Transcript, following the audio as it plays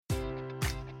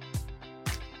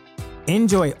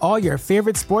Enjoy all your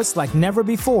favorite sports like never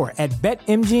before at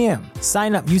BetMGM.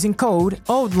 Sign up using code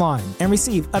OldLine and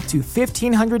receive up to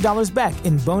 $1,500 back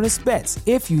in bonus bets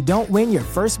if you don't win your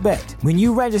first bet. When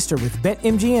you register with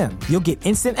BetMGM, you'll get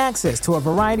instant access to a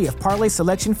variety of parlay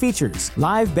selection features,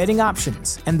 live betting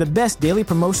options, and the best daily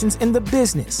promotions in the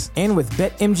business. And with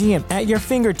BetMGM at your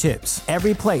fingertips,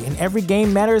 every play and every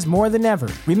game matters more than ever.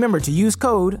 Remember to use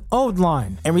code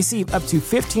OldLine and receive up to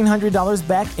 $1,500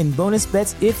 back in bonus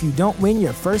bets if you don't win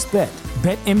your first bet.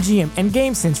 BetMGM and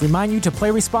GameSense remind you to play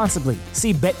responsibly.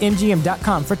 See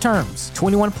BetMGM.com for terms.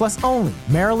 21 plus only.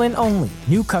 Maryland only.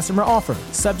 New customer offer.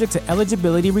 Subject to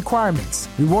eligibility requirements.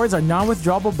 Rewards are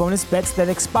non-withdrawable bonus bets that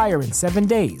expire in 7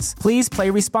 days. Please play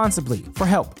responsibly. For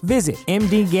help, visit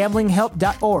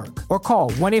mdgamblinghelp.org or call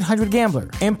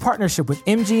 1-800-GAMBLER in partnership with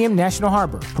MGM National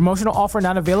Harbor. Promotional offer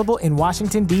not available in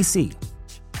Washington, D.C.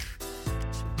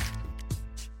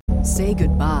 Say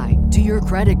goodbye to your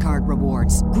credit card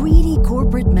rewards. Greedy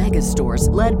corporate mega stores,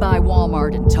 led by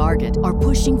Walmart and Target, are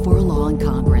pushing for a law in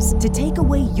Congress to take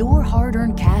away your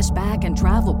hard-earned cash back and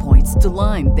travel points to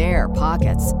line their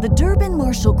pockets. The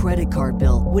Durbin-Marshall credit card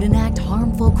bill would enact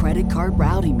harmful credit card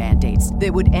routing mandates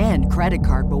that would end credit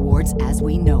card rewards as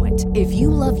we know it. If you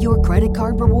love your credit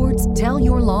card rewards, tell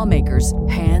your lawmakers,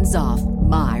 hands off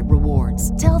my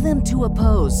rewards. Tell them to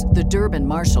oppose the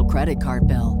Durbin-Marshall credit card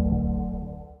bill.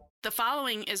 The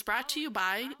following is brought to you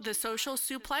by the Social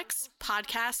Suplex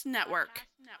Podcast Network.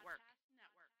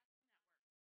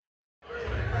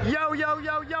 Yo, yo,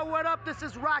 yo, yo, what up? This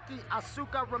is Rocky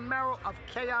Asuka Romero of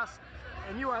Chaos,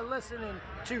 and you are listening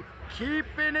to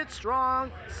Keeping It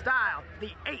Strong Style, the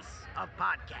ace of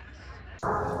podcasts.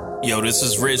 Yo, this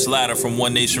is Rich Latta from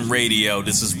One Nation Radio.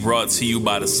 This is brought to you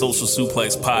by the Social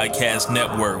Suplex Podcast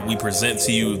Network. We present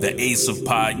to you the Ace of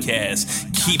Podcasts,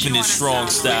 Keeping It Strong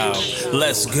Style.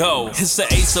 Let's go. It's the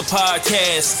Ace of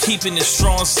Podcasts, Keeping It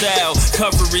Strong Style.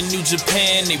 Covering New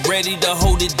Japan, they ready to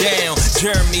hold it down.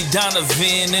 Jeremy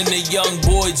Donovan and the young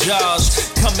boy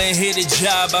Josh. Come and hit a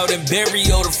job out in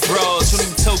Barrio the Frogs. From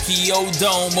the Tokyo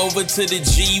Dome over to the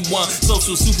G1.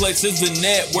 Social Suplex is the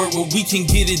network where we can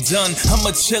get it done.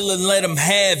 I'ma chill and let them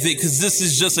have it, cause this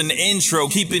is just an intro.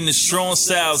 Keeping the strong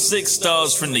style, 6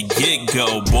 stars from the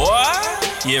get-go, boy.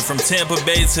 Yeah, from Tampa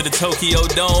Bay to the Tokyo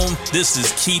Dome, this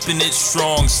is Keeping It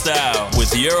Strong Style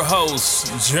with your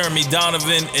hosts, Jeremy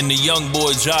Donovan and the young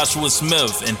boy Joshua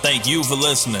Smith. And thank you for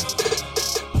listening.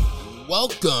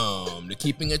 Welcome to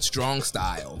Keeping It Strong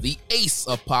Style, the ace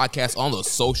of podcasts on the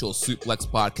Social Suplex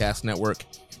Podcast Network.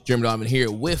 Jeremy Donovan here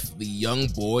with the young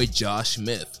boy Josh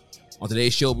Smith. On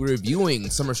today's show, we're reviewing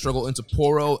Summer Struggle in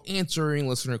Sapporo, answering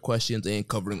listener questions, and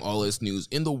covering all this news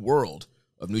in the world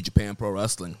of New Japan Pro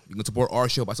Wrestling. You can support our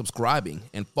show by subscribing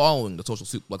and following the Social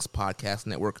Suplex Podcast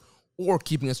Network or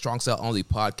Keeping It Strong Style on the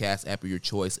podcast app of your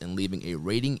choice and leaving a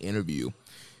rating interview. You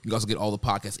can also get all the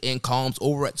podcasts and columns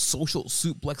over at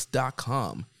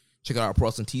socialsuplex.com. Check out our Pro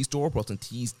Wrestling Tees store,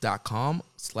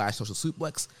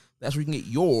 ProWrestlingTees.com/socialsuplex. That's where you can get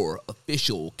your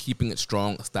official Keeping It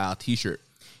Strong Style t-shirt.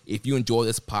 If you enjoy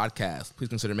this podcast, please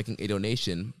consider making a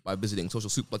donation by visiting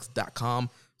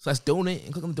socialsuplex.com/donate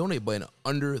and click on the donate button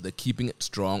under the Keeping It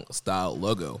Strong Style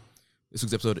logo. This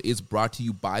week's episode is brought to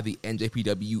you by the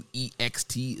NJPW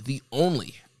EXT, the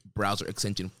only browser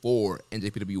extension for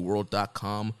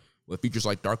NJPWWorld.com, with features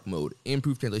like dark mode,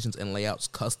 improved translations and layouts,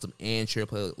 custom and shared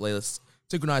playlists,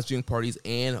 synchronized viewing parties,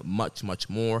 and much, much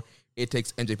more. It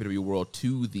takes NJPW World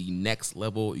to the next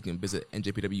level. You can visit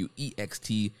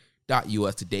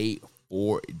NJPWEXT.us today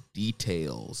for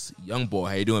details. Young boy,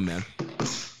 how you doing, man?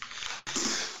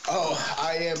 Oh,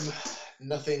 I am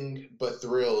nothing but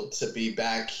thrilled to be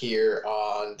back here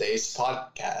on the Ace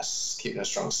Podcast, Keeping a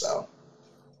Strong Style.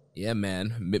 Yeah,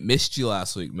 man. Missed you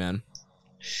last week, man.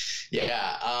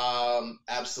 Yeah,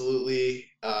 absolutely.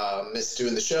 Missed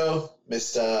doing the show.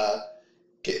 Missed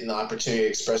getting the opportunity to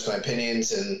express my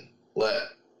opinions and let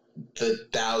the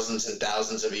thousands and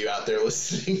thousands of you out there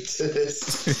listening to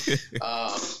this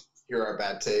hear our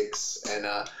bad takes. And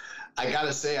I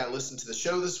gotta say, I listened to the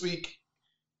show this week,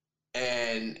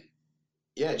 and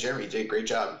yeah, Jeremy did a great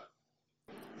job.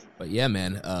 But yeah,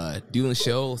 man, doing the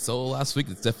show solo last week,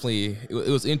 it's definitely it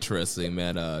was interesting,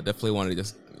 man. Definitely wanted to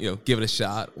just give it a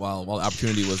shot while the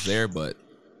opportunity was there. But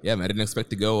yeah, man, I didn't expect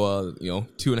to go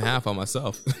 2.5 on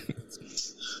myself.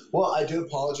 Well, I do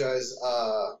apologize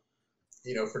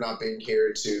for not being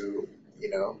here to,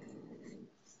 be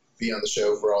on the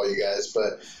show for all you guys.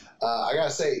 But I got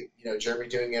to say, Jeremy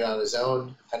doing it on his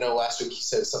own. I know last week he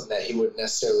said something that he wouldn't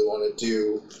necessarily want to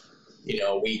do,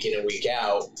 week in and week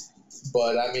out.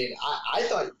 But, I mean, I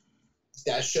thought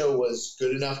that show was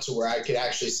good enough to where I could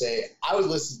actually say I would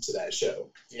listen to that show.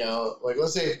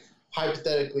 Let's say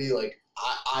hypothetically, like,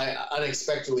 I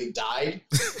unexpectedly died,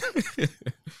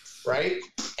 right?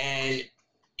 And,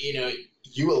 you know,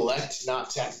 you elect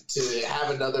not to have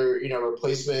another, you know,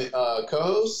 replacement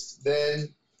co-host,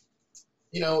 then,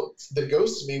 you know, the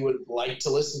ghost of me would like to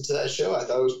listen to that show. I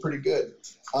thought it was pretty good.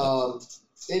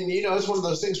 And, you know, it's one of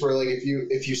those things where, like,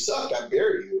 if you suck, I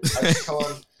bury you. I just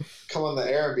come on the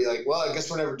air and be like, well, I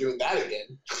guess we're never doing that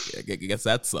again. Yeah, I guess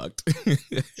that sucked.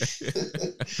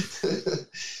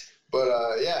 But,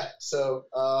 yeah, so,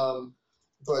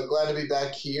 but glad to be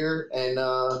back here. And,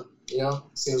 you know,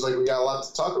 seems like we got a lot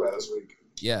to talk about this week.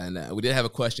 Yeah, and we did have a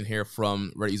question here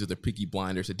from Reddit user the Peaky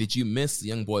Blinders. So did you miss the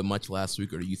Young Boy much last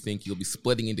week, or do you think you'll be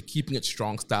splitting into Keeping It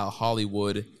Strong Style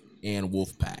Hollywood and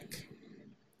Wolfpack?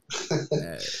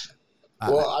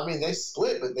 Well, I mean, they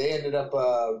split, but they ended up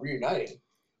reuniting.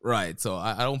 Right. So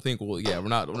I don't think we're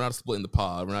not splitting the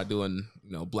pod. We're not doing,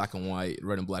 you know, black and white,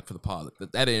 red and black for the pod.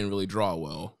 That didn't really draw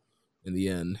well in the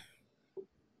end.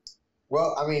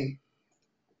 Well, I mean,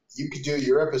 you could do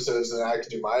your episodes and I could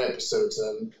do my episodes,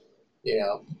 and, you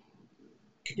know,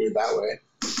 could do it that way.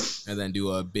 And then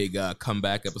do a big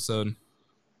comeback episode.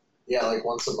 Yeah, like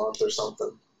once a month or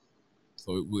something.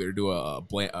 So we're gonna do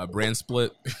a brand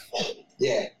split.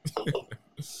 Yeah.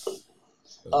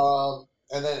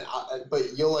 And then,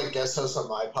 but you'll like guest host on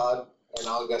my pod, and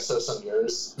I'll guest host on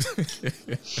yours.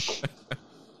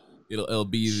 It'll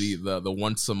be the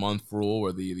once a month rule,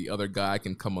 where the other guy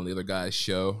can come on the other guy's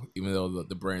show, even though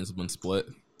the brands have been split.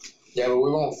 Yeah, but we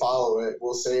won't follow it.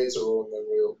 We'll say it's a rule, and then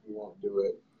we won't do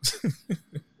it.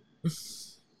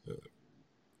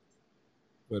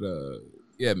 But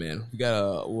yeah, man, we got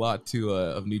a lot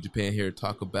of New Japan here to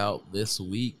talk about this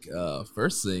week.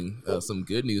 First thing, some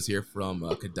good news here from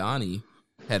Kadani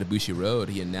at Ibushi Road.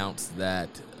 He announced that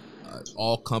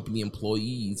all company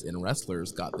employees and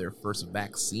wrestlers got their first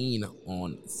vaccine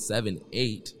on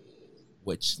 7/8,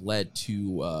 which led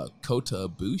to Kota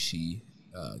Ibushi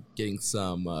getting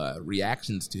some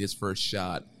reactions to his first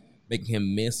shot, making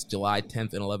him miss July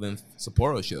 10th and 11th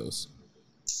Sapporo shows.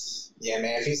 Yeah,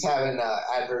 man, if he's having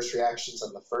adverse reactions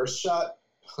on the first shot,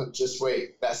 just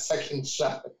wait. That second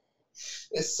shot,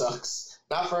 it sucks.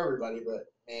 Not for everybody, but,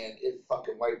 man, it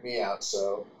fucking wiped me out,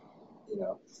 so, you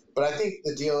know. But I think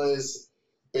the deal is,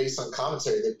 based on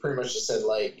commentary, they pretty much just said,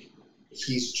 like,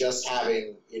 he's just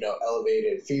having, you know,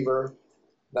 elevated fever,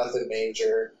 nothing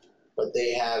major, but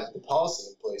they have the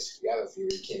policy in place. If you have a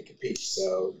fever, you can't compete.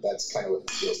 So that's kind of what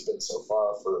the deal's been so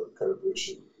far for Kota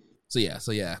Ibushi. So yeah,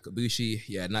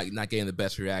 Ibushi, not getting the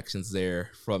best reactions there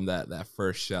from that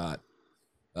first shot.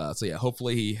 So yeah,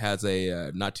 hopefully he has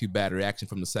a not too bad reaction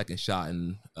from the second shot,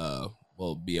 and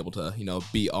will be able to, you know,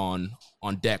 be on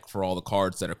deck for all the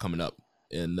cards that are coming up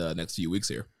in the next few weeks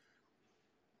here.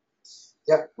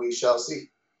 Yeah, we shall see.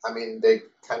 I mean, they're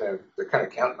kind of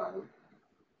counting on him.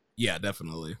 Yeah,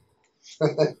 definitely.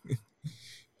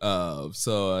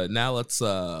 So now let's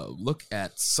look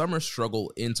at Summer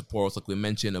Struggle in Sapporo. Like we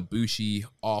mentioned, Ibushi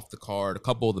off the card. A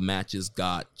couple of the matches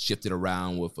got shifted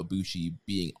around with Ibushi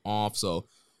being off. So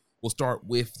we'll start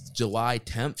with July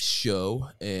 10th show,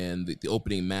 and the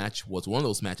opening match was one of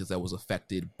those matches that was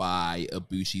affected by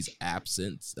Ibushi's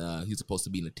absence. He's supposed to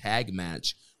be in a tag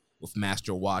match with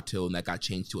Master Wato, and that got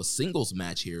changed to a singles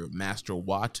match here. Master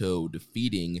Wato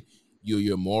defeating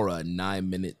Yuya Uemura 9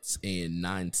 minutes and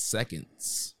 9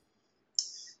 seconds.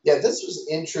 Yeah, this was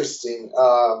interesting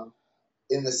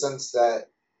in the sense that,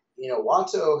 you know,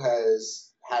 Wato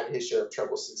has had his share of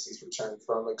trouble since he's returned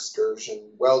from excursion,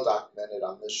 well documented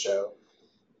on this show.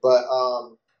 But,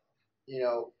 you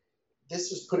know,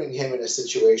 this was putting him in a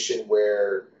situation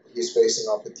where he's facing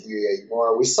off with Yuya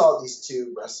Uemura. We saw these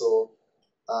two wrestle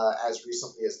as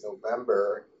recently as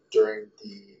November during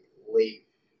the late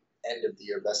end of the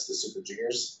year Best of the Super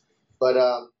Juniors. But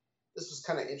this was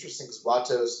kind of interesting because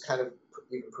Wato's kind of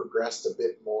even progressed a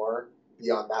bit more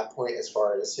beyond that point as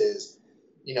far as his,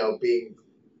 you know, being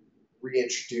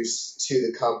reintroduced to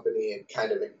the company and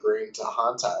kind of ingrained to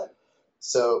Hantai.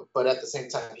 So, but at the same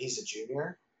time, he's a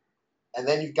junior. And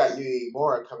then you've got Yuya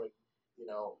Uemura coming, you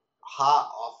know,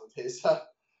 hot off of his,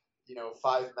 you know,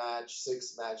 5-match,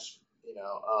 6-match, you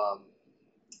know,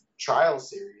 trial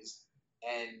series.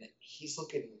 And he's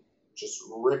looking just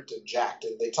ripped and jacked.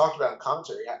 And they talked about in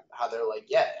commentary how they're like,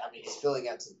 yeah, I mean, he's filling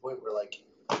out to the point where, like,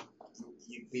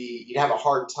 you'd have a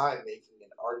hard time making an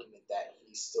argument that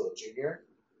he's still a junior.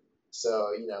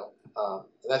 So, you know,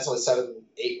 and that's only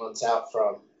 7-8 months out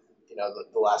from, you know,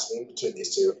 the last meeting between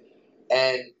these two.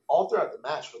 And all throughout the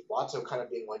match, with Wato kind of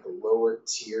being like a lower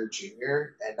tier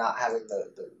junior and not having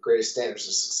the greatest standards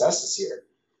of success this year,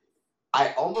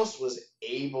 I almost was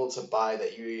able to buy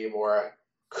that Yuya Uemura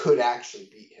could actually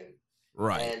beat him.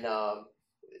 Right. And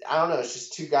I don't know. It's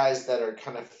just two guys that are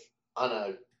kind of on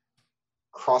a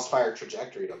crossfire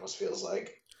trajectory. It almost feels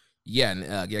like. Yeah,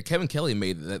 and Kevin Kelly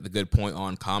made the good point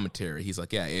on commentary. He's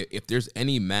like, yeah, if there's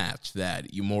any match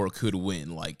that Uemura could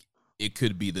win, like, it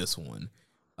could be this one.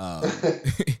 And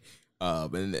I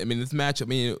mean, this match, I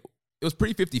mean, it was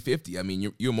pretty 50-50. I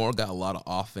mean, Uemura got a lot of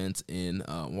offense in.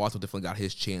 Wato definitely got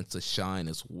his chance to shine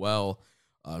as well,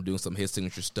 doing some of his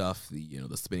signature stuff, the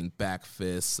spinning back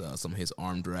fists, some of his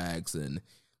arm drags, and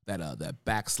that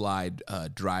backslide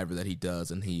driver that he does,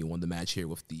 and he won the match here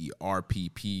with the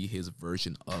RPP, his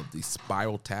version of the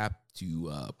spiral tap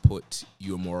to put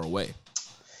Uemura away.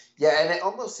 Yeah, and it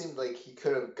almost seemed like he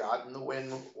could have gotten the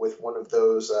win with one of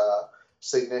those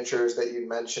signatures that you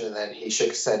mentioned, and then he shook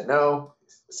his head no,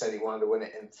 said he wanted to win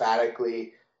it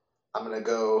emphatically. I'm going to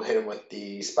go hit him with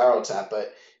the spiral tap.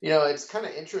 But, it's kind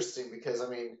of interesting because, I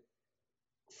mean,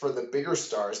 for the bigger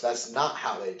stars, that's not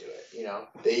how they do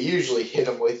it. They usually hit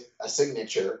them with a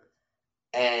signature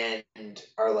and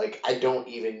are like, I don't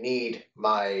even need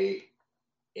my,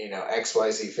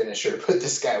 XYZ finisher to put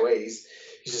this guy away. He's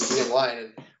just in line.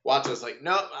 And Wato's like,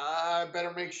 no, I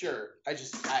better make sure.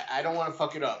 I don't want to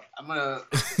fuck it up. I'm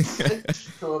going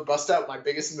to bust out my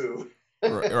biggest move.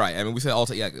 Right. I mean, we said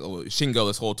also, Shingo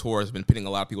this whole tour has been pitting a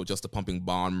lot of people just to pumping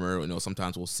Bonmer.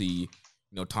 Sometimes we'll see,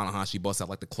 Tanahashi bust out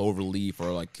like the clover leaf,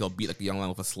 or like he'll beat like the young lion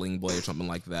with a sling blade or something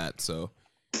like that. So,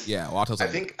 yeah, Wato's I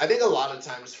think a lot of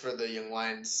times for the young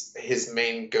lions, his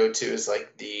main go-to is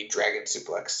like the dragon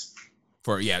suplex.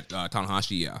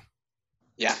 Tanahashi, yeah.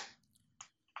 Yeah.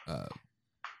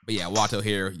 But yeah, Wato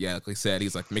here, like I said,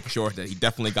 he's like making sure that he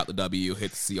definitely got the W,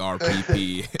 hits the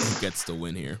RPP, and gets the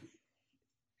win here.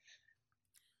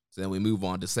 So then we move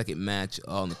on to second match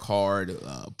on the card.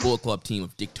 Bullet Club team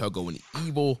of Dick Togo and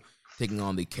Evil taking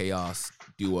on the Chaos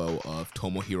duo of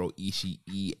Tomohiro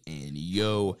Ishii and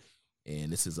Yo. And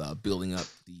this is building up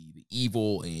the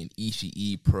Evil and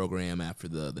Ishii program after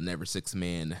the Never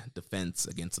Six-Man defense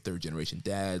against the third generation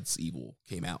dads. Evil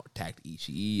came out, attacked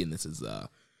Ishii, and this is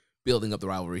building up the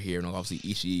rivalry here. And obviously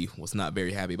Ishii was not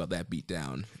very happy about that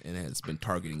beatdown and has been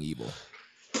targeting Evil.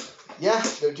 Yeah,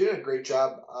 they're doing a great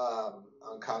job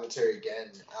on commentary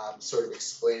again, sort of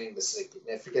explaining the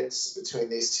significance between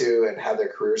these two and how their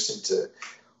careers seem to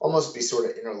almost be sort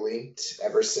of interlinked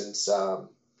ever since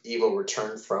Evil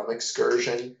returned from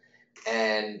Excursion.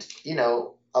 And,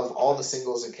 of all the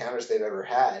singles encounters they've ever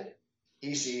had,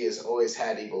 Ishii has always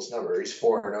had Evil's number. He's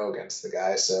 4-0 against the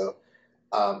guy, so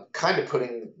kind of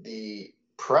putting the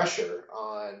pressure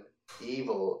on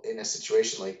Evil in a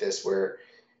situation like this where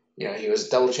he was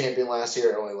double champion last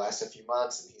year. It only lasted a few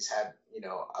months, and he's had,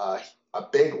 a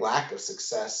big lack of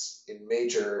success in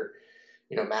major,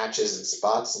 matches and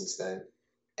spots since then.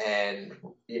 And,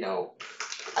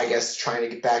 I guess trying to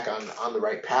get back on the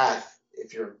right path,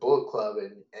 if you're in Bullet Club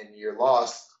and you're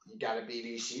lost, you got to beat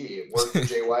Ishii. It worked for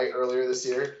Jay White earlier this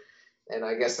year, and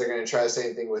I guess they're going to try the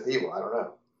same thing with Evil. I don't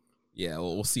know. Yeah,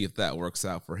 well, we'll see if that works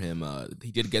out for him.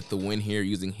 He did get the win here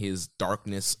using his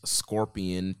Darkness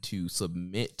Scorpion to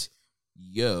submit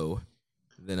Yo.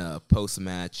 Then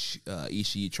post-match,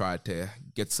 Ishii tried to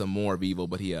get some more of Evil,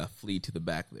 but he fled to the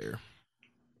back there.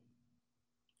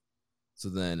 So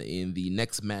then in the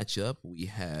next matchup, we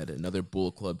had another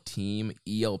Bullet Club team,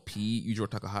 ELP, Yujiro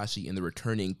Takahashi, and the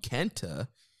returning Kenta.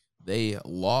 They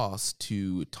lost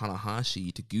to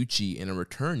Tanahashi, Taguchi, and a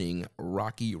returning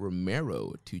Rocky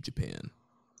Romero to Japan.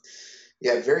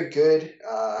 Yeah, very good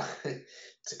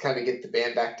to kind of get the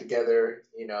band back together,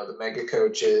 the mega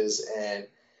coaches, and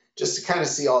just to kind of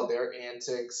see all their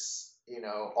antics,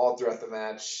 all throughout the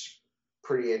match.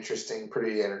 Pretty interesting,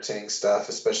 pretty entertaining stuff,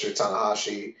 especially with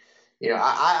Tanahashi.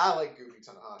 I like goofy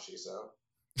Tanahashi, so.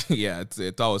 Yeah,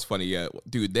 it's always funny. Yeah,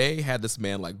 dude, they had this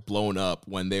man like blown up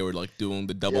when they were like doing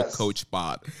the double coach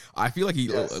spot. I feel like he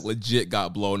legit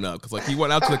got blown up because like he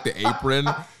went out to like the apron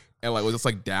and like was just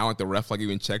like down, like the ref like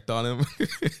even checked on him.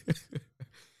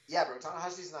 Yeah, bro,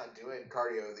 Tanahashi's not doing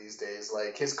cardio these days.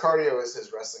 Like his cardio is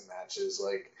his wrestling matches.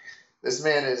 Like this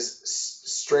man is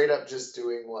straight up just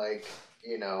doing like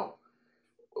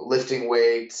lifting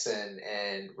weights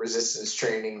and resistance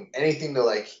training, anything to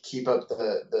like keep up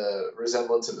the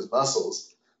resemblance of his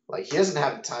muscles. Like he doesn't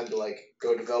have the time to like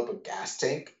go develop a gas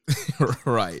tank.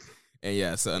 Right. And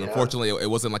unfortunately it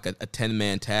wasn't like a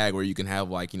 10-man tag where you can have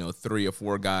like 3 or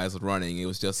 4 guys running. It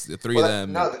was just the 3 of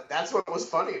them. No, that's what was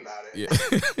funny about it. Yeah.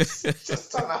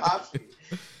 Just Tanahashi.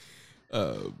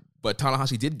 But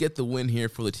Tanahashi did get the win here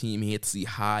for the team. He hits the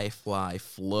high fly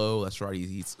flow. That's right.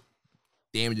 He's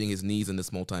damaging his knees in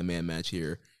this multi-man match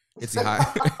here. It's the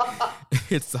high,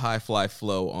 it's the high fly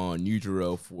flow on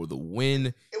Yujiro for the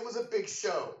win. It was a big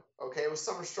show. Okay, it was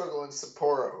Summer Struggle in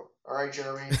Sapporo. All right,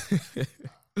 Jeremy.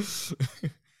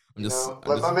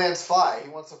 Let my man's fly. He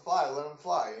wants to fly. Let him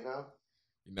fly.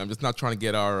 I'm just not trying to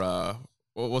get our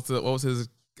what was his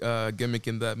gimmick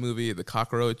in that movie? The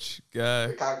cockroach guy.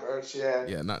 The cockroach, yeah.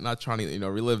 Yeah, not trying to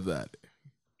relive that.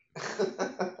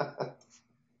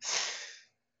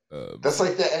 That's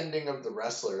like the ending of The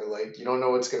Wrestler. Like, you don't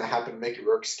know what's going to happen to Mickey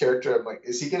Rourke's character. I'm like,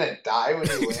 is he going to die when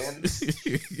he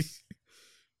lands?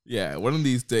 Yeah, one of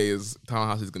these days,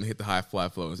 Tanahashi is going to hit the high fly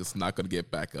flow and it's just not going to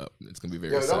get back up. It's going to be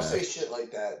very sad. Don't say shit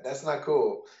like that. That's not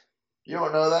cool. You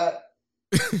don't know that?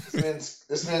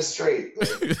 This man's straight.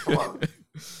 Like, come on.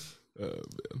 Man.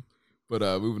 But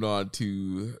moving on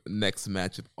to next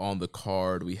match on the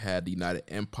card, we had the United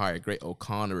Empire, Great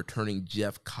O'Connor returning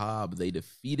Jeff Cobb. They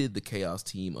defeated the Chaos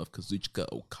team of Kazuchika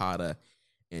Okada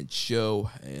and Sho.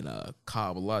 And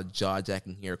Cobb, a lot of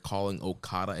jaw-jacking here, calling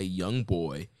Okada a young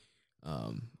boy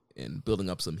and building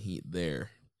up some heat there.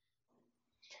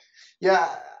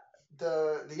 Yeah,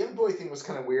 the young boy thing was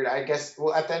kind of weird. I guess,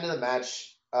 at the end of the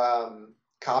match,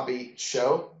 Cobb beat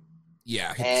Sho.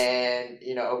 Yeah. And,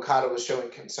 Okada was showing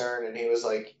concern, and he was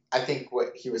like, I think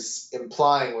what he was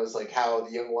implying was like how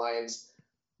the Young Lions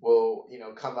will,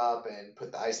 come up and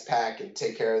put the ice pack and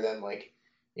take care of them. Like,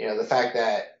 the fact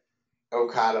that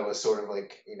Okada was sort of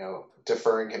like,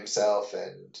 deferring himself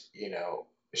and,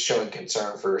 showing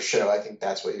concern for Sho. I think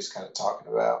that's what he was kind of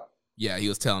talking about. Yeah, he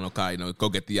was telling Okada, go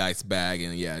get the ice bag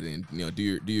and do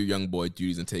your young boy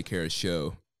duties and take care of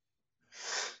Sho.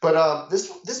 But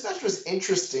this match was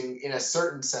interesting in a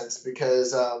certain sense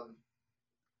because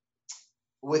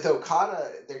with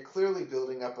Okada, they're clearly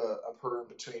building up a program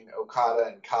between Okada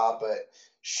and Cobb, but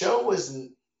Sho was,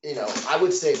 I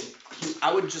would say,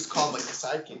 I would just call him like a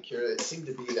sidekick here. It seemed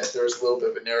to be that there was a little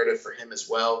bit of a narrative for him as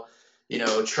well,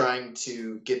 trying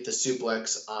to get the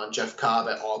suplex on Jeff Cobb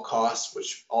at all costs,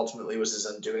 which ultimately was his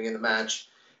undoing in the match.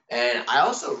 And I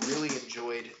also really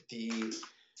enjoyed the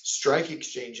strike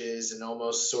exchanges and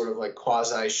almost sort of like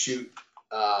quasi-shoot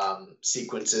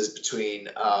sequences between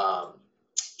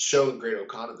Sho and Great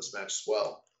O'Connor this match as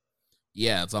well.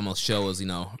 Yeah, it's almost Sho as,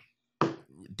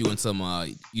 doing some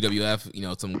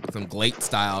UWF, some GLEAT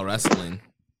style wrestling.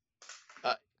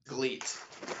 GLEAT.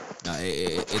 No,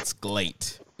 it's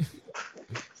GLEAT.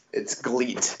 It's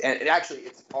GLEAT. And actually,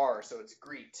 it's R, so it's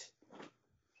GREAT.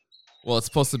 Well, it's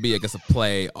supposed to be, I guess, a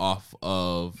play off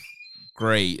of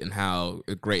Great and how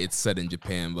great it's said in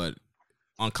Japan, but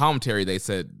on commentary they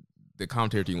said the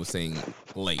commentary team was saying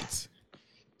GLEAT.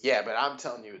 Yeah, but I'm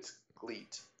telling you it's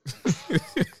GLEAT.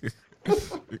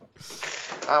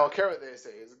 I don't care what they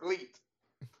say, it's GLEAT.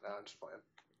 No, I'm just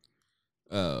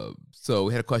playing. So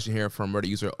we had a question here from Reddit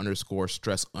user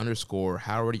 _stress_.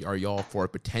 How ready are y'all for a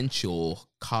potential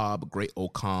Cobb Great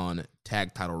O'Con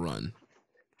tag title run?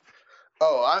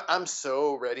 Oh, I'm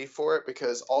so ready for it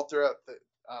because all throughout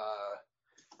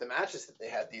the matches that they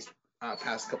had these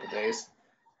past couple days,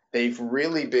 they've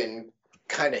really been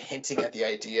kind of hinting at the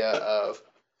idea of,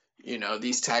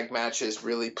 these tag matches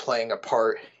really playing a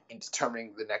part in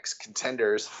determining the next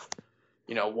contenders.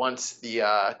 Once the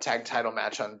tag title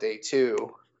match on day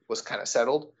 2 was kind of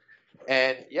settled.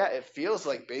 And yeah, it feels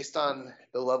like based on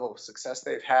the level of success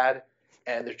they've had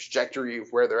and the trajectory of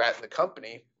where they're at in the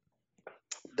company,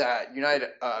 that the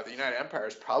United Empire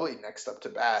is probably next up to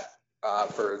bat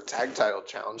for a tag title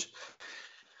challenge.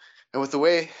 And with the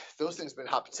way those things have been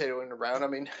hot potatoing around, I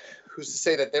mean, who's to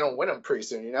say that they don't win them pretty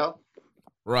soon,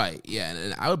 Right, yeah,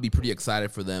 and I would be pretty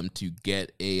excited for them to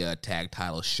get a tag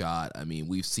title shot. I mean,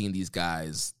 we've seen these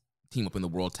guys team up in the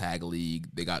World Tag League.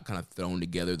 They got kind of thrown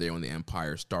together there when the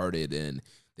Empire started, and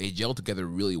they gelled together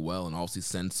really well. And obviously,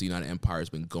 since the United Empire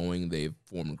has been going, they've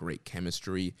formed great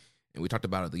chemistry. And we talked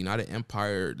about it. The United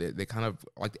Empire, they kind of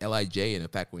like the LIJ. And in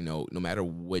fact, we know no matter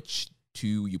which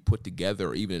two you put together,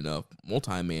 or even a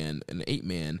multi-man, an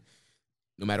 8-man,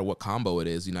 no matter what combo it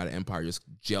is, United Empire just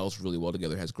gels really well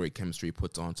together, has great chemistry,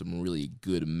 puts on some really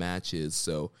good matches.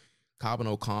 So Cobb and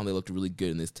O'Con, they looked really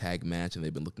good in this tag match, and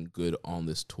they've been looking good on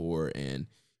this tour. And,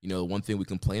 one thing we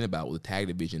complain about with the tag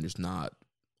division, there's not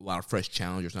a lot of fresh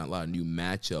challengers, not a lot of new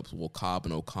matchups. Well, Cobb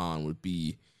and O'Con would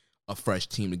be a fresh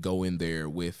team to go in there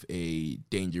with a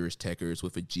Dangerous Tekkers,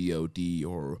 with a GOD,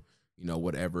 or,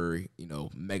 whatever,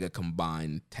 mega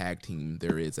combined tag team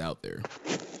there is out there.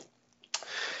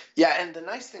 Yeah, and the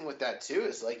nice thing with that, too,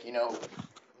 is, like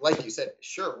you said,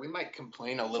 sure, we might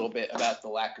complain a little bit about the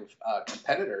lack of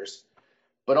competitors,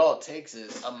 but all it takes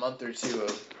is a month or two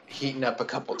of heating up a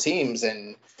couple teams,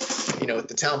 and, with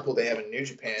the talent pool they have in New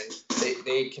Japan,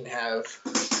 they can have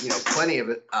plenty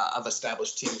of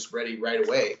established teams ready right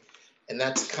away. And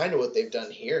that's kind of what they've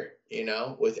done here,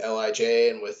 with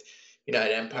LIJ and with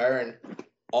United Empire. And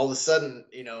all of a sudden,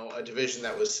 a division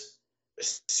that was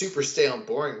super stale and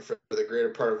boring for the greater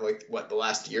part of the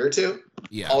last year or two.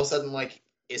 Yeah. All of a sudden,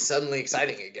 is suddenly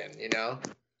exciting again,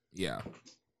 Yeah.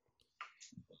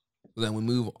 Then we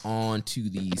move on to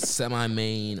the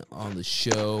semi-main on the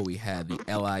show. We had the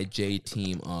LIJ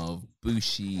team of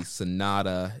Bushi,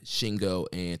 Sanada, Shingo,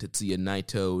 and Tetsuya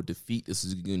Naito defeat the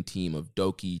Suzuki-gun team of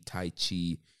Doki,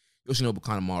 Taichi, Yoshinobu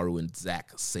Kanemaru, and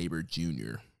Zack Sabre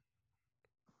Jr.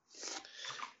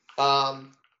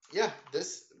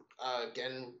 This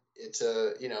again, it's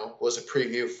was a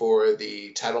preview for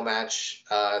the title match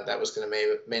that was going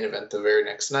to main event the very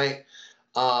next night.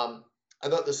 I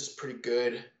thought this was pretty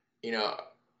good,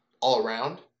 all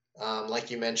around.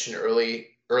 Like you mentioned earlier,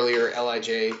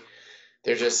 LIJ,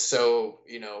 they're just so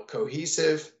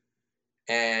cohesive,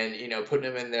 and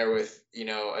putting them in there with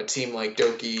a team like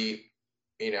Doki,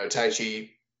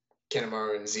 Taichi,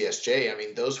 Kanemaru, and ZSJ. I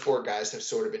mean, those four guys have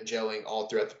sort of been gelling all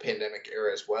throughout the pandemic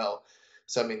era as well.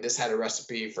 So I mean, this had a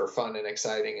recipe for fun and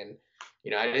exciting, and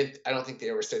I don't think they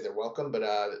overstayed their welcome, but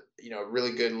a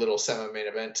really good little semi-main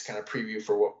event to kind of preview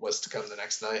for what was to come the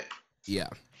next night. Yeah.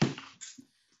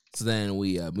 So then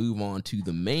we move on to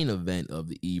the main event of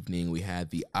the evening. We had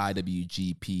the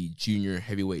IWGP Junior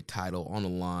Heavyweight title on the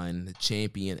line. The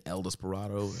champion El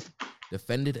Desperado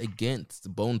defended against the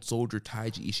Bone Soldier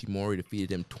Taiji Ishimori,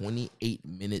 defeated him 28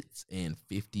 minutes and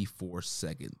 54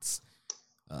 seconds.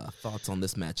 Thoughts on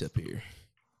this matchup here?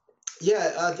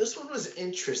 Yeah, this one was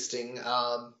interesting.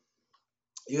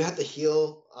 You had the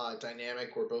heel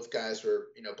dynamic where both guys were,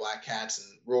 black hats and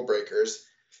rule breakers.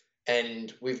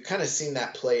 And we've kind of seen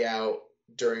that play out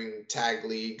during tag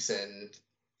leagues and,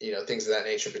 things of that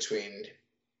nature between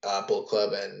Bullet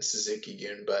Club and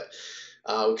Suzuki-gun. But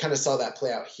we kind of saw that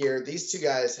play out here. These two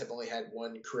guys have only had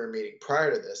one career meeting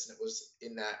prior to this, and it was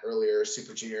in that earlier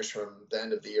Super Juniors from the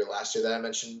end of the year last year that I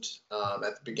mentioned at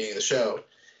the beginning of the show.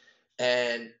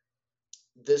 And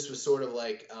this was sort of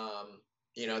like,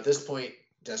 at this point,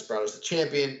 Desperado's the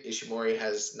champion. Ishimori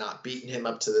has not beaten him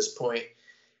up to this point.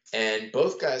 And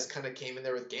both guys kind of came in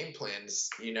there with game plans,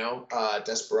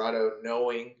 Desperado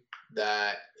knowing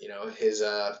that, his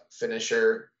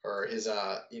finisher or his,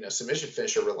 submission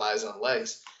finisher relies on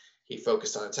legs. He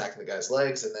focused on attacking the guy's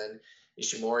legs. And then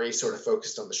Ishimori sort of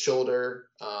focused on the shoulder,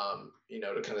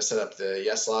 to kind of set up the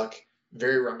yes lock.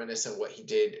 Very reminiscent of what he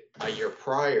did a year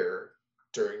prior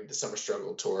during the Summer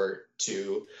Struggle tour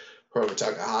to Hiromu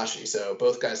Takahashi. So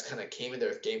both guys kind of came in there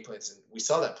with game plans, and we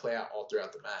saw that play out all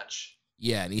throughout the match.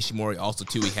 Yeah, and Ishimori also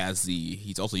too.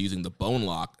 He's also using the bone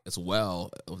lock as well,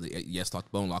 of the yes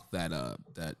lock bone lock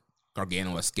that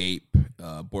Gargano escape,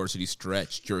 Border City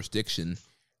stretch jurisdiction.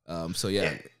 So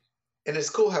yeah, and it's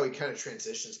cool how he kind of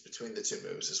transitions between the two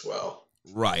moves as well.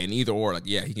 Right, and either or,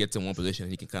 he gets in one position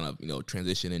and he can kind of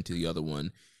transition into the other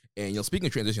one. And speaking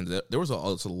of transitions, there was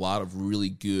a lot of really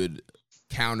good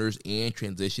counters and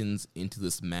transitions into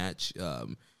this match.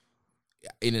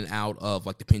 In and out of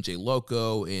the Pinche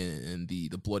Loco and the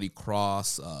Bloody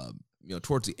Cross,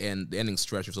 towards the end, the ending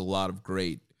stretch, there's a lot of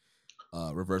great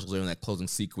reversals in that closing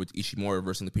sequence. Ishimori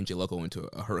reversing the Pinche Loco into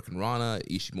a Hurricane Rana.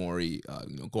 Ishimori,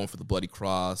 going for the Bloody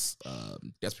Cross.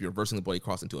 Despy reversing the Bloody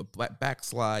Cross into a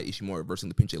backslide. Ishimori reversing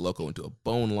the Pinche Loco into a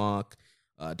bone lock.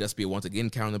 Despy once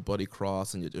again countering the Bloody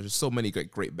Cross, and there's so many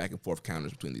great back and forth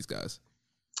counters between these guys.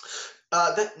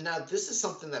 Now, this is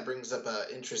something that brings up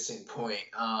an interesting point.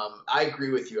 I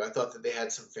agree with you. I thought that they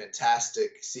had some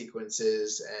fantastic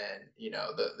sequences, and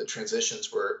the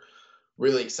transitions were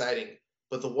really exciting.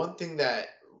 But the one thing that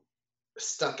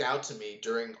stuck out to me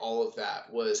during all of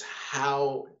that was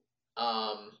how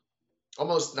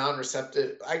almost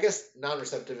non-receptive. I guess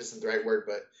non-receptive isn't the right word,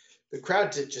 but the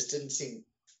crowd just didn't seem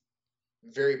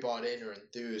very bought in or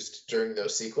enthused during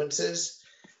those sequences.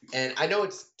 And I know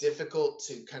it's difficult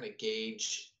to kind of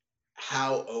gauge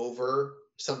how over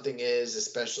something is,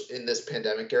 especially in this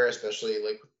pandemic era, especially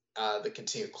the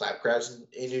continued clap crowds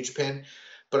in New Japan.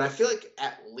 But I feel like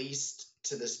at least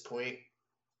to this point,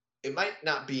 it might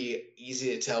not be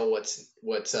easy to tell what's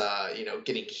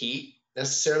getting heat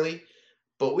necessarily,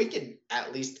 but we can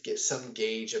at least get some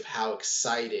gauge of how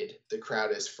excited the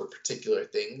crowd is for particular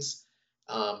things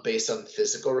based on the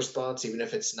physical response, even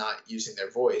if it's not using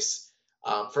their voice.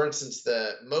 For instance,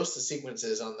 most of the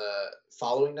sequences on the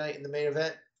following night in the main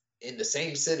event in the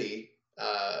same city,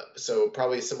 so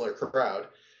probably a similar crowd,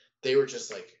 they were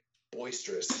just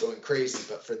boisterous, going crazy.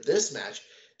 But for this match,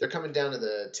 they're coming down to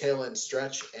the tail end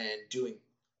stretch and doing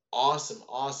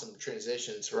awesome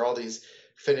transitions for all these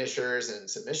finishers and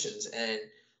submissions. And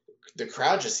the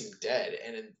crowd just seemed dead,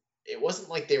 and it wasn't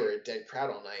like they were a dead crowd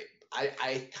all night.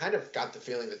 I kind of got the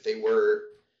feeling that they were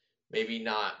maybe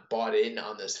not bought in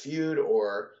on this feud,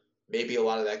 or maybe a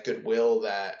lot of that goodwill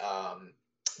that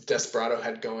Desperado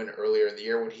had going earlier in the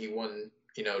year when he won,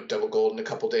 double gold in a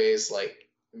couple days. Like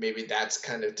maybe that's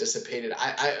kind of dissipated.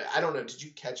 I don't know. Did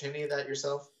you catch any of that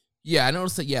yourself? Yeah, I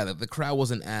noticed that. Yeah, that the crowd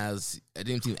wasn't it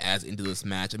didn't seem as into this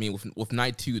match. I mean, with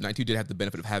night two did have the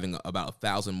benefit of having about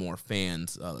 1,000 more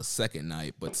fans the second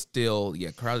night, but still,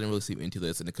 yeah, crowd didn't really seem into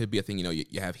this, and it could be a thing.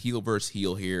 You have heel versus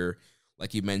heel here,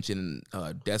 like you mentioned.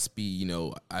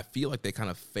 Despy, I feel like they kind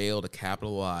of failed to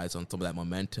capitalize on some of that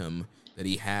momentum that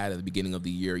he had at the beginning of the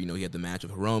year. He had the match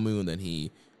with Hiromu, and then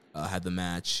he had the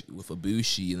match with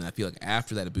Ibushi, and I feel like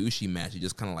after that Ibushi match, he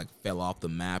just kind of like fell off the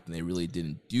map, and they really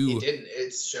didn't do. He didn't.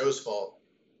 It's Show's fault.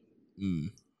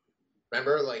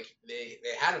 Remember, like they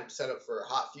had him set up for a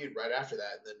hot feud right after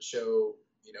that, and then Show,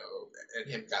 and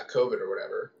him got COVID or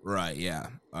whatever. Right. Yeah.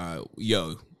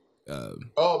 Yo.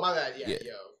 Oh my bad. Yeah.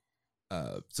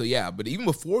 Yo. So yeah, but even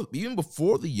before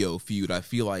the Yo feud, I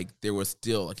feel like there was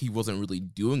still like he wasn't really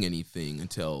doing anything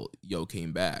until Yo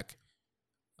came back.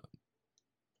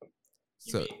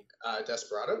 You mean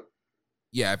Desperado?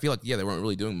 Yeah, I feel like they weren't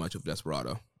really doing much of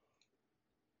Desperado.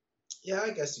 Yeah, I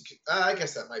guess you could. I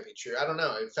guess that might be true. I don't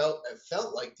know. It felt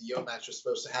like the Yo match was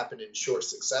supposed to happen in short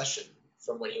succession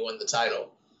from when he won the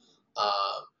title.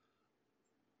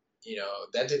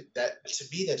 That to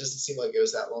me that doesn't seem like it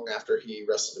was that long after he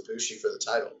wrestled Ibushi for the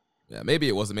title. Yeah, maybe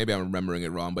it wasn't. Maybe I'm remembering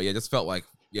it wrong. But yeah, it just felt like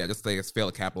they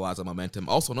failed to capitalize on momentum.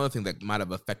 Also, another thing that might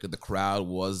have affected the crowd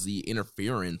was the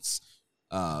interference.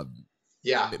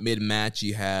 Mid-match,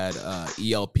 you had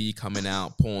ELP coming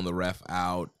out, pulling the ref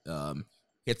out,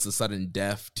 hits a sudden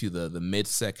death to the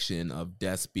midsection of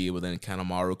Despy, but then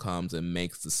Kanemaru comes and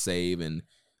makes the save and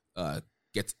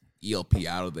gets ELP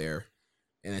out of there.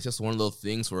 And it's just one of those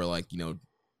things where, like,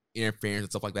 interference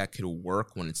and stuff like that could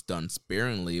work when it's done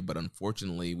sparingly, but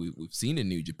unfortunately, we've seen in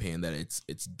New Japan that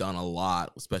it's done a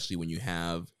lot, especially when you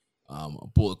have a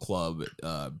Bullet Club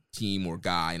team or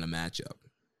guy in a matchup.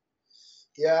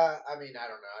 Yeah, I mean, I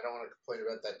don't know. I don't want to complain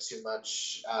about that too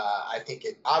much. I think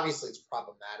obviously it's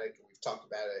problematic, and we've talked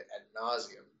about it ad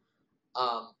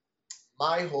nauseum.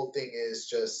 My whole thing is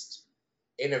just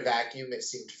in a vacuum, it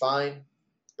seemed fine,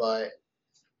 but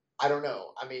I don't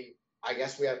know. I mean, I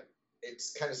guess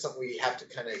it's kind of something we have to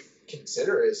kind of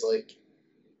consider is like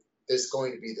this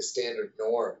going to be the standard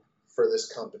norm for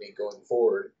this company going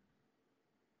forward,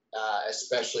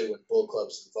 especially when Bullet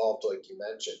Club's involved, like you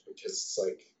mentioned, because it's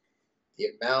like the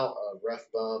amount of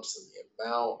ref bumps and the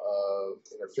amount of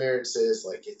interferences,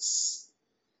 like it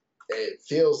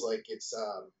feels like it's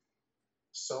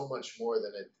so much more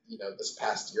than this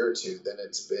past year or two than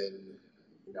it's been,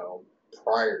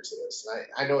 prior to this. And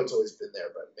I know it's always been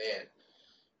there, but man,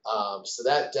 so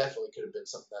that definitely could have been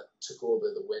something that took a little bit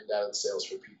of the wind out of the sails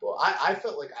for people. I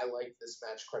felt like I liked this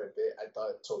match quite a bit. I thought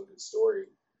it told a good story,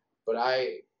 but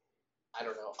I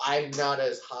don't know. I'm not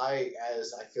as high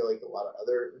as I feel like a lot of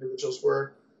other individuals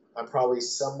were. I'm probably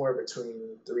somewhere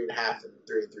between 3.5 and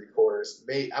 3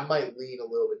 3/4. I might lean a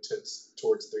little bit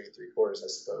towards 3 3/4, I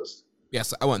suppose.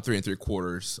 Yes, I went 3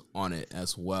 3/4 on it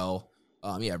as well.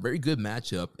 Very good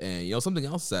matchup. And something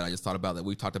else that I just thought about that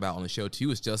we talked about on the show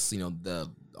too is just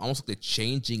the almost like the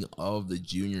changing of the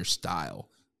junior style.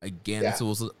 Again, this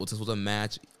was a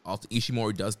match. Also,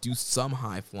 Ishimori does do some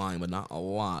high flying, but not a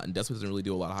lot. And Despy doesn't really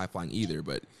do a lot of high flying either.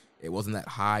 But it wasn't that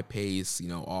high pace,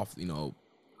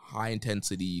 high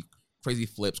intensity, crazy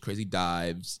flips, crazy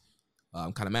dives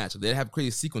kind of match. So they have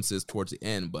crazy sequences towards the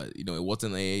end, but it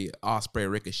wasn't a Ospreay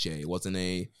Ricochet. It wasn't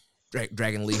a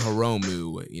Dragon Lee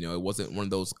Hiromu. It wasn't one of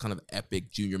those kind of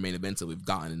epic junior main events that we've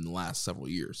gotten in the last several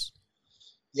years.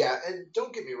 Yeah, and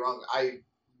don't get me wrong, I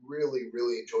really,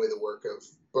 really enjoy the work of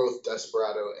both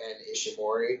Desperado and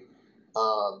Ishimori.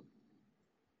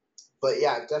 But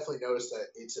yeah, I've definitely noticed that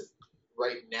it's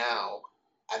right now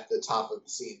at the top of the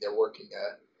scene, they're working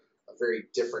a very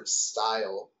different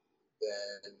style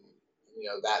than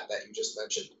that you just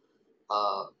mentioned.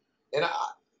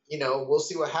 And we'll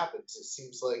see what happens. It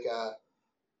seems like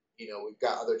we've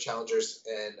got other challengers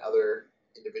and other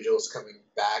individuals coming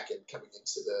back and coming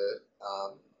into the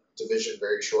division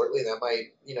very shortly. That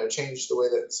might, change the way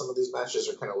that some of these matches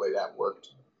are kind of laid out and worked.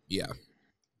 Yeah.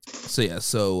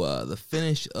 So the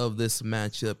finish of this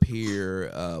matchup here,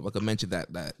 like I mentioned,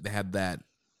 that they had that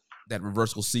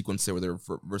reversal sequence there where they're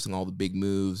reversing all the big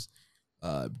moves.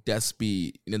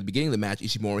 Despy, in the beginning of the match,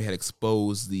 Ishimori had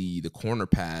exposed the corner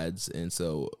pads, and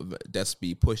so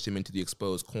Despy pushed him into the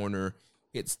exposed corner,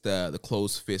 hits the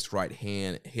closed fist right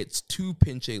hand, hits 2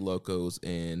 Pinche Locos,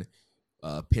 and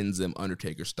pins him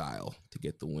Undertaker style to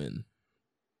get the win.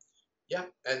 Yeah,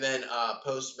 and then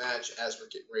post-match, as we're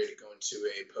getting ready to go into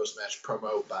a post-match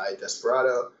promo by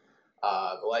Desperado,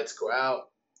 the lights go out,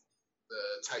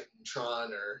 the Titantron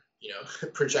or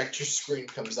projector screen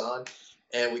comes on,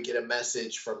 and we get a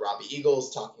message from Robbie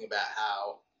Eagles talking about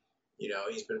how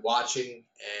he's been watching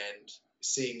and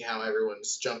seeing how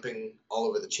everyone's jumping all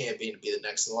over the champion to be the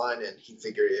next in line, and he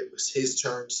figured it was his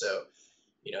turn, so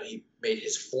he made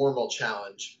his formal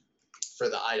challenge for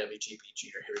the IWGP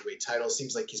Junior Heavyweight title.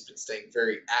 Seems like he's been staying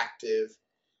very active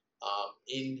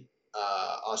in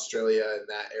Australia, in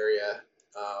that area,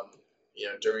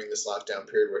 during this lockdown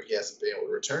period where he hasn't been able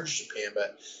to return to Japan,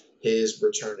 but his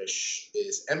return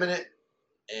is imminent,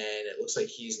 and it looks like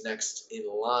he's next in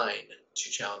line to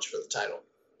challenge for the title.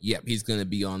 Yep, he's going to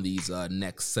be on these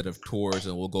next set of tours,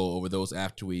 and we'll go over those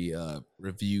after we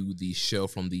review the show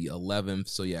from the 11th.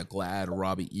 So, yeah, glad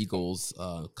Robbie Eagles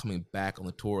coming back on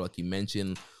the tour, like you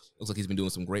mentioned. Looks like he's been doing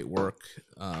some great work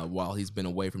while he's been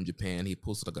away from Japan. He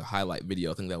posted like a highlight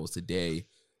video, I think that was today,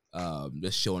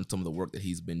 just showing some of the work that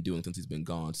he's been doing since he's been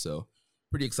gone. So,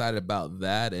 pretty excited about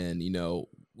that. And,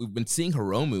 we've been seeing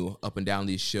Hiromu up and down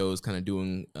these shows kind of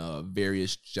doing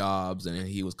various jobs, and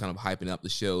he was kind of hyping up the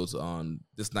shows on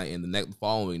this night and the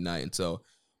following night. And so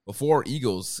before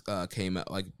Eagles came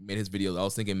out, made his video, I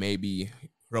was thinking maybe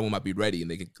Hiromu might be ready and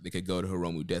they could go to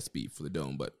Hiromu Deathbeat for the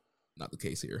Dome, but not the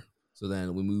case here. So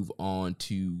then we move on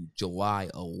to July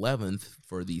 11th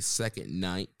for the second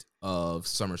night of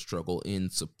Summer Struggle in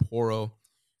Sapporo.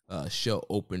 Show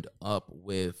opened up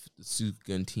with the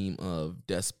Suzuki team of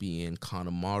Despi and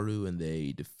Kanemaru, and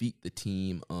they defeat the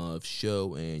team of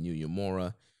Sho and Yuya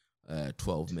Uemura at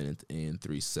 12 minutes and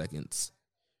 3 seconds.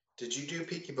 Did you do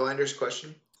Peaky Blinders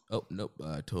question? Oh, nope.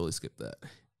 I totally skipped that.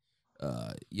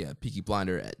 Peaky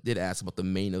Blinder did ask about the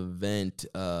main event.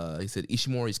 He said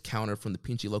Ishimori's counter from the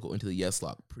Pinchy Loco into the Yes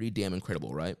Lock. Pretty damn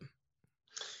incredible, right?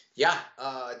 Yeah,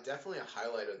 definitely a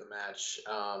highlight of the match.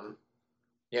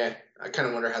 Yeah, I kind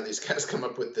of wonder how these guys come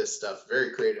up with this stuff.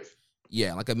 Very creative.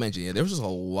 Yeah, like I mentioned, there was just a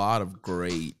lot of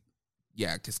great,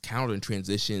 because counter and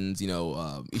transitions,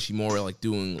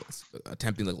 Ishimori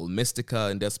attempting like Mystica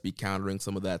and Despy countering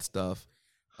some of that stuff.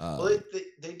 Well,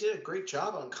 they did a great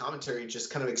job on commentary,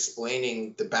 just kind of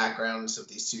explaining the backgrounds of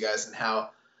these two guys and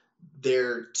how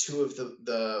they're two of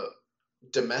the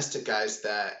domestic guys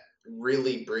that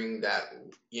really bring that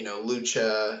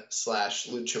lucha /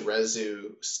 lucha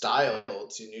rezu style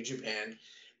to New Japan,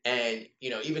 and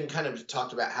even kind of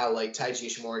talked about how like Taiji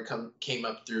Ishimori came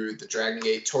up through the Dragon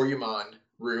Gate Toryumon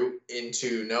route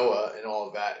into Noah and all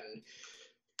of that, and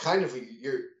kind of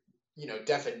your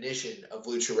definition of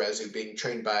lucha rezu being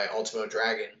trained by Ultimo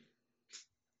Dragon,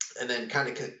 and then kind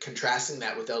of contrasting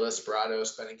that with El Desperado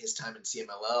spending his time in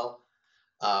CMLL.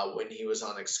 When he was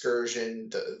on Excursion,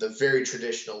 the very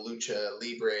traditional lucha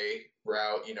libre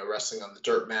route, wrestling on the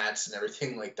dirt mats and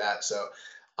everything like that. So,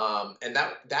 and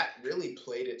that really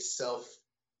played itself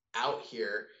out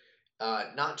here,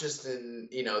 not just in,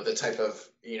 the type of,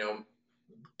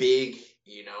 big,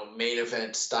 main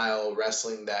event style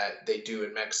wrestling that they do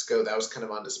in Mexico. That was kind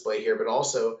of on display here, but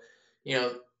also,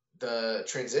 the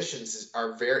transitions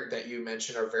that you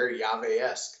mentioned are very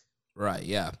Yave-esque. Right.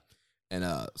 Yeah. And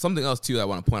something else, too, I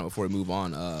want to point out before we move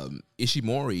on.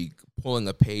 Ishimori pulling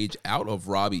a page out of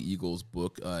Robbie Eagles'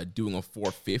 book, doing a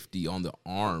 450 on the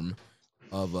arm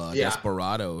of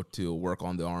Desperado to work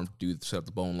on the arm to set up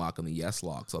the bone lock and the yes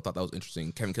lock. So I thought that was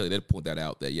interesting. Kevin Kelly did point that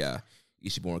out, that,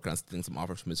 Ishimori kind of stealing some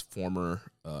offers from his former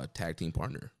tag team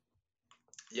partner.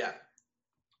 Yeah.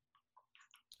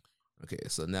 Okay,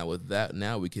 so now with that,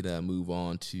 we can move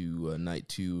on to night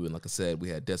 2. And like I said, we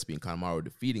had Despy and Kanemaru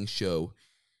defeating Sho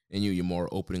and Yuya Uemura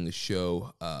opening the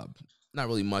show. Not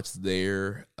really much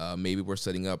there. Maybe we're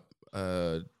setting up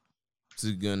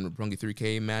Suzuki Roppongi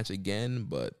 3K match again,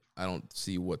 but I don't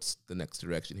see what's the next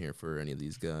direction here for any of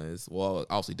these guys. Well,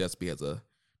 obviously Despy has a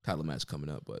title match coming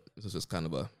up, but this is just kind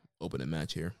of a opening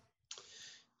match here.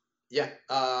 Yeah,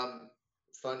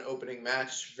 fun opening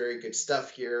match. Very good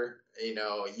stuff here.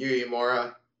 Yuya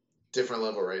Uemura, different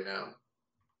level right now.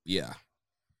 Yeah.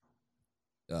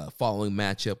 Following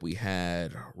matchup, we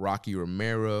had Rocky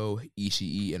Romero,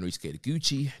 Ishii, and Ryusuke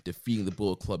Taguchi defeating the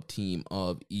Bullet Club team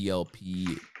of ELP,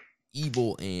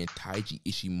 Evil, and Taiji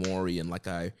Ishimori. And like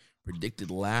I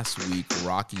predicted last week,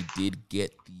 Rocky did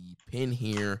get the pin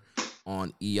here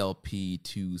on ELP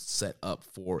to set up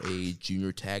for a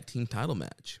junior tag team title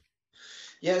match.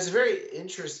 Yeah, it's very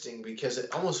interesting because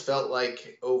it almost felt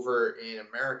like over in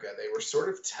America, they were sort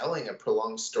of telling a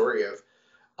prolonged story of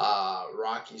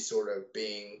Rocky sort of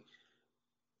being,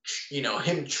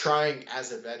 him trying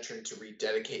as a veteran to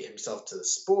rededicate himself to the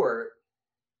sport,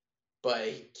 but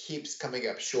he keeps coming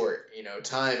up short,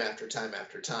 time after time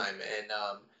after time. And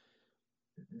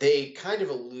they kind of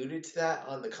alluded to that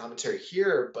on the commentary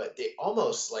here, but they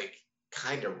almost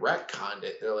kind of retconned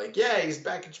it. They're like, yeah, he's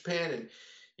back in Japan, and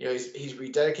he's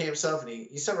rededicated himself, and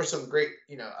he suffered some great,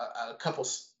 a couple,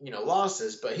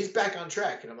 losses, but he's back on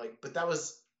track. And I'm like, but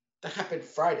that happened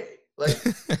Friday.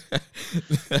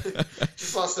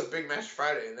 Just lost a big match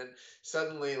Friday, and then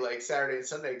suddenly Saturday and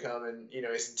Sunday come, and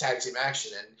he's in tag team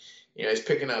action, and he's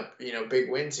picking up big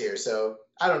wins here. So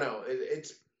I don't know.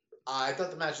 I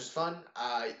thought the match was fun.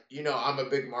 I'm a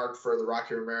big mark for the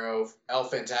Rocky Romero El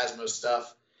Phantasmo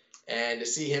stuff, and to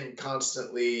see him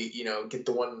constantly get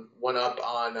the one up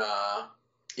on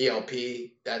ELP,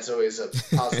 that's always a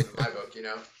positive in my book.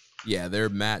 Yeah, their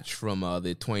match from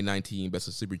the 2019 Best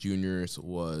of Super Juniors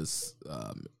was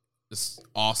just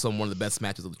awesome. One of the best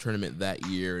matches of the tournament that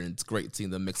year, and it's great seeing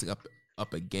them mixing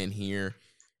up again here.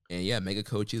 And yeah, Mega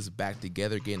Coaches back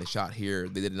together, getting a shot here.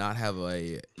 They did not have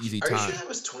a easy time. Are you sure that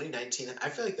was 2019? I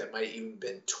feel like that might have even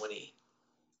been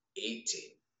 2018.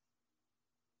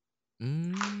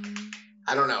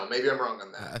 I don't know. Maybe I'm wrong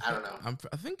on that. I don't know. I'm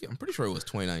pretty sure it was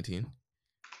 2019.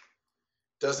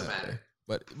 Doesn't matter.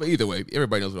 But either way,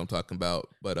 everybody knows what I'm talking about.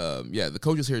 But yeah, the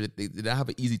coaches here, they did not have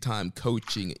an easy time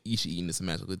coaching Ishii in this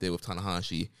match like they did with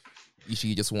Tanahashi.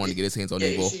 Ishii just wanted to get his hands on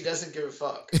Evil. Ishii doesn't give a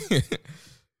fuck.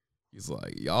 He's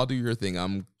like, y'all do your thing.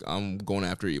 I'm going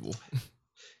after Evil.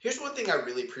 Here's one thing I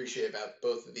really appreciate about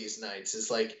both of these nights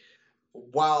is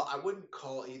while I wouldn't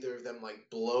call either of them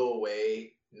blow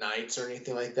away nights or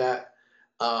anything like that,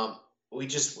 we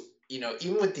just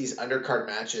even with these undercard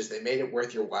matches, they made it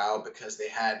worth your while because they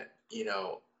had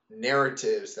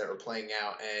narratives that were playing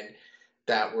out and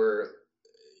that were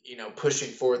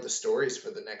pushing forward the stories for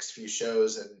the next few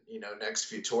shows and next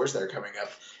few tours that are coming up.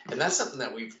 And that's something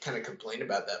that we've kind of complained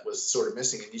about that was sort of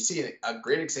missing. And you see a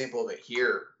great example of it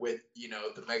here with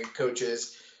the Mega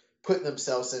Coaches putting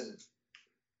themselves in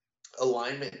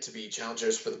alignment to be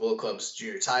challengers for the Bullet Club's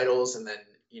junior titles, and then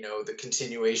the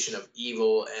continuation of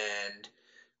Evil and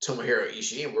Tomohiro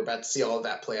Ishii, and we're about to see all of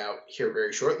that play out here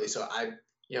very shortly. So I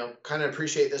kind of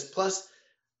appreciate this. Plus,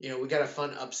 we got a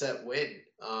fun upset win,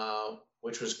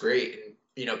 which was great.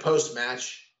 And,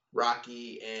 post-match,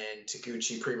 Rocky and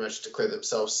Taguchi pretty much declared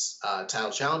themselves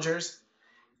title challengers.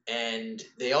 And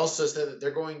they also said that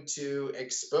they're going to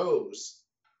expose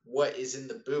what is in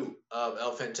the boot of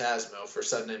El Phantasmo for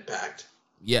Sudden Impact.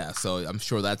 Yeah, so I'm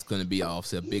sure that's going to be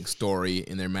obviously a big story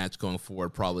in their match going forward.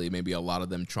 Probably maybe a lot of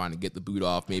them trying to get the boot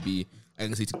off. Maybe I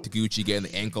can see Taguchi getting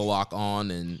the ankle lock on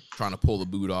and trying to pull the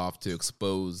boot off to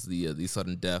expose the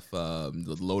sudden death,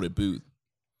 the loaded boot.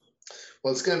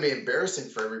 Well, it's going to be embarrassing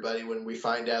for everybody when we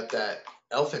find out that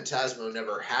El Phantasmo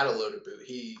never had a loaded boot.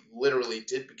 He literally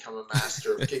did become a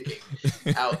master of kicking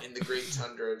out in the great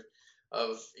tundra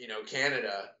of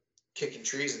Canada, kicking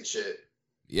trees and shit.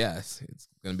 Yes, it's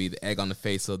going to be the egg on the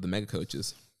face of the Mega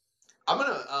Coaches. I'm going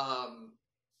to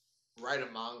write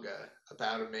a manga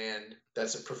about a man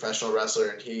that's a professional wrestler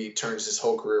and he turns his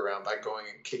whole career around by going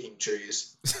and kicking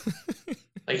trees.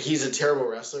 He's a terrible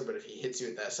wrestler, but if he hits you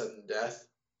with that sudden death,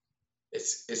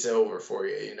 it's over for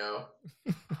you,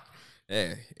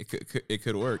 Hey, it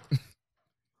could work.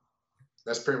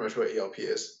 That's pretty much what ELP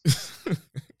is.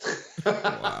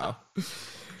 Wow.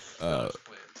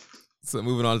 So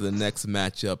moving on to the next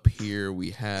matchup here,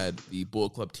 we had the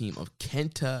Bullet Club team of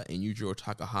Kenta and Yujiro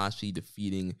Takahashi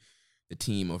defeating the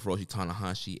team of Hiroshi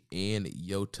Tanahashi and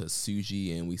Yota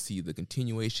Tsuji, and we see the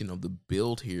continuation of the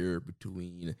build here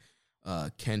between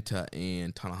Kenta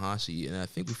and Tanahashi. And I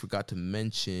think we forgot to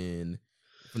mention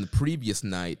from the previous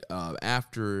night,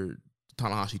 after the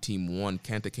Tanahashi team won,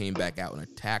 Kenta came back out and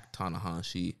attacked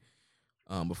Tanahashi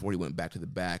before he went back to the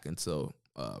back, and so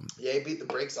he beat the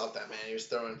brakes off that man. He was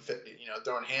throwing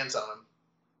hands on him.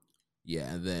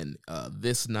 Yeah, and then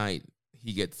this night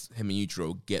him and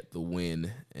Yujiro get the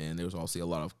win, and there was also a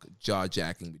lot of jaw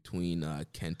jacking between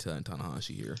Kenta and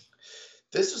Tanahashi here.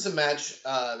 This was a match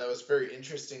that was very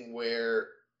interesting, where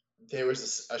there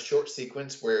was a short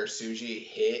sequence where Tsuji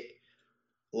hit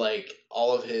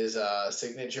all of his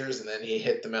signatures, and then he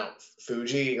hit the Mount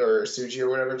Fuji or Tsuji or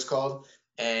whatever it's called.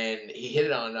 And he hit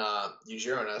it on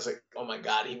Yujiro, and I was like, oh my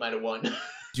God, he might have won.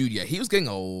 Dude, yeah, he was getting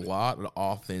a lot of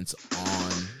offense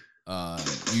on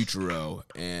Yujiro,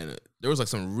 and there was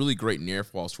some really great near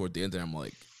falls toward the end there. I'm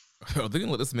like, are they going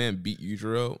to let this man beat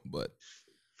Yujiro? But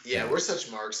yeah, we're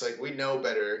such marks. We know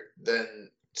better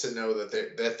than to know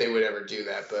that they would ever do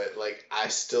that, but I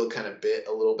still kind of bit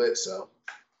a little bit, so.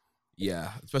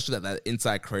 Yeah, especially that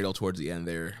inside cradle towards the end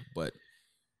there, but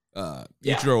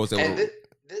Yujiro was able to...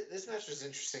 This match was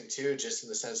interesting too, just in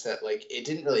the sense that like it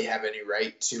didn't really have any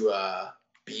right to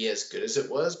be as good as it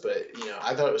was, but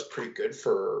I thought it was pretty good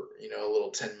for a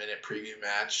little 10-minute preview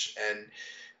match, and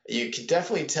you can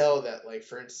definitely tell that, like,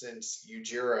 for instance,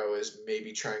 Yujiro is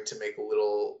maybe trying to make a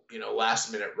little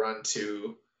last minute run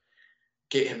to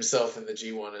get himself in the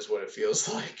G1 is what it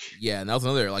feels like. Yeah, and that was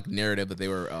another like narrative that they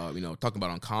were talking about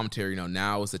on commentary.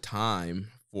 Now is the time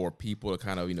for people to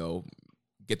kind of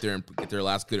get their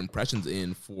last good impressions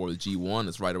in for the G1.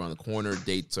 It's right around the corner.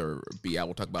 Dates are out.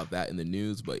 We'll talk about that in the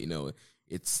news, but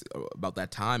it's about that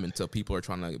time until people are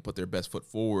trying to put their best foot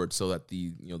forward so that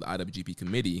the IWGP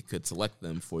committee could select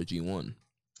them for G1.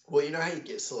 Well, you know how you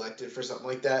get selected for something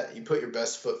like that? You put your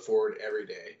best foot forward every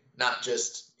day, not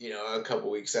just a couple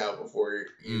weeks out before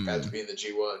you're about to be in the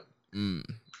G1.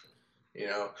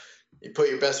 You put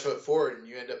your best foot forward and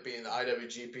you end up being the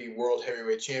IWGP World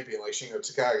Heavyweight Champion like Shingo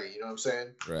Takagi. You know what I'm saying?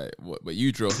 Right. But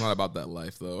Yujiro's not about that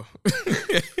life, though.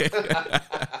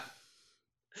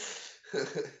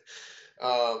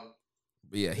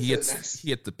 But yeah, he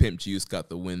hit the Pimp Juice, got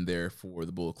the win there for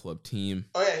the Bullet Club team.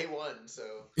 Oh yeah, he won. So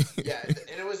yeah, and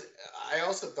it was. I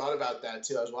also thought about that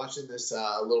too. I was watching this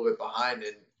a little bit behind,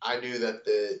 and I knew that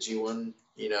the G1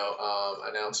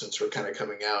 announcements were kind of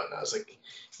coming out, and I was like,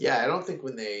 yeah, I don't think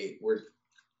when they were,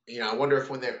 I wonder if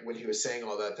when he was saying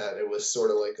all that it was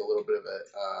sort of like a little bit of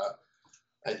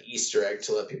an Easter egg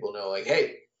to let people know, like,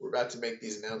 hey, we're about to make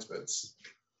these announcements.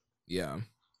 Yeah.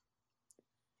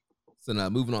 So now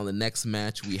moving on to the next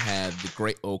match, we have the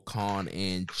Great O-Khan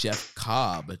and Jeff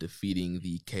Cobb defeating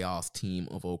the Chaos team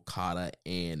of Okada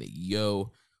and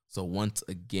Yo. So once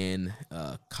again,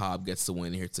 Cobb gets the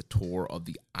win here. It's a tour of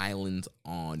the islands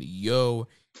on Yo.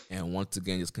 And once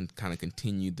again, just kind of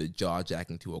continued the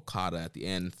jaw-jacking to Okada at the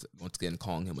end. Once again,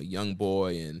 calling him a young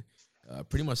boy and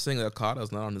pretty much saying that Okada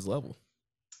is not on his level.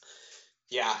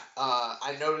 Yeah,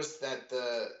 I noticed that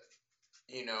the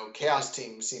Chaos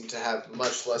team seemed to have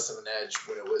much less of an edge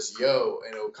when it was Yo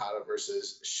and Okada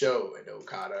versus Sho and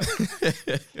Okada.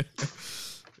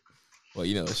 Well,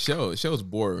 Sho's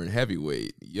born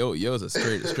heavyweight. Yo's a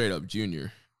straight up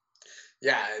junior.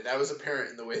 Yeah, that was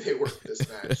apparent in the way they worked this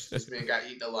match. This man got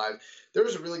eaten alive. There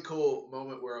was a really cool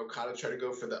moment where Okada tried to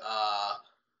go for the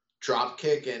drop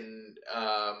kick, and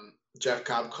Jeff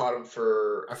Cobb caught him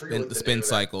for the spin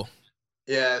cycle.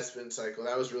 Yeah, spin cycle.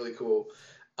 That was really cool.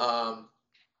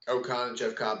 O-Khan and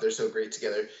Jeff Cobb, they're so great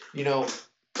together.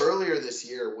 Earlier this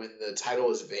year when the title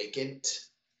was vacant,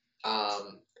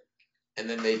 and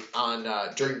then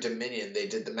during Dominion they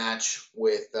did the match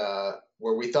with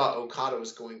where we thought Okada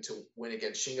was going to win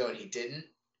against Shingo and he didn't.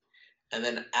 And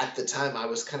then at the time I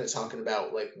was kind of talking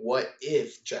about, like, what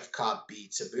if Jeff Cobb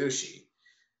beats Ibushi?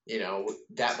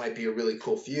 That might be a really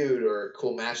cool feud or a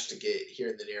cool match to get here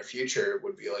in the near future. It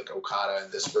would be like Okada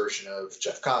and this version of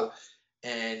Jeff Cobb.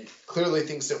 And clearly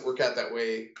things didn't work out that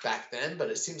way back then,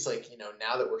 but it seems like,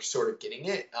 now that we're sort of getting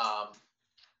it,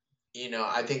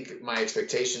 I think my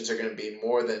expectations are going to be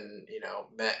more than,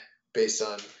 met based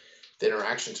on the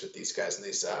interactions with these guys in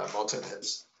these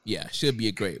multi-mins. Yeah, should be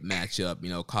a great matchup.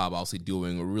 Cobb obviously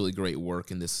doing really great work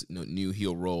in this new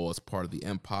heel role as part of the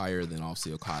Empire. Then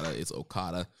obviously Okada is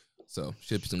Okada. So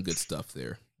should be some good stuff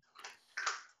there.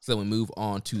 So we move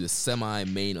on to the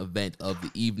semi-main event of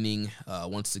the evening.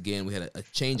 Once again, we had a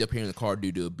change up here in the card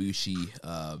due to Ibushi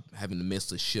having to miss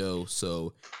the show.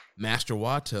 So Master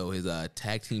Wato, his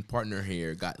tag team partner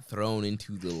here, got thrown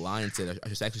into the lion's den. I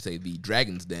should actually say the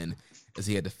Dragon's Den, as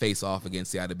he had to face off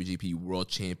against the IWGP World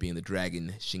Champion, the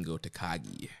Dragon, Shingo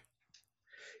Takagi.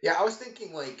 Yeah, I was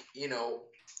thinking, like,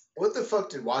 what the fuck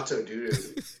did Wato do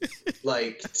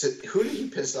to who did he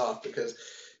piss off? Because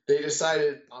they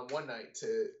decided on one night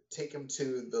to take him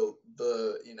to the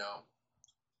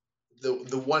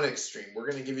one extreme.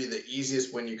 We're going to give you the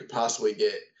easiest win you could possibly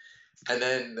get. And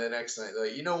then the next night, they're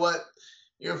like, you know what?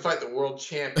 You're going to fight the world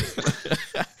champion.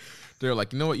 They're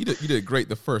like, you know what? You did great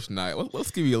the first night.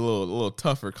 Let's give you a little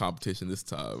tougher competition this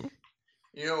time.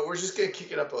 We're just going to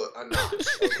kick it up a notch,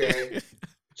 okay?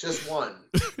 Just one.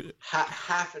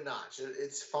 Half a notch.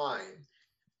 It's fine.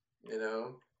 You're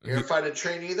going to fight a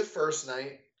trainee the first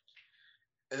night.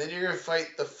 And then you're going to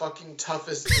fight the fucking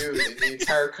toughest dude in the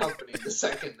entire company the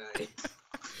second night.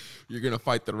 You're going to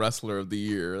fight the wrestler of the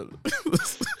year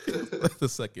the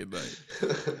second night.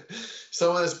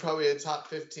 Someone that's probably a top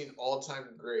 15 all-time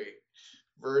great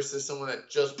versus someone that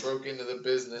just broke into the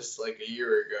business like a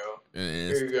year ago.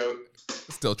 And here you go.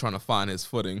 Still trying to find his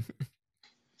footing.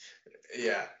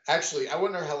 Yeah. Actually, I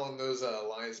wonder how long those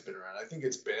lines have been around. I think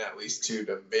it's been at least 2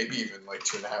 to maybe even like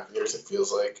 2.5 years, it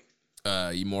feels like.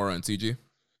 Yamura and CG?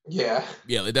 Yeah.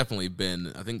 Yeah, they've definitely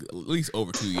been, I think, at least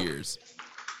over 2 years.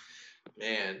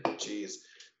 Man, jeez.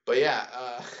 But yeah,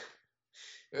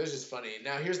 it was just funny.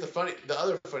 Now here's the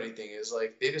other funny thing is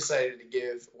like they decided to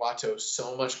give Wato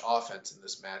so much offense in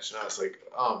this match, and I was like,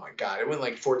 oh my god, it went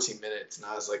like 14 minutes, and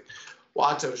I was like,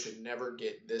 Wato should never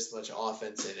get this much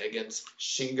offense in against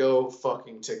Shingo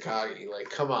fucking Takagi. Like,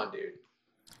 come on, dude.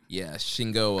 Yeah,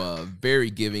 Shingo, very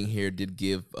giving here, did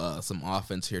give some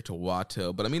offense here to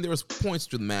Wato. But, I mean, there was points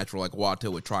through the match where, like, Wato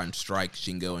would try and strike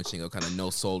Shingo, and Shingo kind of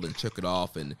no-sold and took it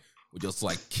off and would just,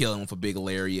 like, kill him with a big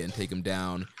lariat and take him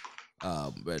down.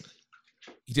 But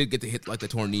he did get to hit, like, the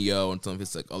Tornillo and some of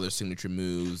his, like, other signature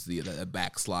moves, the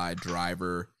backslide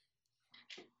driver.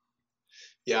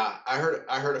 Yeah, I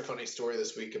heard a funny story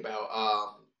this week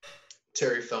about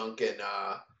Terry Funk and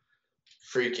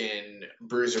freaking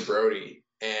Bruiser Brody.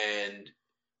 And,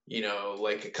 you know,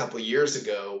 like a couple years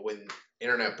ago when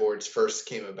internet boards first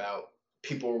came about,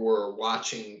 people were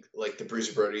watching like the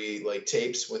Bruiser Brody like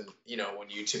tapes when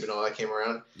YouTube and all that came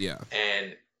around. Yeah.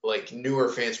 And like newer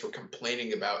fans were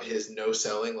complaining about his no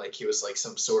selling, like he was like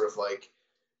some sort of like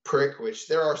prick, which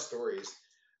there are stories,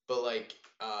 but like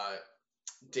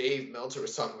Dave Meltzer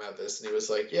was talking about this and he was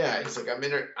like, yeah, he's like,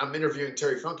 I'm interviewing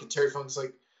Terry Funk, and Terry Funk's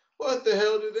like, what the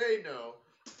hell do they know?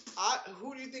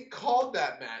 Who do you think called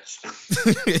that match?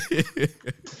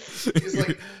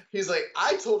 he's like,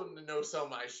 I told him to no sell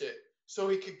my shit so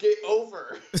he could get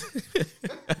over.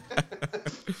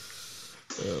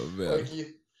 Oh man.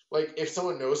 Like if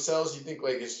someone no sells, you think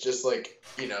like it's just like,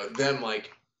 you know, them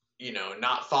like, you know,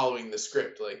 not following the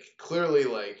script. Like clearly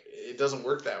like it doesn't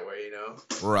work that way, you know?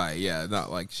 Right, yeah. Not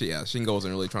like Shingo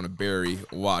wasn't really trying to bury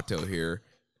Wato here.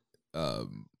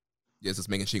 Yes, it's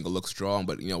making Shingo look strong,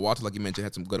 but, you know, Wato, like you mentioned,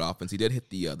 had some good offense. He did hit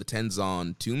the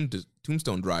Tenzan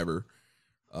tombstone driver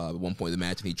at one point in the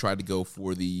match, and he tried to go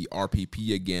for the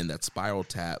RPP again, that spiral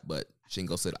tap, but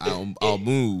Shingo said, I'll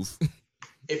move.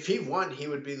 If he won, he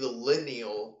would be the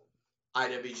lineal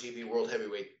IWGP World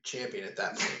Heavyweight Champion at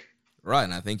that point. Right,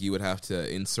 and I think you would have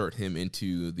to insert him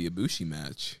into the Ibushi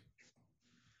match.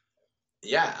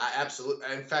 Yeah,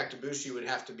 absolutely. In fact, Ibushi would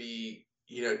have to be,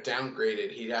 you know,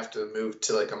 downgraded. He'd have to move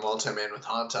to like a multi-man with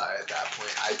Hantai at that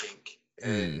point, I think.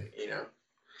 And, you know,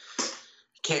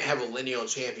 you can't have a lineal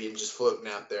champion just floating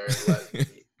out there and let,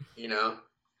 you know.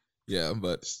 Yeah,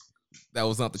 but that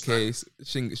was not the case.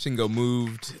 Shingo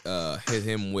moved, hit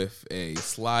him with a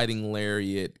sliding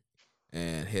lariat,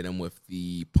 and hit him with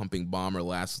the pumping bomber.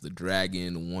 Last of the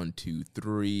dragon. 1, 2,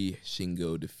 3.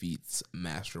 Shingo defeats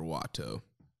Master Wato.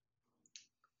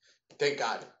 Thank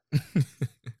God.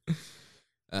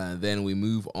 Then we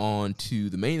move on to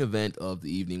the main event of the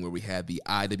evening, where we had the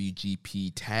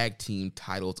IWGP Tag Team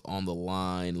titles on the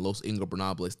line. Los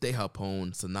Ingobernables de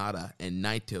Japón, Sanada and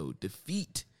Naito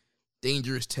defeat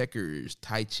Dangerous Tekkers,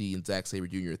 Taichi and Zack Sabre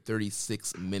Jr.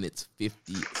 36 minutes,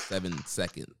 57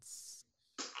 seconds.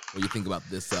 What do you think about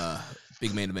this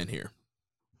big main event here?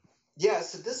 Yeah,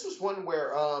 so this was one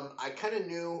where I kind of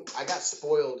knew I got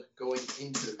spoiled going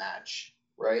into the match,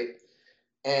 right?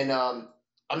 And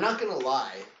I'm not going to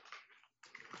lie.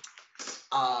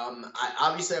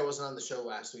 I wasn't on the show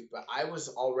last week, but I was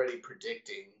already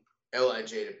predicting LIJ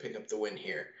to pick up the win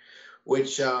here,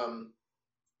 which,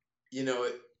 you know,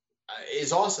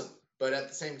 is awesome. But at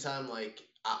the same time, like,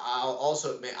 I'll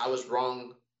also admit I was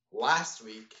wrong last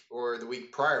week or the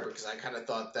week prior, because I kind of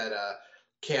thought that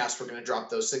Chaos were going to drop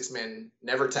those 6-man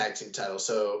never tag team titles.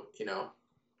 So, you know,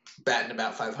 batting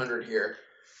about 500 here.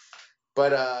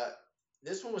 But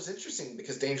this one was interesting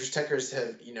because Dangerous Tekkers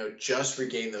have, you know, just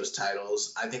regained those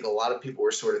titles. I think a lot of people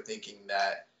were sort of thinking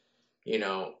that, you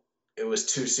know, it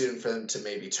was too soon for them to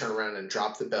maybe turn around and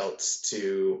drop the belts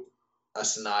to a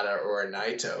Sanada or a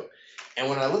Naito. And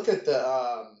when I looked at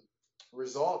the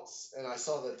results and I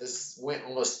saw that this went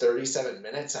almost 37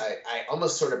 minutes, I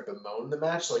almost sort of bemoaned the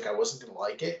match, like I wasn't going to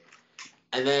like it.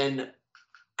 And then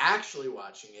actually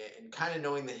watching it and kind of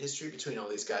knowing the history between all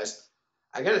these guys,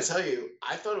 I got to tell you,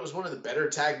 I thought it was one of the better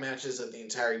tag matches of the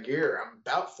entire year. I'm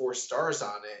about 4 stars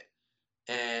on it.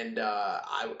 And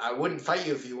I wouldn't fight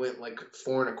you if you went like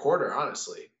 4 1/4,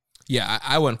 honestly. Yeah,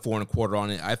 I went 4 1/4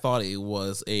 on it. I thought it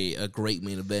was a great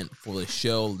main event for the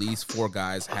show. These 4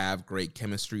 guys have great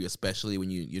chemistry, especially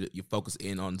when you focus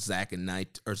in on Zack and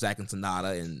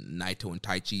Sanada and Naito and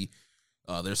Taichi.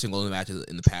 Their single matches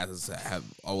in the past have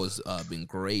always been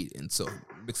great, and so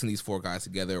mixing these 4 guys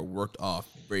together worked off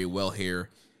very well here.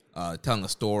 Telling a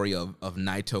story of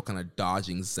Naito kind of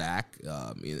dodging Zack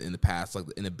in the past, like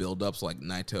in the build-ups, like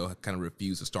Naito kind of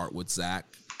refused to start with Zack.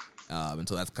 And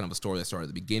so that's kind of a story that started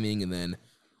at the beginning. And then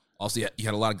also you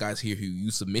had a lot of guys here who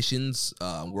use submissions,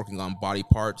 working on body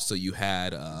parts. So you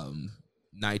had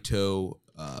Naito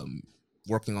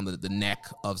working on the neck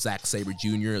of Zack Sabre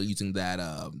Jr. using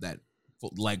that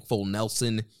leg full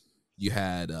Nelson. You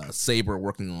had Sabre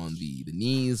working on the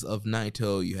knees of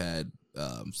Naito. You had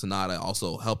Sanada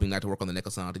also helping Naito work on the neck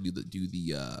of Sanada to do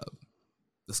the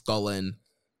skull end.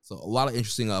 So a lot of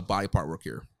interesting body part work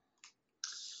here.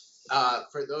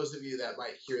 For those of you that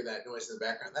might hear that noise in the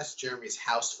background, that's Jeremy's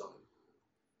house phone.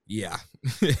 Yeah.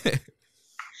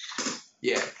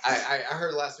 Yeah, I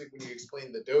heard last week when you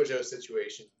explained the dojo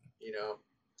situation,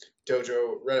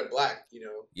 Dojo Red and Black,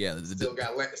 yeah, still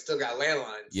got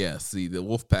landlines. Yeah, see, the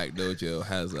Wolfpack Dojo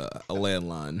has a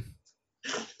landline.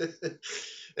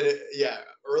 Yeah,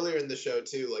 earlier in the show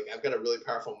too, like I've got a really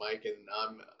powerful mic, and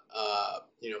I'm,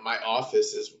 my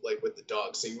office is like with the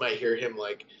dog, so you might hear him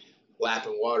like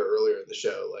lapping water earlier in the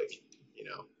show, like,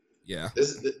 Yeah.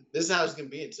 This is how it's gonna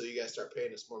be until you guys start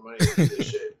paying us more money to do this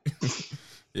shit.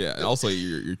 Yeah, and also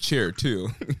your chair too.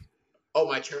 Oh,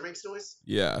 my chair makes noise?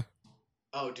 Yeah.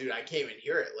 Oh, dude, I can't even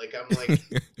hear it. Like, I'm like,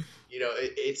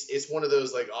 it's one of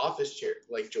those like office chair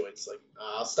like joints. Like,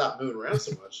 I'll stop moving around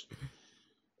so much.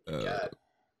 God,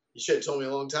 you should have told me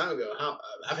a long time ago.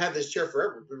 I've had this chair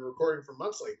forever. We've been recording for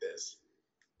months like this.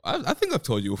 I think I've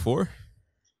told you before.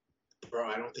 Bro,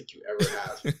 I don't think you ever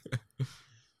have.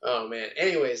 Oh man.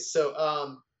 Anyways,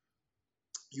 so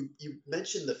you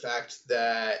mentioned the fact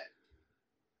that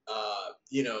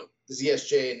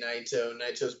ZSJ and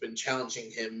Naito's been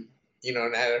challenging him,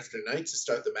 night after night to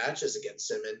start the matches against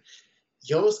him, and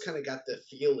you almost kind of got the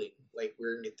feeling like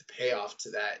we're gonna get the payoff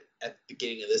to that at the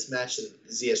beginning of this match, and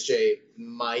ZSJ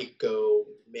might go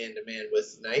man to man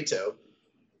with Naito,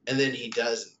 and then he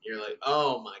doesn't. You're like,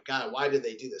 oh my god, why did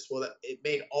they do this? Well, it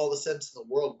made all the sense in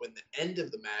the world when the end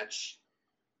of the match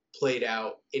played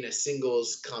out in a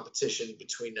singles competition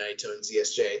between Naito and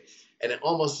ZSJ, and it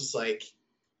almost was like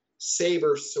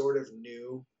Sabre sort of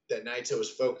knew that Naito was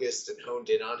focused and honed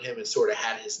in on him and sort of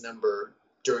had his number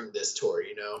during this tour,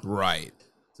 Right.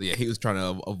 So yeah, he was trying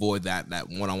to avoid that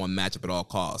one-on-one matchup at all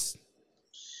costs.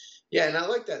 Yeah, and I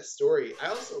like that story. I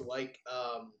also like,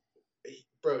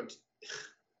 bro,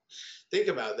 think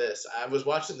about this. I was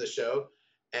watching the show,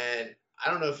 and I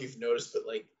don't know if you've noticed, but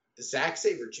like Zack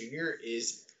Sabre Jr.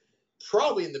 is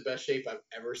probably in the best shape I've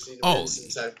ever seen him in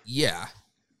since yeah.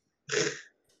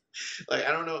 Like,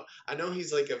 I don't know. I know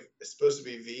he's like supposed to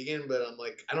be vegan, but I'm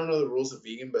like, I don't know the rules of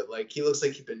vegan, but like, he looks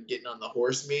like he's been getting on the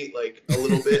horse meat like a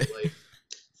little bit.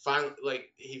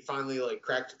 Like, he finally like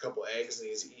cracked a couple eggs and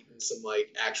he's eating some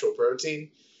like actual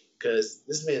protein, because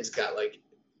this man's got like,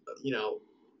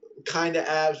 kind of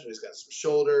abs, but he's got some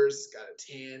shoulders, he's got a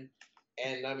tan,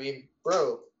 and I mean,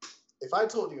 bro, if I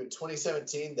told you in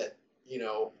 2017 that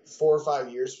 4 or 5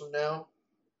 years from now,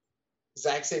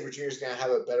 Zack Sabre Jr. is going to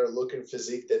have a better looking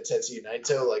physique than Tetsuya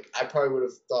Naito, like, I probably would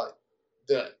have thought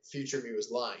the future me was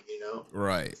lying,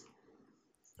 Right.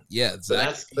 Yeah,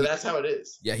 but that's how it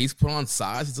is. Yeah, he's put on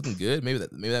size. He's looking good. Maybe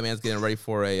that man's getting ready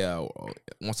for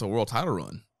wants a world title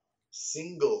run.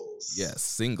 Singles. Yes,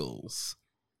 singles.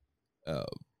 But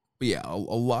yeah, a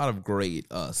lot of great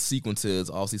sequences.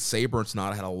 Obviously, Sabre and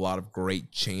Sanada had a lot of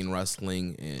great chain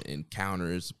wrestling and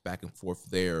counters back and forth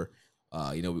there.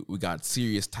 We got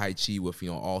serious Tai Chi with,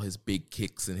 all his big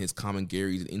kicks and his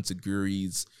Kamigaris and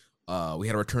Insuguris. We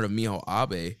had a return of Miho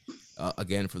Abe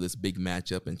again for this big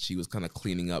matchup, and she was kind of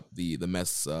cleaning up the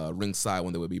mess ringside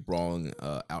when they would be brawling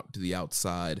out to the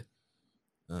outside.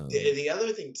 The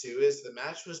other thing, too, is the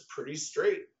match was pretty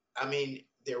straight. I mean,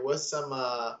 there was some,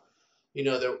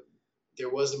 there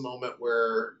was a moment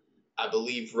where I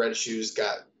believe Red Shoes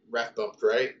got ref bumped,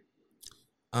 right?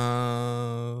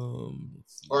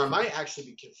 Or I might actually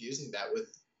be confusing that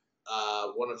with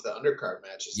one of the undercard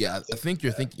matches. Yeah, I think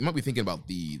you might be thinking about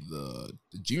the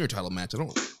junior title match. I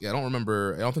don't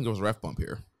remember. I don't think there was a ref bump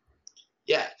here.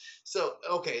 Yeah. So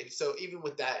even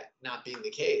with that not being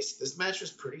the case, this match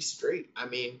was pretty straight. I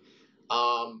mean,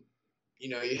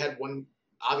 you had one.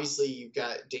 Obviously, you've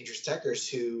got Dangerous Tekkers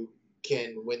who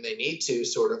can, when they need to,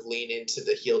 sort of lean into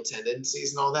the heel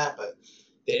tendencies and all that, but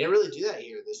they didn't really do that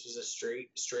here. This was a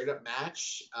straight up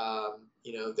match.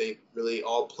 They really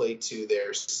all played to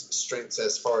their strengths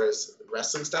as far as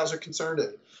wrestling styles are concerned,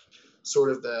 and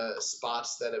sort of the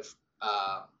spots that have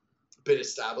been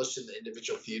established in the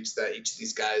individual feuds that each of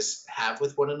these guys have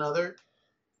with one another.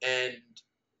 And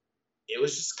it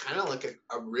was just kind of like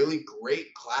a really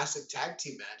great classic tag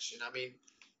team match. And I mean,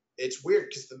 it's weird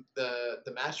because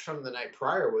the match from the night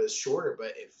prior was shorter, but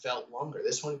it felt longer.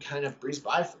 This one kind of breezed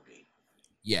by for me.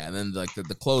 Yeah, and then like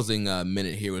the closing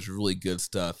minute here was really good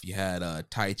stuff. You had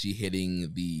Tai Chi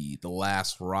hitting the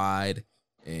last ride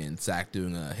and Zack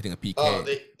hitting a PK. Oh,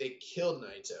 they killed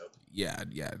Naito. Yeah,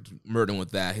 murdering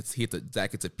with that.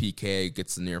 Zack gets a PK,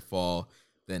 gets a near fall.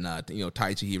 Then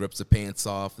Taichi, he rips the pants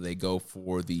off. They go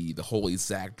for the holy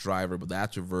Zack driver, but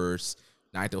that's reverse.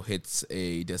 Naito hits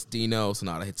a Destino.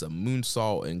 Sonata hits a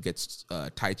moonsault and gets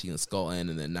Taichi in the skull end,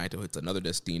 and then Naito hits another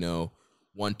Destino.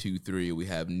 1, 2, 3. We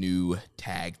have new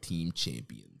tag team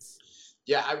champions.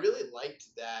 Yeah, I really liked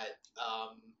that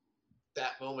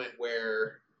moment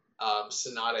where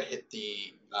Sonata hit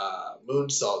the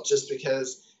moonsault, just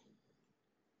because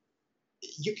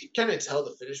you could kind of tell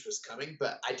the finish was coming,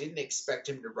 but I didn't expect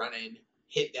him to run in,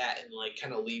 hit that, and like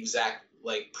kind of leave Zack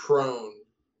like prone,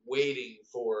 waiting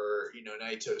for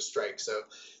Naito to strike. So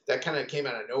that kind of came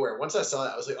out of nowhere. Once I saw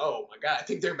that, I was like, oh my god, I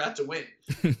think they're about to win.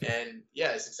 And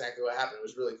yeah, it's exactly what happened. It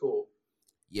was really cool.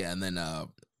 Yeah, and then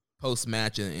post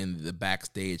match in the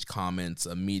backstage comments,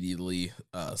 immediately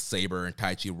Sabre and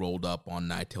Taichi rolled up on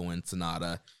Naito and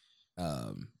Sonata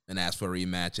and asked for a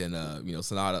rematch. And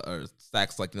Sonata or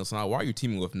Zack's like, Sonata, why are you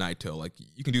teaming with Naito? Like,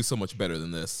 you can do so much better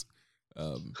than this.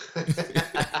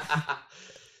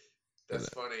 That's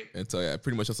funny. And so, yeah,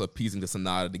 pretty much also appeasing to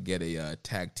Sonata to get a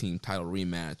tag team title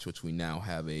rematch, which we now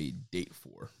have a date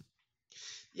for.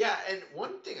 Yeah, and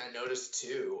one thing I noticed,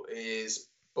 too, is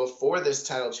before this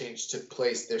title change took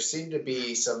place, there seemed to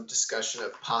be some discussion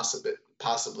of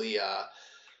possibly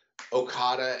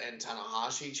Okada and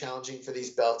Tanahashi challenging for these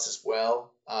belts as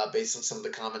well, based on some of the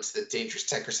comments that Dangerous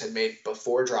Tekkers had made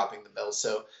before dropping the belt.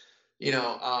 So,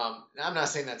 I'm not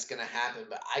saying that's going to happen,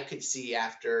 but I could see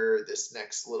after this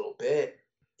next little bit,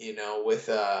 with,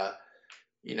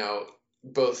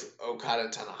 both Okada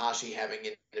and Tanahashi having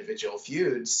individual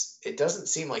feuds, it doesn't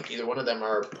seem like either one of them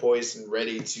are poised and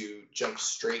ready to jump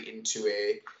straight into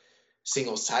a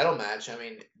singles title match. I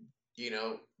mean,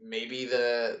 maybe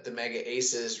the Mega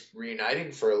Aces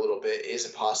reuniting for a little bit is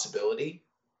a possibility.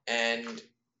 And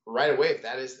right away, if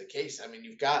that is the case, I mean,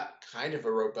 you've got kind of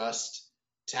a robust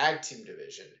tag team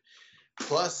division,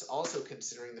 plus also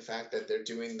considering the fact that they're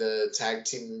doing the tag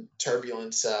team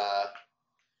Turbulence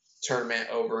tournament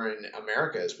over in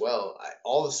America as well.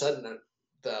 All of a sudden,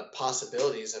 the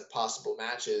possibilities of possible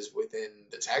matches within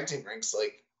the tag team ranks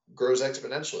grows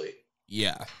exponentially.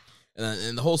 Yeah,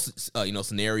 and the whole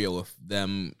scenario of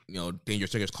them,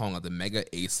 Dangerous Tekkers calling out the Mega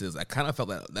Aces, I kind of felt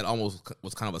that almost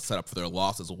was kind of a setup for their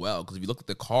loss as well. Because if you look at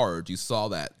the cards, you saw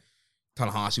that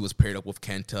Tanahashi was paired up with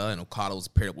Kenta and Okada was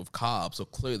paired up with Cobb, so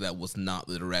clearly that was not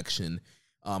the direction.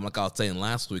 Like I was saying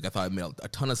last week, I thought it made a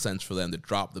ton of sense for them to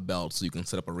drop the belt so you can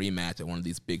set up a rematch at one of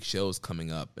these big shows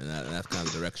coming up, and that's kind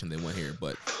of the direction they went here.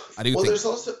 But I do think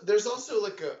there's also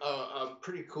like a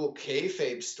pretty cool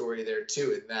kayfabe story there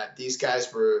too, in that these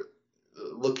guys were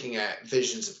looking at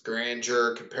visions of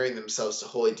grandeur, comparing themselves to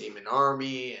Holy Demon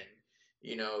Army,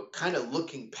 and kind of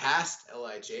looking past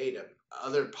LIJ to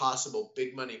other possible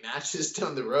big money matches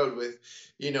down the road with,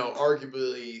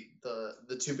 arguably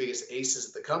the two biggest aces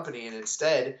of the company. And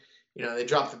instead, they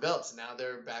dropped the belts and now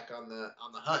they're back on the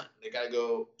hunt. They got to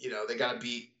go, they got to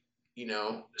beat,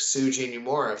 Tsuji and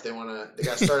Uemura if they they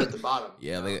got to start at the bottom.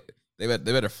 Yeah. They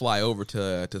better fly over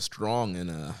to Strong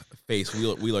and face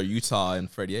Wheeler Utah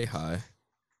and Freddie High.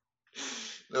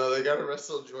 No, they got to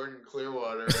wrestle Jordan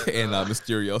Clearwater and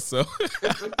Mysterioso.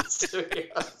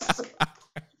 Mysterioso.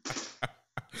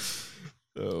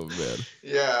 Oh man.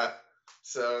 Yeah.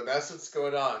 So that's what's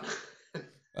going on.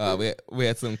 We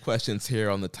had some questions here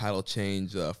on the title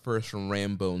change. First from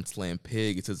Rambo and Slam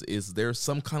Pig. It says, is there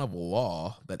some kind of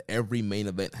law that every main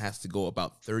event has to go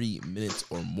about 30 minutes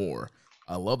or more?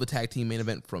 I love the tag team main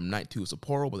event from Night 2 of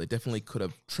Sapporo, but they definitely could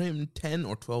have trimmed 10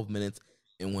 or 12 minutes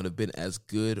and would have been as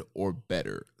good or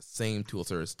better. Same to a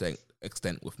certain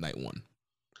extent with Night 1.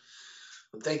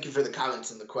 Well, thank you for the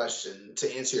comments and the question.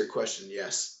 To answer your question,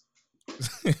 yes.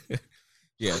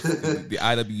 Yeah, the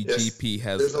IWGP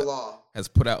yes, has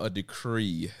put out a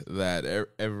decree that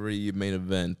every main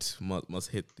event must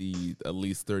hit the at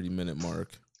least 30-minute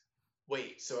mark.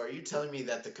 Wait, so are you telling me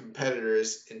that the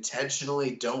competitors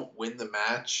intentionally don't win the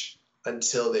match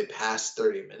until they pass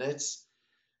 30 minutes?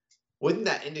 Wouldn't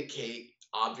that indicate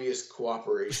obvious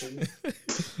cooperation?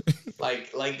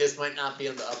 like this might not be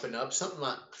on the up and up. Something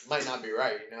might not be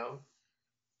right,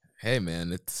 Hey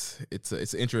man, it's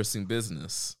an interesting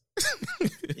business.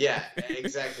 Yeah,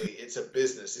 exactly. It's a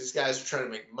business. These guys are trying to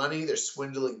make money. They're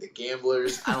swindling the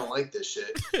gamblers. I don't like this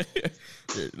shit.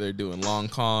 They're doing long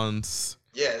cons.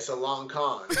 Yeah, it's a long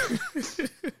con.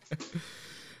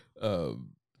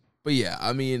 But yeah,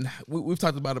 I mean, we've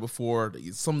talked about it before.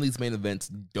 Some of these main events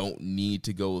don't need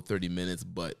to go 30 minutes,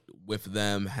 but with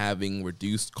them having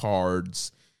reduced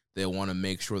cards, they want to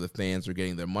make sure the fans are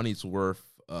getting their money's worth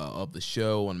of the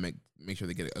show and make sure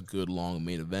they get a good long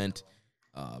main event,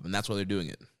 and that's why they're doing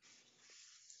it.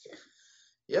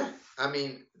 Yeah, I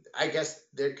mean, I guess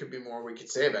there could be more we could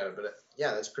say about it, but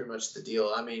yeah, that's pretty much the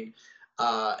deal. I mean,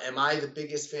 am I the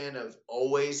biggest fan of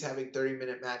always having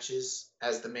 30-minute matches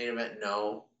as the main event?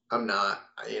 No, I'm not.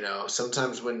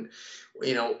 Sometimes when,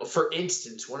 for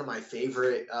instance, one of my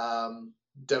favorite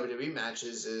WWE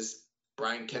matches is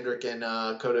Brian Kendrick and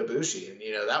Kota Ibushi,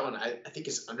 and that one I think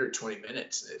is under 20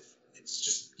 minutes. It's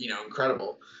just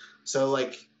incredible. So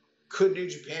like, could New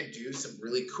Japan do some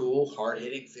really cool,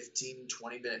 hard-hitting 15,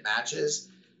 20-minute matches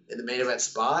in the main event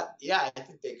spot? Yeah, I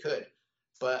think they could.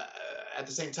 But at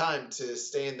the same time, to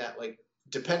stay in that, like,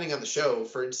 depending on the show,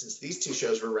 for instance, these two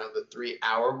shows were around the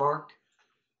 3-hour mark.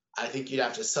 I think you'd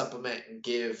have to supplement and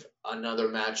give another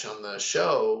match on the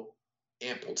show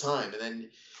ample time. And then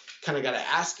kind of got to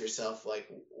ask yourself,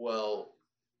 like, well,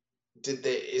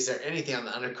 is there anything on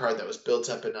the undercard that was built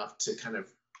up enough to kind of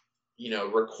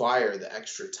require the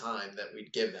extra time that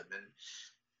we'd give them?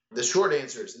 And the short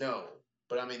answer is no.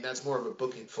 But I mean, that's more of a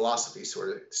booking philosophy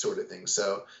sort of thing.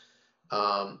 So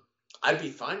I'd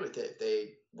be fine with it if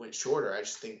they went shorter. I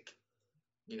just think,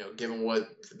 given what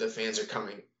the fans are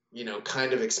coming,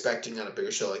 kind of expecting on a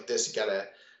bigger show like this, you gotta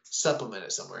supplement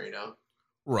it somewhere,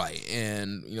 Right,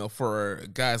 and for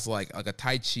guys like a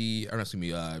Taiji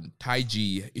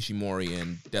Ishimori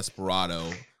and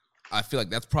Desperado, I feel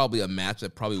like that's probably a match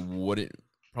that probably wouldn't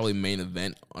main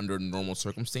event under normal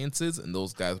circumstances, and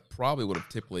those guys probably would have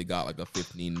typically got like a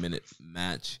 15-minute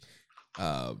match.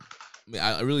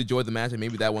 I really enjoyed the match, and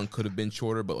maybe that one could have been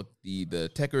shorter, but the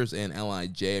Tekkers and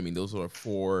LIJ, I mean, those are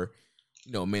four,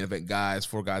 main event guys,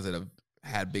 four guys that have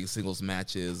had big singles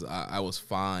matches. I was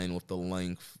fine with the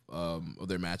length of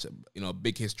their match. A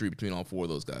big history between all four of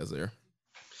those guys there.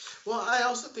 Well, I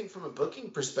also think from a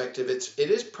booking perspective, it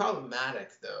is problematic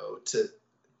though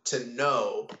to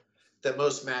know that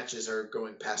most matches are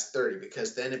going past 30,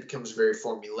 because then it becomes very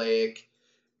formulaic,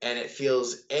 and it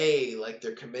feels like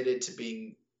they're committed to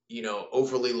being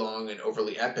overly long and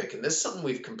overly epic. And this is something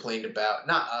we've complained about,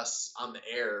 not us on the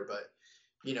air, but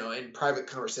in private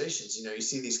conversations. You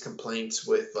see these complaints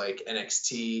with like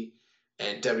NXT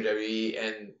and WWE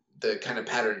and the kind of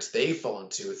patterns they fall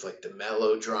into with like the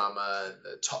melodrama and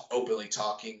the openly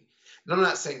talking. And I'm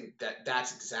not saying that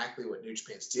that's exactly what New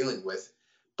Japan's dealing with,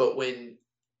 but when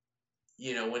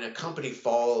a company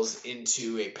falls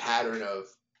into a pattern of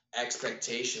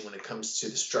expectation when it comes to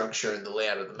the structure and the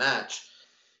layout of the match,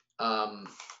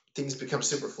 things become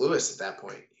superfluous at that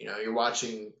point. You're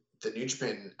watching the New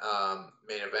Japan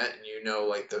main event, and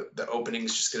like the opening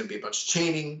is just going to be a bunch of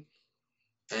chaining,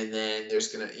 and then there's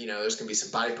gonna be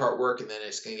some body part work, and then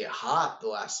it's gonna get hot the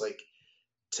last like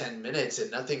 10 minutes,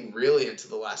 and nothing really until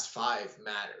the last 5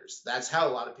 matters. That's how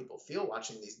a lot of people feel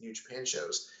watching these New Japan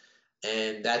shows,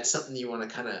 and that's something you want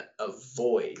to kind of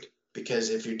avoid, because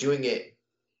if you're doing it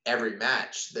every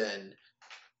match, then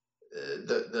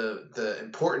the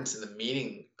importance and the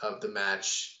meaning of the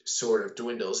match sort of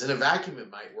dwindles. In a vacuum, it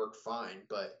might work fine,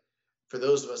 but for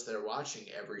those of us that are watching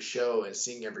every show and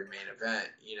seeing every main event,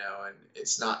 and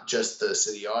it's not just the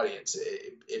city audience,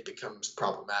 it becomes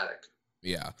problematic.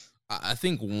 Yeah, I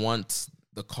think once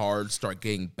the cards start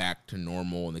getting back to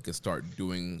normal and they can start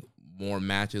doing more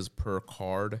matches per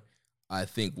card, I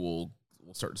think we'll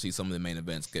start to see some of the main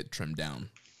events get trimmed down.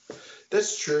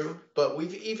 That's true, but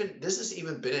this has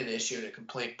even been an issue and a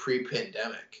complaint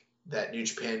pre-pandemic that New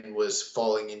Japan was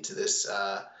falling into this,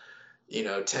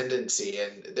 tendency.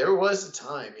 And there was a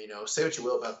time, say what you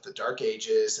will about the Dark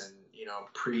Ages and,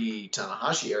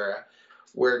 pre-Tanahashi era,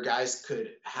 where guys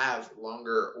could have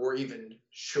longer or even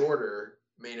shorter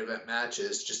main event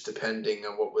matches, just depending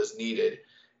on what was needed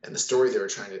and the story they were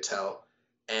trying to tell.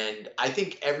 And I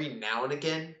think every now and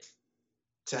again,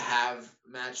 to have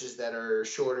matches that are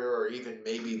shorter or even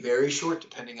maybe very short,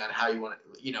 depending on how you want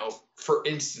to, for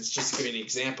instance, just to give you an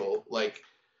example, like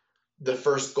the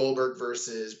first Goldberg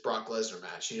versus Brock Lesnar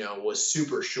match, was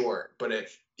super short, but it,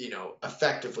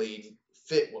 effectively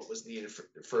fit what was needed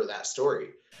for that story.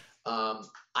 I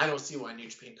don't see why New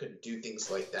Japan couldn't do things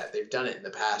like that. They've done it in the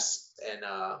past. And,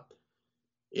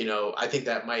 I think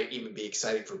that might even be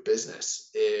exciting for business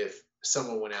if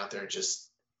someone went out there and just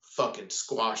fucking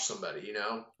squash somebody,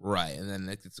 Right, and then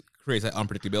it creates that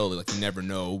unpredictability. Like, you never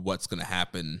know what's going to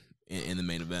happen in the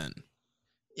main event.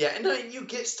 Yeah, and you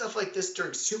get stuff like this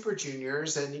during Super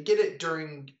Juniors, and you get it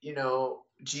during,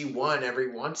 G1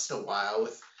 every once in a while,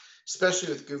 especially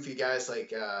with goofy guys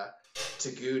like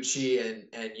Taguchi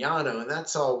and Yano, and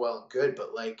that's all well and good,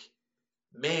 but like,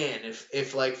 man,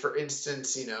 if like, for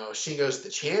instance, Shingo's the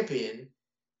champion,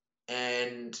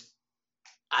 and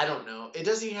I don't know, it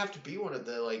doesn't even have to be one of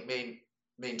the like main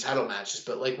main title matches,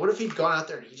 but like, what if he'd gone out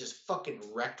there and he just fucking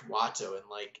wrecked Watto in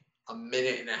like a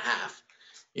minute and a half,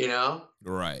 you know?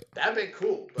 Right. That'd been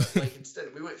cool, but like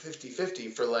instead we went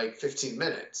 50-50 for like 15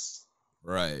 minutes.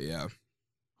 Right, yeah.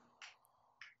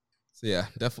 So yeah,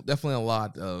 definitely a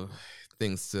lot of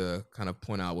things to kind of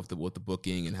point out with the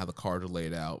booking and how the cards are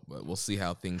laid out, but we'll see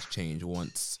how things change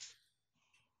once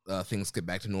things get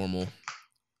back to normal.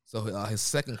 So his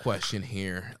second question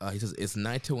here, he says, is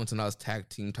Naito and Sanada's tag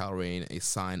team title reign a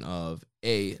sign of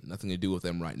A, nothing to do with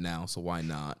them right now, so why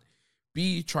not?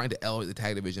 B, trying to elevate the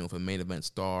tag division with a main event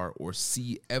star, or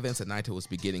C, evidence that Naito was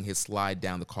beginning his slide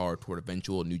down the card toward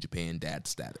eventual New Japan dad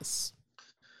status?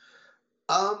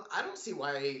 I don't see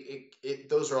why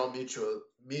those are all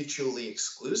mutually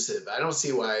exclusive. I don't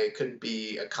see why it couldn't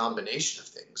be a combination of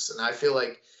things. And I feel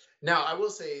like, now I will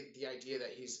say the idea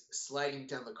that he's sliding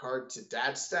down the card to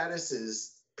dad status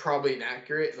is probably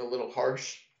inaccurate and a little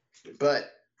harsh,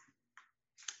 but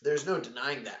there's no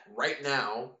denying that right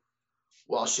now,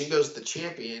 while Shingo's the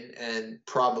champion and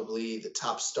probably the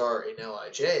top star in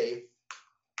LIJ,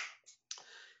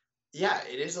 yeah,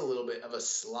 it is a little bit of a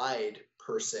slide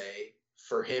per se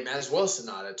for him as well as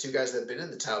Sanada, two guys that have been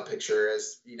in the title picture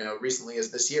as, you know, recently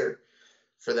as this year,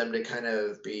 for them to kind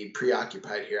of be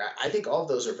preoccupied here. I think all of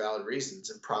those are valid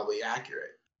reasons and probably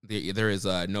accurate. There is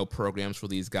no programs for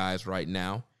these guys right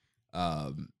now.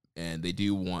 And they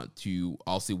do want to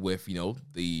also, with, you know,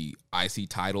 the IC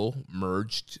title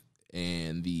merged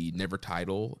and the Never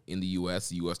title in the U.S.,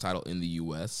 the U.S. title in the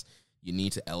U.S., you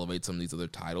need to elevate some of these other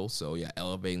titles. So, yeah,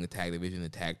 elevating the tag division, the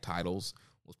tag titles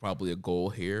was probably a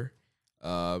goal here.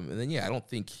 And then, yeah, I don't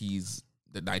think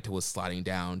that Naito was sliding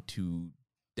down to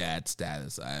dad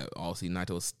status. Obviously,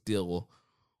 Naito is still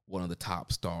one of the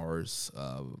top stars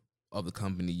of the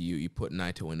company. You put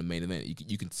Naito in the main event.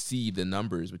 You can see the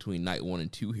numbers between night 1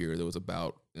 and 2 here. There was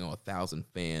about 1,000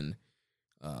 fan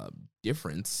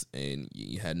difference, and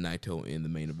you had Naito in the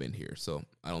main event here. So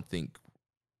I don't think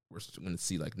we're going to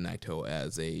see like Naito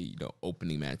as a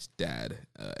opening match dad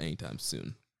anytime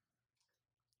soon.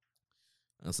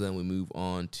 And so then we move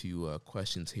on to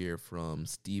questions here from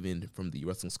Steven from the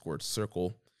Wrestling Squared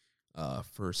Circle.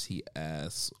 First, he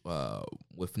asks,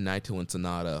 with Naito and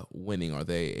Sanada winning, are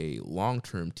they a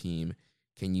long-term team?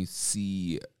 Can you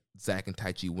see Zack and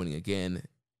Taichi winning again?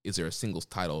 Is there a singles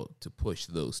title to push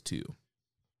those two?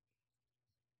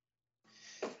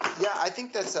 Yeah, I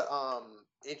think that's an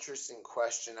interesting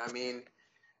question. I mean,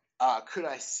 could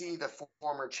I see the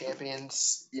former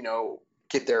champions,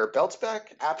 get their belts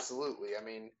back? Absolutely. I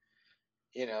mean,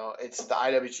 it's the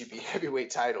IWGP heavyweight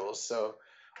titles. So,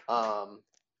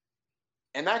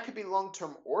 and that could be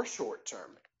long-term or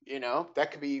short-term,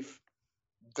 that could be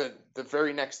the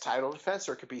very next title defense,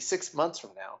 or it could be 6 months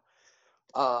from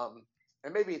now.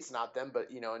 And maybe it's not them,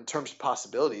 but, in terms of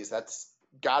possibilities, that's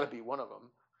got to be one of them.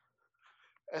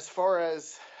 As far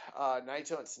as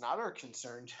Naito and Sanada are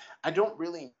concerned, I don't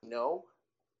really know.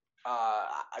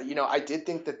 I did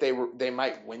think that they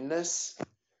might win this,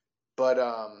 but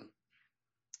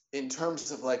in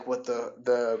terms of like what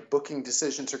the booking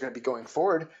decisions are going to be going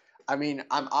forward, I mean,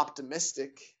 I'm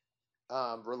optimistic,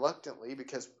 reluctantly,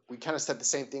 because we kind of said the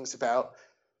same things about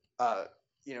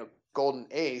Golden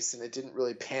Ace, and it didn't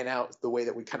really pan out the way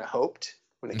that we kind of hoped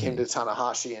when it came to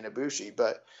Tanahashi and Ibushi.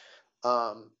 But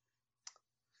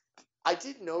I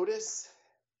did notice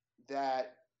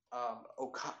that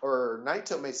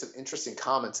Naito made some interesting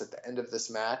comments at the end of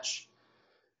this match,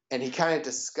 and he kind of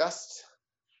discussed,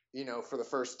 for the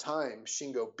first time,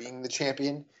 Shingo being the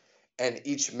champion and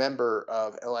each member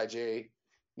of LIJ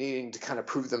needing to kind of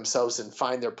prove themselves and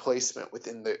find their placement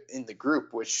in the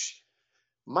group, which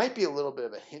might be a little bit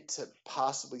of a hint to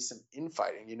possibly some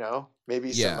infighting,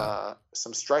 maybe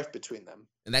some strife between them.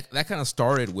 And that kind of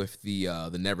started with the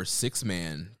Never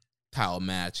 6-man title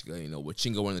match, with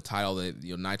Shingo winning the title. That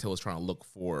Naito was trying to look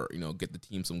for, get the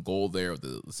team some gold there.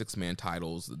 The 6-man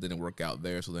titles that didn't work out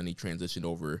there, so then he transitioned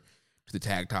over to the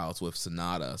tag titles with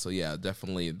Sanada. So yeah,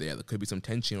 definitely there could be some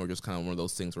tension, or just kind of one of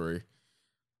those things where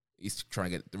he's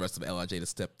trying to get the rest of LIJ to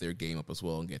step their game up as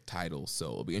well and get titles. So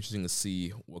it'll be interesting to see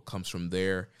what comes from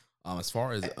there. As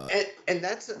far as and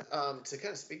that's to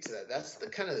kind of speak to that, that's the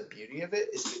kind of the beauty of it,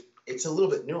 is it's a little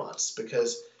bit nuanced,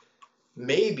 because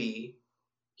maybe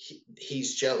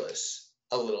he's jealous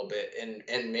a little bit,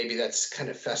 and maybe that's kind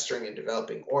of festering and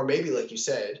developing, or maybe, like you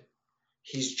said,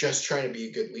 he's just trying to be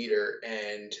a good leader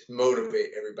and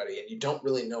motivate everybody, and you don't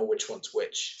really know which one's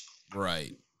which.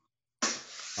 Right.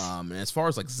 And as far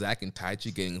as like Zack and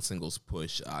Taichi getting a singles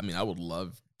push, I mean, I would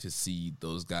love to see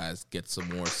those guys get some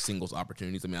more singles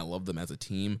opportunities. I mean, I love them as a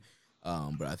team,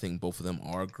 But I think both of them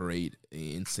are great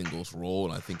in singles role,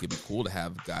 and I think it'd be cool to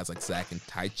have guys like Zack and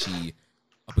Taichi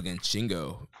up against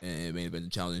Shingo, and it may have been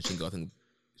challenging Shingo. I think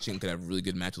Shingo could have really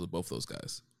good matches with both those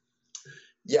guys.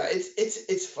 Yeah,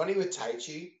 it's funny with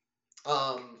Taichi.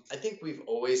 I think we've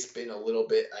always been a little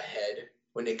bit ahead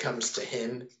when it comes to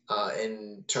him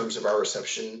in terms of our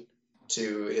reception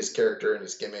to his character and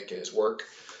his gimmick and his work.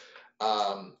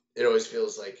 It always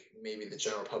feels like maybe the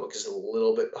general public is a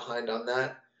little bit behind on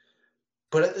that.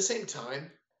 But at the same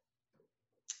time,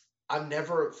 I've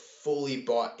never fully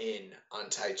bought in on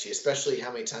Taichi, especially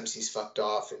how many times he's fucked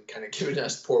off and kind of given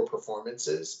us poor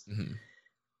performances. Mm-hmm.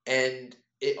 And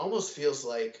it almost feels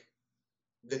like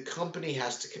the company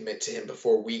has to commit to him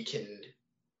before we can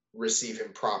receive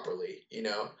him properly, you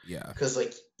know? Yeah. Because,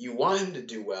 like, you want him to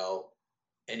do well,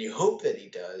 and you hope that he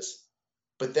does,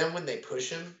 but then when they push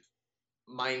him,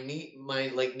 my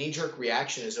knee-jerk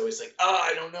reaction is always like,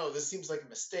 I don't know, this seems like a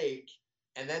mistake.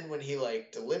 And then when he,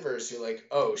 like, delivers, you're like,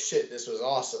 oh, shit, this was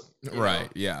awesome. Right,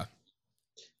 yeah.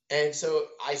 And so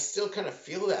I still kind of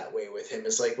feel that way with him.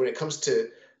 It's like when it comes to,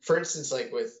 for instance,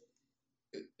 like with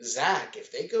Zack,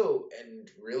 if they go and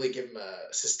really give him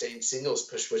a sustained singles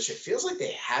push, which it feels like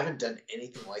they haven't done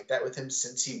anything like that with him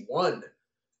since he won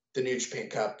the New Japan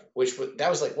Cup, that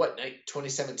was like what,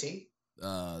 2017?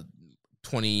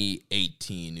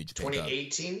 2018 New Japan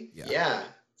 2018? Cup. Yeah.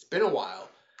 It's been a while.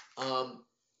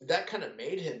 That kind of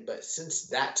made him, but since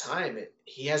that time,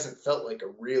 he hasn't felt like a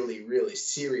really, really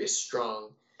serious,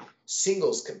 strong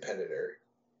singles competitor.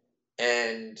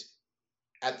 And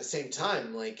at the same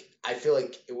time, like, I feel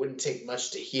like it wouldn't take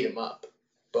much to heat him up.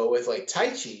 But with, like,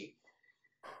 Taichi,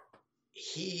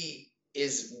 he's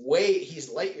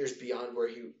light years beyond where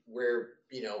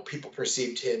you know, people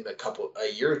perceived him a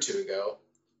year or two ago.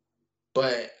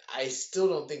 But I still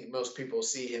don't think most people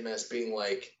see him as being,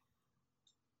 like,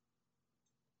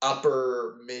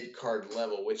 upper mid-card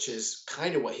level, which is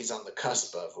kind of what he's on the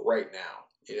cusp of right now,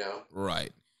 you know?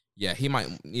 Right. Yeah, he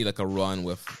might need like a run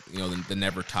with, you know, the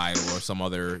Never title or some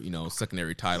other, you know,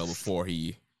 secondary title before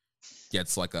he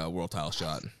gets like a world title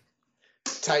shot.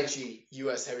 Taichi,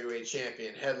 U.S. heavyweight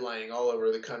champion, headlining all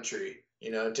over the country,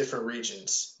 you know, different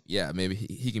regions. Yeah, maybe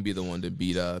he can be the one to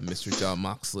beat Mr. Jon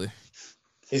Moxley.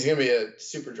 He's going to be a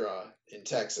super draw in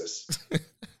Texas.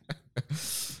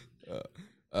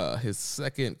 His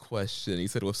second question, he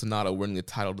said, with Sonata winning the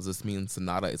title, does this mean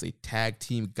Sonata is a tag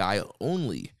team guy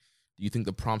only? Do you think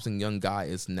the promising young guy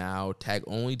is now tag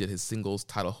only? Did his singles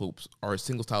title hopes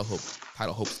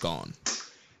gone?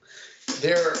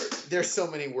 There's so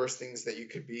many worse things that you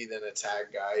could be than a tag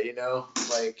guy, you know?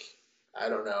 Like, I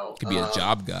don't know. Could be a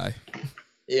job guy.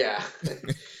 Yeah.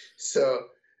 So,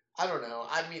 I don't know.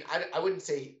 I mean, I wouldn't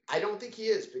say, I don't think he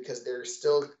is, because they're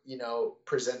still, you know,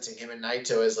 presenting him and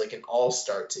Naito as like an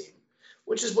all-star team,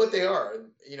 which is what they are.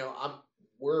 You know,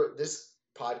 this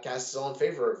podcast is all in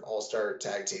favor of all-star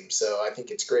tag teams, so I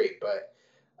think it's great. But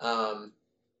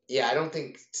yeah, I don't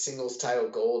think singles title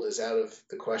gold is out of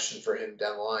the question for him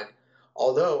down the line.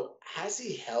 Although, has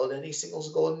he held any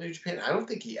singles gold in New Japan? I don't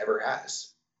think he ever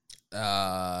has.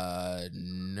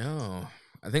 No.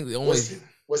 I think the only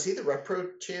was he the Rep Pro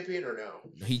champion or no?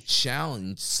 He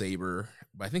challenged Sabre,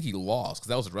 but I think he lost because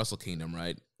that was at Wrestle Kingdom,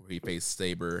 right? Where he faced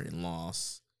Sabre and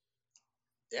lost.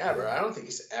 Yeah, bro. I don't think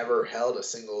he's ever held a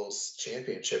singles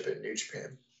championship in New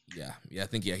Japan. Yeah. I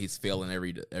think he's failed in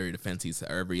every defense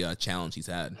every challenge he's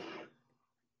had.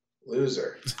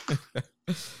 Loser.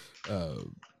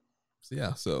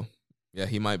 So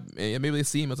he might. Maybe they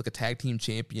see him as like a tag team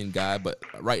champion guy, but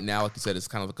right now, like you said, it's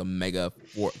kind of like a mega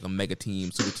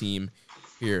team, super team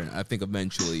here. And I think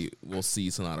eventually we'll see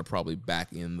Sonata probably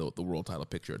back in the world title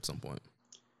picture at some point.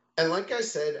 And like I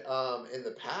said in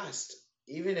the past,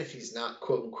 even if he's not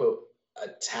quote unquote a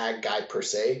tag guy per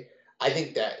se, I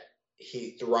think that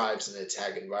he thrives in a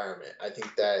tag environment. I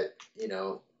think that, you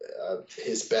know,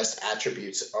 his best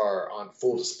attributes are on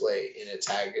full display in a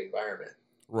tag environment.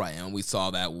 Right, and we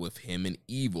saw that with him and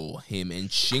Evil, him and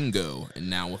Shingo, and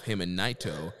now with him and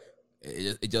Naito.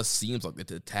 It just seems like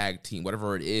the tag team,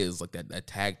 whatever it is, like that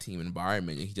tag team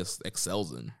environment, he just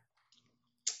excels in.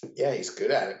 Yeah, he's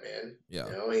good at it, man. Yeah.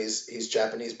 You know, he's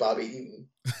Japanese Bobby Eaton.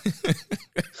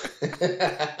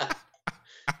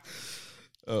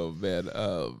 Oh, man.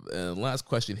 And last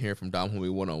question here from Dom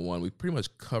Homie 101. We pretty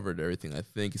much covered everything, I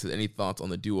think. He said, any thoughts on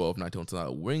the duo of Naito and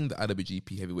Sonata winning the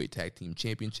IWGP Heavyweight Tag Team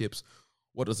Championships?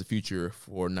 What is the future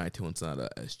for Naito and Sonata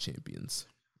as champions?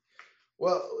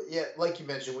 Well, yeah, like you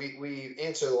mentioned, we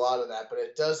answered a lot of that, but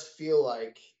it does feel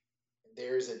like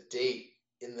there's a date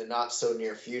in the not so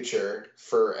near future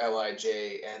for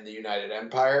LIJ and the United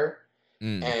Empire.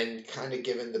 And kind of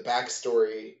given the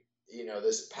backstory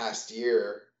this past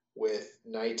year with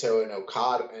Naito and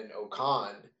Okada and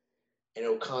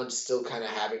Okan still kind of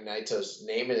having Naito's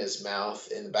name in his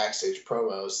mouth in the backstage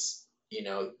promos,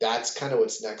 that's kind of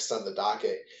what's next on the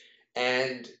docket.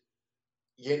 And,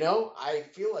 I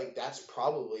feel like that's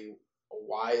probably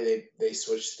why they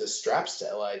switched the straps to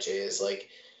LIJ is like,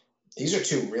 these are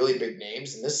two really big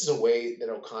names, and this is a way that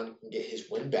Okan can get his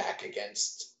win back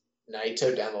against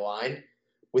Naito down the line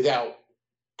without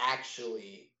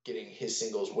actually getting his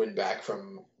singles win back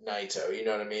from Naito. You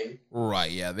know what I mean?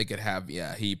 Right, yeah. They could have,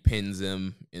 he pins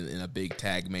him in a big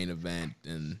tag main event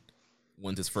and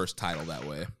wins his first title that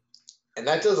way. And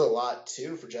that does a lot,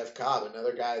 too, for Jeff Cobb,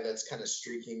 another guy that's kind of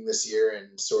streaking this year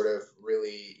and sort of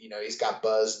really, he's got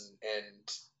buzz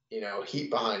and heat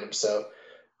behind him. So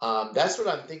that's what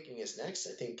I'm thinking is next.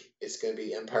 I think it's going to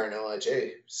be Empire and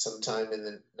LIJ sometime in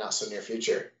the not-so-near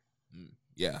future.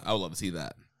 Yeah, I would love to see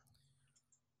that.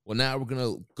 Well, now we're going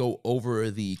to go over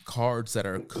the cards that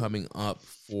are coming up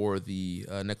for the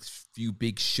next few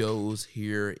big shows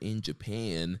here in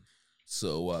Japan.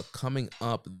 So coming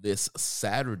up this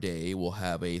Saturday, we'll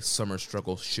have a Summer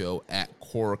Struggle show at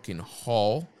Korakuen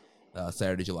Hall.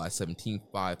 Saturday, July 17th,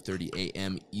 5:30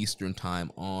 a.m. Eastern Time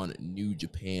on New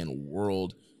Japan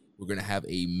World. We're going to have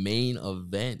a main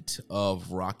event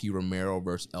of Rocky Romero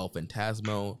versus El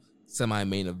Phantasmo.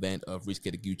 Semi-main event of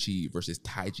Ryusuke Taguchi versus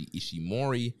Taiji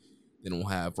Ishimori. Then we'll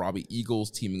have Robbie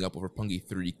Eagles teaming up over Roppongi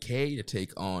 30K to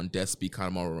take on Despi,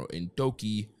 Kanemaru, and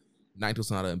Doki. Naito,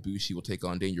 Sanada, and Bushi will take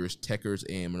on Dangerous Tekkers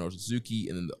and Minoru Suzuki.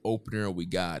 And then the opener, we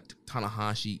got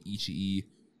Tanahashi, Ishii,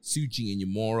 Tsuji, and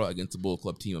Yamura against the Bullet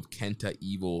Club team of Kenta,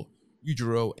 Evil,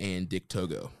 Yujiro, and Dick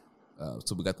Togo.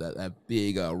 So we got that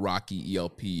big Rocky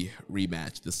ELP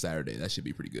rematch this Saturday. That should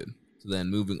be pretty good. So then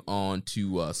moving on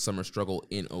to Summer Struggle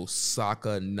in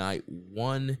Osaka, Night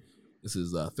 1. This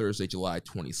is Thursday, July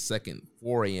 22nd,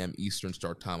 4 a.m. Eastern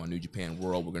start time on New Japan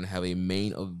World. We're going to have a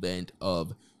main event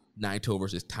of Naito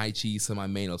versus Taichi,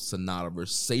 semi-main of Sonata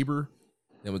versus Sabre.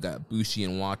 Then we got Bushi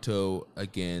and Wato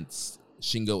against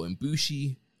Shingo and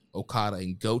Bushi. Okada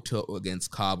and Goto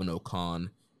against Cobb and Okan.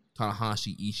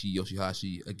 Tanahashi, Ishii,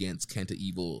 Yoshihashi against Kenta,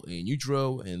 Evil, and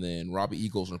Yujiro. And then Robbie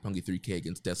Eagles and Roppongi 3K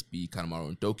against Despi, Kanemaru,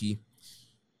 and Doki.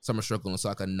 Summer Struggle in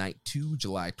Osaka, Night 2,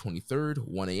 July 23rd,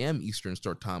 1 a.m. Eastern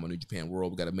start time on New Japan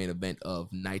World. We got a main event of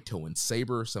Naito and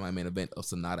Sabre, semi-main event of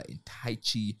Sonata and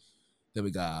Taichi. Then we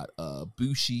got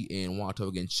Bushi and Wato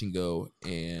against Shingo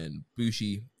and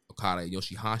Bushi. Okada and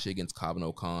Yoshihashi against Cobb and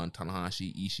Okan.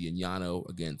 Tanahashi, Ishii, and Yano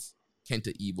against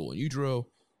Kenta, Evil, and Yujiro.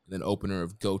 And then opener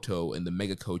of Goto and the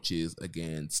Mega Coaches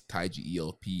against Taiji,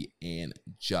 ELP, and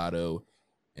Jado.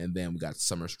 And then we got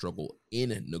Summer Struggle in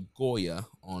Nagoya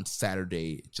on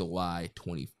Saturday, July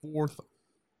 24th,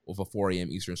 with a 4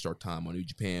 a.m. Eastern start time on New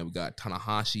Japan. We got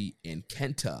Tanahashi and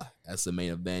Kenta as the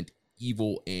main event,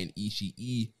 Evil and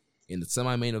Ishii in the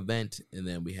semi-main event. And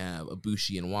then we have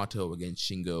Ibushi and Wato against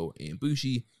Shingo and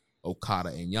Bushi, Okada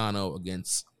and Yano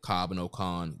against Cobb and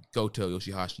Okan, Goto,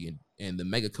 Yoshihashi, and the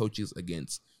Mega Coaches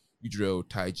against Yujiro,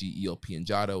 Taiji, ELP, and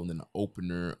Jado. And then the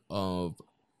opener of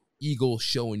Eagles,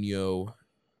 Shoinyo,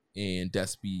 and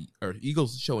Despi, or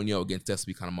Eagles Shoinyo against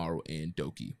Despi, Kanemaru, and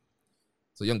Doki.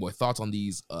 So, young boy, thoughts on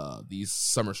these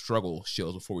Summer Struggle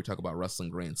shows before we talk about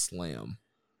Wrestling Grand Slam?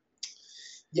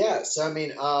 Yeah, so I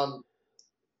mean,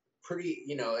 pretty,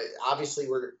 obviously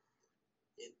we're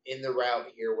in the route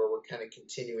here where we're kind of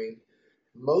continuing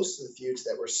most of the feuds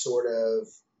that were sort of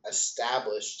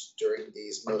established during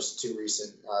these most two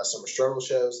recent Summer Struggle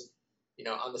shows.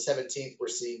 On the 17th, we're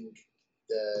seeing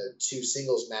the two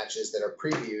singles matches that are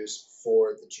previews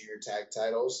for the junior tag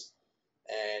titles.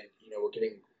 And, we're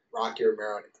getting Rocky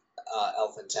Romero and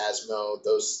El Phantasmo.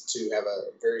 Those two have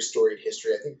a very storied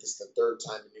history. I think this is the third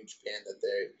time in New Japan that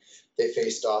they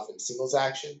faced off in singles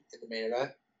action in the main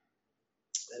event.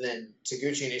 And then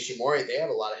Taguchi and Ishimori, they have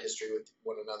a lot of history with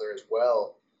one another as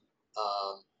well.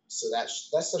 So that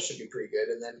stuff should be pretty good.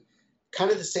 And then kind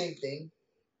of the same thing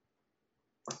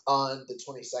on the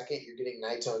 22nd, you're getting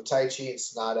Naito and Taichi and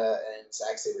Sonata and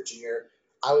Zack Sabre Jr.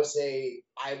 I would say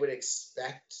I would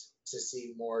expect to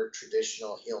see more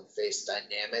traditional heel and face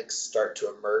dynamics start to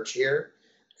emerge here,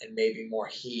 and maybe more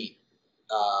heat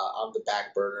on the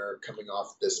back burner coming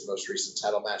off this most recent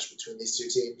title match between these two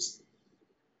teams.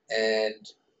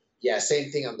 And yeah,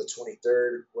 same thing on the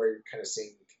 23rd, where you're kind of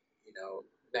seeing,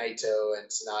 Naito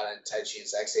and Sonata and Taichi and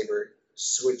Zack Sabre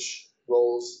switch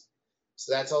roles.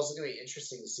 So that's also going to be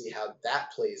interesting to see how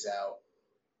that plays out,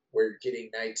 where you're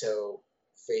getting Naito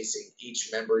facing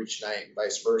each member each night and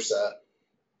vice versa.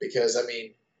 Because,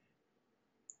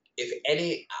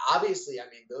 obviously,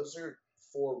 those are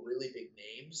 4 really big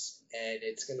names, and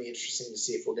it's going to be interesting to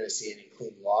see if we're going to see any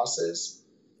clean losses.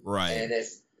 Right. And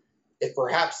if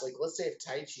perhaps, like, let's say if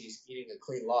Taichi's eating a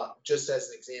clean loss, just as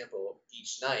an example,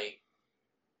 each night,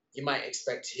 you might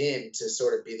expect him to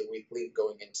sort of be the weak link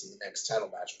going into the next title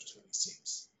match between these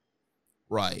teams.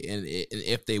 Right. And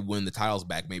if they win the titles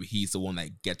back, maybe he's the one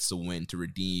that gets the win to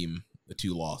redeem the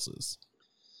 2 losses.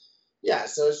 Yeah,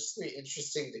 so it's just going to be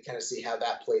interesting to kind of see how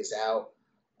that plays out.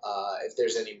 If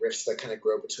there's any rifts that kind of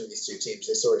grow between these 2 teams,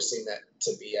 they sort of seem that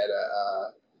to be at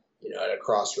a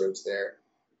crossroads there.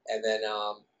 And then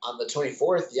on the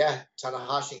 24th,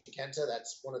 Tanahashi and Kenta,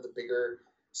 that's one of the bigger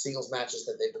singles matches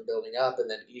that they've been building up. And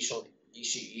then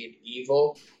Ishii and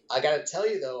Evil. I got to tell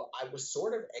you, though, I was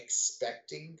sort of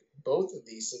expecting both of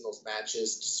these singles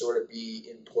matches to sort of be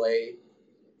in play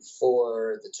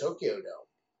for the Tokyo Dome,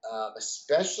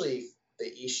 especially the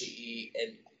Ishii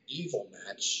and Evil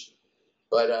match.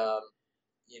 But,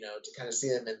 to kind of see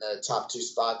them in the top 2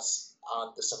 spots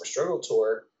on the Summer Struggle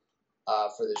Tour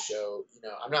for the show,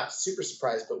 I'm not super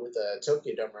surprised, but with the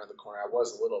Tokyo Dome around the corner, I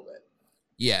was a little bit.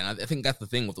 Yeah, and I think that's the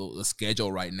thing with the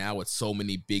schedule right now with so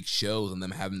many big shows and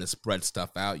them having to spread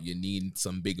stuff out. You need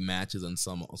some big matches and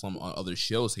some other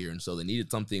shows here, and so they needed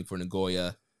something for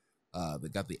Nagoya. They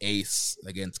got the Ace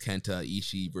against Kenta,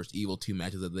 Ishii versus Evil, 2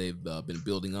 matches that they've been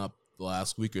building up the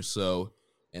last week or so.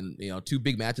 And, 2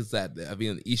 big matches that,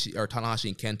 Ishii or Tanahashi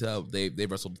and Kenta, they've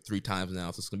wrestled 3 times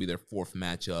now, so it's going to be their 4th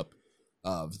matchup.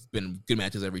 It's been good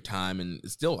matches every time, and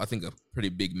it's still, I think, a pretty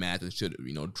big match that should,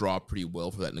 draw pretty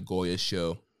well for that Nagoya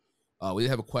show. We did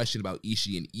have a question about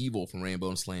Ishii and Evil from Rainbow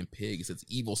and Slam Pig. It says,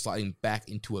 Evil sliding back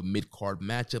into a mid-card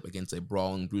matchup against a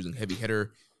brawling, bruising heavy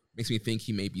hitter. Makes me think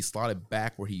he may be slotted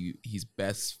back where he's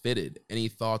best fitted. Any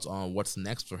thoughts on what's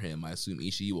next for him? I assume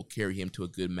Ishii will carry him to a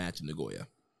good match in Nagoya.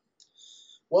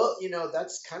 Well,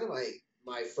 that's kind of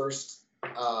my first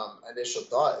initial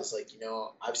thought is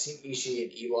I've seen Ishii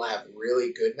and Evil have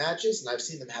really good matches, and I've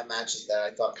seen them have matches that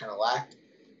I thought kind of lacked.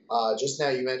 Just now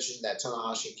you mentioned that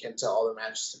Tanahashi and Kenta, all their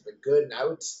matches have been good, and I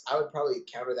would probably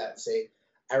counter that and say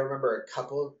I remember a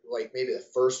couple, like maybe the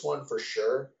first one for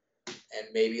sure, and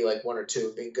maybe like 1 or 2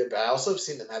 have been good, but I also have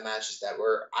seen them have matches that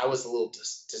I was a little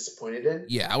disappointed in.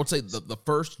 Yeah, I would say the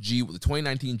first the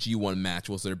 2019 G1 match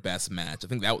was their best match. I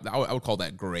think that I would call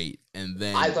that great. And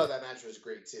then I thought that match was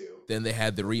great too. Then they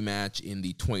had the rematch in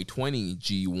the 2020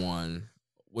 G1,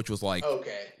 which was like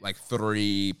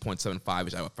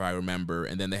 3.75, if I remember.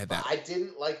 And then they had that. I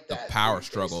didn't like that power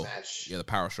struggle match. Yeah, the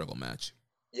power struggle match.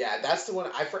 Yeah, that's the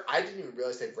one I didn't even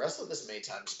realize they've wrestled this many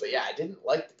times. But yeah, I didn't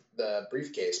like the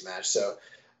briefcase match. So,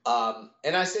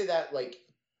 and I say that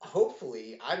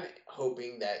hopefully, I'm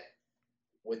hoping that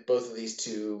with both of these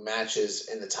 2 matches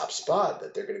in the top spot,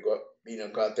 that they're going to go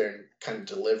out there and kind of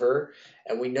deliver.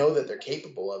 And we know that they're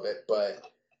capable of it, but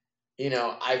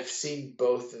I've seen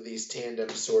both of these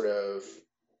tandems sort of,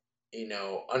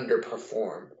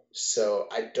 underperform. So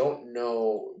I don't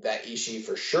know that Ishii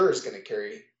for sure is going to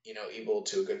carry, Evil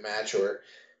to a good match, or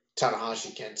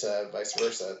Tanahashi, Kenta, vice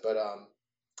versa. But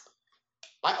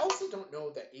I also don't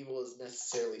know that Evil is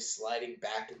necessarily sliding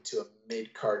back into a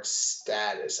mid-card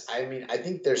status. I mean, I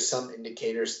think there's some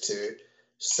indicators to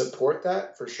support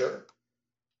that for sure.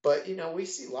 But, we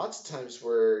see lots of times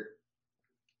where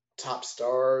top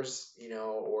stars,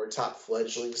 or top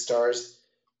fledgling stars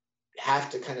have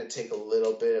to kind of take a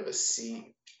little bit of a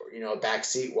seat, or, a back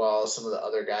seat while some of the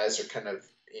other guys are kind of,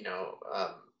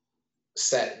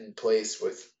 set in place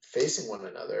with facing one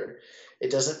another.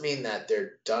 It doesn't mean that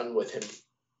they're done with him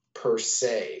per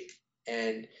se.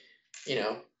 And,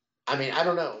 I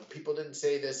don't know. People didn't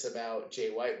say this about Jay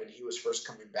White when he was first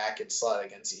coming back in slot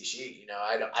against Ishii.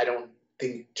 I don't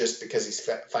think just because he's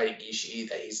fighting Ishii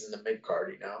that he's in the mid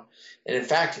card, And in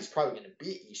fact, he's probably going to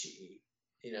beat Ishii,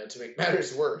 to make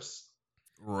matters worse.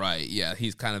 Right, yeah.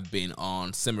 He's kind of been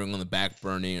simmering on the back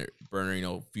burner,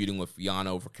 feuding with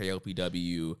Yano for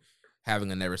KLPW,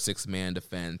 having a never 6-man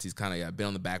defense. He's kind of been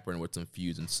on the back burner with some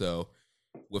feuds. And so,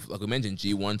 with, like we mentioned,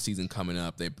 G1 season coming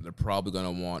up, they're probably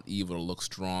going to want Evil to look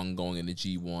strong going into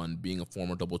G1, being a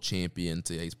former double champion.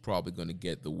 So he's probably going to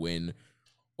get the win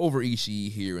over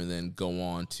Ishii here and then go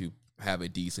on to have a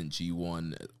decent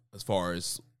G1 as far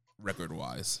as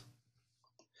record-wise.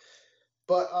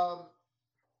 But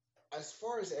as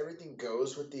far as everything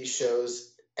goes with these shows,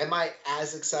 am I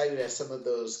as excited as some of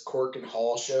those Cork and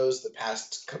Hall shows the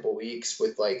past couple weeks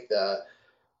with the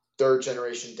 3rd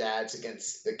generation dads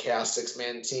against the Chaos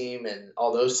 6-man team and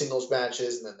all those singles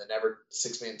matches and then the Never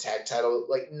 6-man tag title?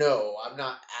 No, I'm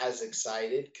not as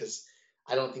excited because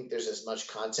I don't think there's as much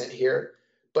content here.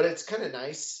 But it's kind of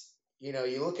nice.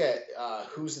 You look at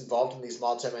who's involved in these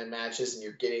multi-man matches and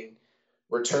you're getting,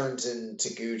 returns in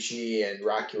Taguchi and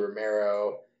Rocky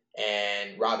Romero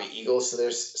and Robbie Eagles. So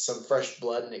there's some fresh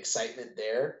blood and excitement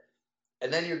there.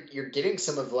 And then you're getting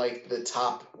some of like the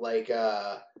top like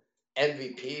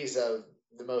MVPs of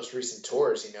the most recent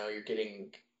tours. You know, you're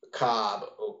getting Cobb,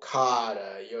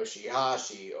 Okada,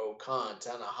 Yoshihashi, Okan,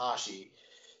 Tanahashi,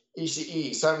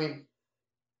 Ishii. So I mean,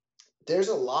 there's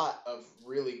a lot of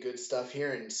really good stuff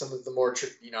here, and some of the more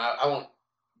I won't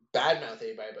badmouth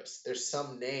anybody, but there's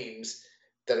some names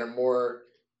that are more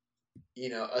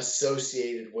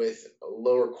associated with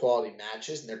lower quality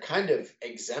matches, and they're kind of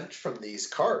exempt from these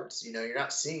cards. You know, you're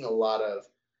not seeing a lot of,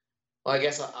 well, I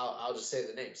guess I'll just say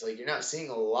the names. Like, you're not seeing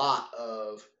a lot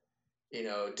of,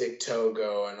 Dick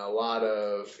Togo and a lot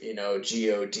of, God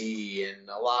and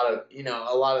a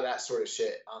lot of that sort of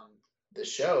shit on the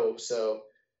show. So,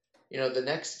 the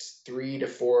next 3 to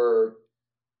 4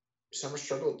 Summer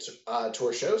Struggle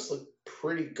Tour shows look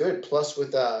pretty good. Plus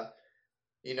with,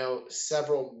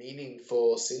 several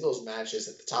meaningful singles matches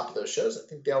at the top of those shows, I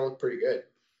think they all look pretty good.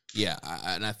 Yeah,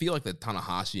 and I feel like the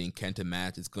Tanahashi and Kenta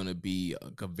match is going to be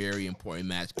a very important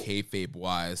match,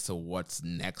 kayfabe-wise, to what's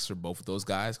next for both of those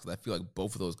guys, because I feel like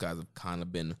both of those guys have kind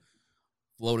of been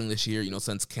floating this year.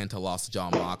 Since Kenta lost to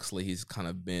Jon Moxley, he's kind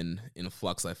of been in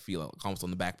flux, I feel, like, almost on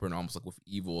the back burner, almost like with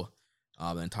Evil.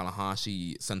 And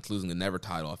Tanahashi, since losing the Never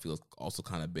title, I feel it's also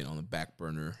kind of been on the back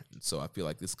burner. And so I feel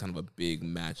like this is kind of a big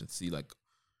match, and see, like,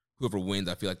 whoever wins,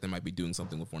 I feel like they might be doing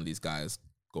something with one of these guys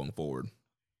going forward.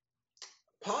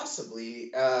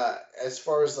 Possibly. As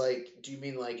far as like, do you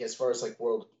mean like as far as like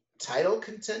world title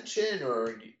contention,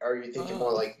 or are you thinking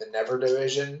more like the Never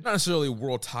division? Not necessarily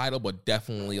world title, but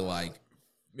definitely like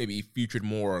maybe featured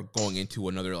more going into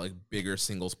another like bigger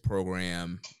singles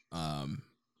program. And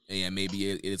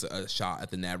maybe it is a shot at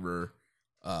the Never.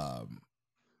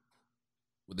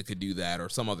 Where they could do that, or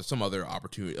some other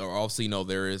opportunity. Or also,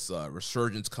 there is a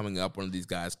resurgence coming up. One of these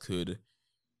guys could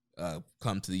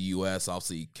come to the U.S.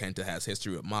 Obviously, Kenta has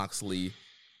history with Moxley.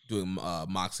 Doing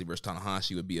Moxley versus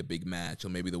Tanahashi would be a big match. Or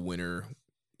maybe the winner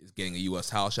is getting a U.S.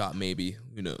 house shot. Maybe,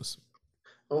 who knows?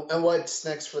 And what's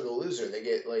next for the loser? They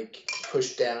get like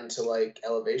pushed down to like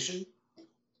Elevation.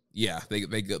 Yeah,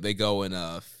 they go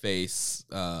and face.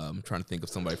 I'm trying to think of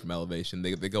somebody from Elevation.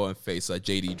 They go and face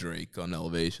JD Drake on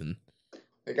Elevation.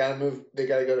 They gotta move. They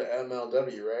gotta go to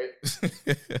MLW, right?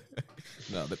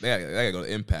 No, they gotta go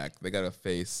to Impact. They gotta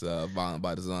face Violent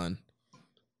by Design.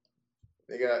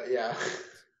 They got, yeah.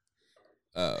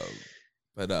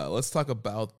 But let's talk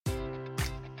about.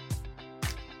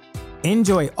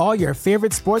 Enjoy all your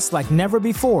favorite sports like never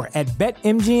before at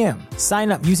BetMGM.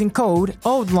 Sign up using code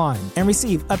OldLine and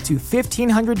receive up to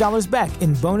 $1,500 back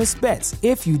in bonus bets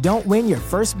if you don't win your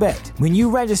first bet. When you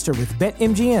register with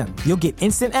BetMGM, you'll get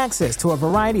instant access to a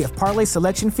variety of parlay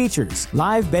selection features,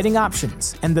 live betting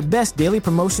options, and the best daily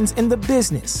promotions in the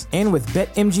business. And with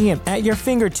BetMGM at your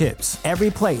fingertips,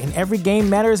 every play and every game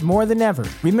matters more than ever.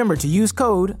 Remember to use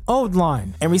code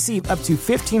OldLine and receive up to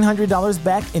 $1,500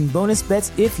 back in bonus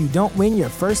bets if you don't win your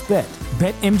first bet.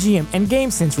 BetMGM and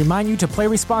GameSense remind you to play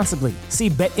responsibly. See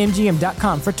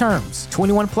BetMGM.com for terms.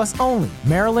 21 plus only.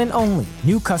 Maryland only.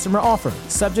 New customer offer.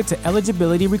 Subject to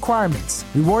eligibility requirements.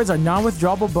 Rewards are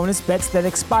non-withdrawable bonus bets that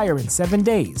expire in 7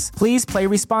 days. Please play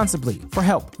responsibly. For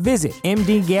help, visit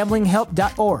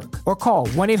mdgamblinghelp.org or call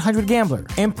 1-800-GAMBLER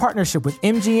in partnership with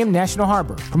MGM National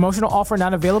Harbor. Promotional offer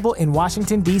not available in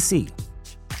Washington, D.C.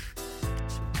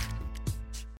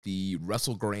 The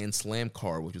Wrestle Grand Slam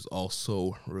card, which is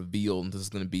also revealed. This is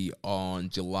going to be on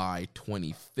July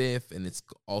 25th, and it's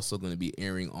also going to be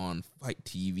airing on Fight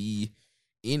TV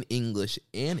in English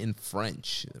and in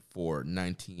French for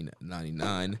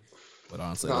 $19.99. But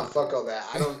honestly, fuck all that.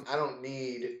 I don't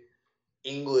need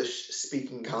English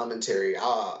speaking commentary.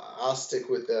 I'll stick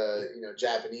with the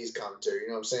Japanese commentary. You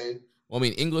know what I'm saying? Well, I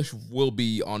mean, English will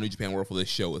be on New Japan World for this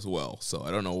show as well, so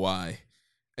I don't know why.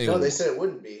 No, they said it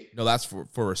wouldn't be. No, that's for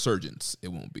Resurgence. It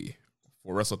won't be.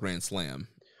 For Wrestle Grand Slam.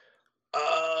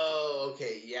 Oh,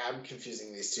 okay. Yeah, I'm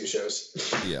confusing these two shows.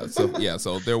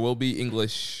 So there will be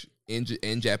English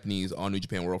and Japanese on New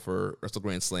Japan World for Wrestle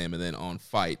Grand Slam, and then on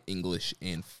Fight, English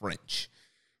and French.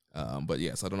 But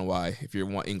yes, I don't know why. If you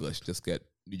want English, just get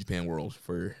New Japan World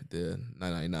for the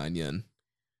 999 yen.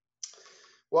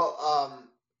 Well,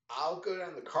 I'll go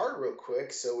down the card real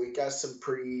quick. So we got some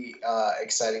pretty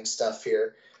exciting stuff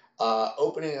here.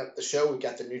 Opening up the show, we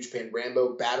got the New Japan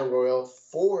Rambo Battle Royal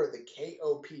for the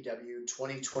KOPW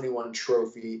 2021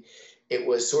 trophy. It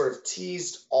was sort of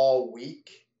teased all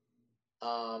week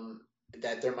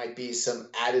that there might be some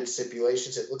added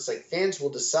stipulations. It looks like fans will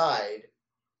decide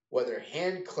whether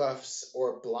handcuffs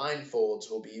or blindfolds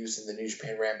will be used in the New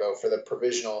Japan Rambo for the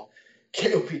provisional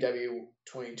KOPW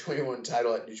 2021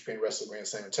 title at New Japan Wrestling Grand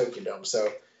Slam in Tokyo Dome.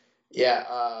 So,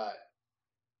 yeah,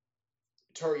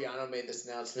 Toru Yano made this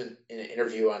announcement in an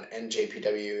interview on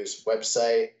NJPW's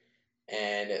website,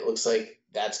 and it looks like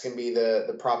that's going to be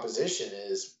the proposition,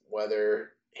 is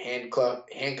whether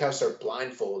handcuffs or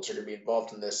blindfolds are going to be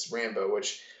involved in this Rambo,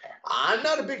 which I'm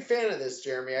not a big fan of this,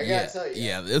 Jeremy. I got to tell you.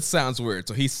 Yeah, it sounds weird.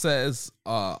 So he says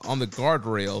on the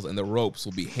guardrails and the ropes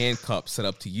will be handcuffs set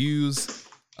up to use.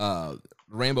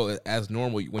 Rambo, as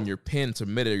normal, when you're pinned,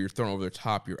 submitted, or you're thrown over the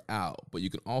top, you're out. But you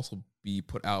can also be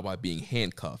put out by being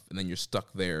handcuffed, and then you're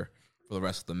stuck there for the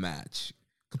rest of the match.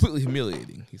 Completely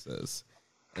humiliating, he says.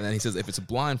 And then he says if it's a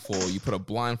blindfold, you put a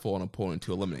blindfold on an opponent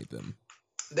to eliminate them.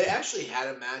 They actually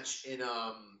had a match in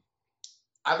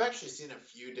I've actually seen a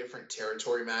few different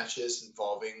territory matches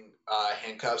involving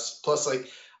handcuffs. Plus, like,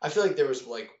 I feel like there was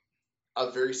like a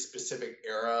very specific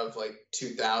era of like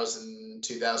 2000,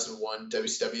 2001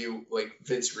 WCW, like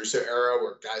Vince Russo era,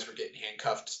 where guys were getting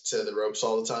handcuffed to the ropes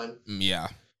all the time. Yeah.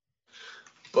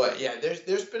 But yeah,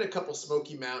 there's been a couple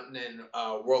Smoky Mountain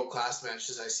and world class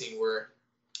matches I've seen where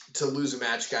to lose a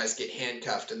match, guys get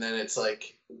handcuffed, and then it's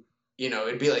like, you know,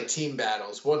 it'd be like team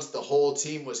battles. Once the whole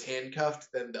team was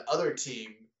handcuffed, then the other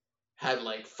team had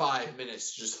like 5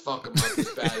 minutes to just fuck them up as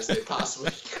bad as they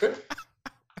possibly could.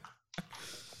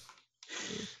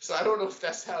 So I don't know if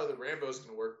that's how the Rambo's going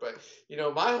to work, but, you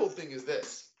know, my whole thing is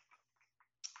this.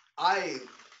 I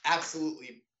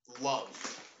absolutely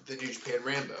love the New Japan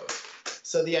Rambo.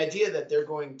 So the idea that they're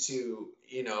going to,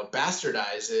 you know,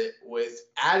 bastardize it with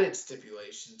added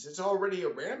stipulations, it's already a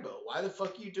Rambo. Why the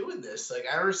fuck are you doing this? Like,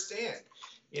 I understand.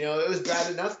 You know, it was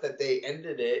bad enough that they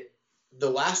ended it, the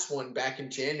last one back in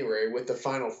January, with the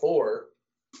Final Four.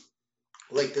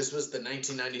 Like, this was the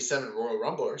 1997 Royal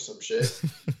Rumble or some shit.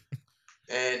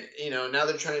 And, you know, now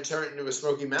they're trying to turn it into a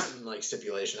Smoky Mountain, like,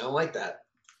 stipulation. I don't like that.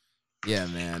 Yeah,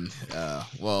 man.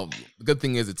 Well, the good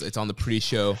thing is it's on the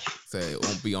pre-show, so it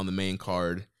won't be on the main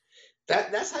card.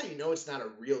 That's how you know it's not a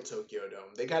real Tokyo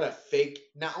Dome. They got a fake.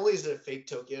 Not only is it a fake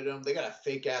Tokyo Dome, they got a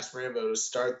fake ass Rambo to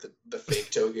start the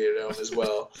fake Tokyo Dome as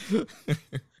well.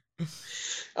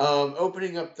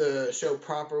 Opening up the show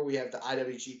proper, we have the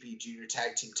IWGP Junior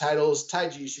Tag Team titles: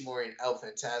 Taiji Ishimori and El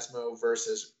Phantasmo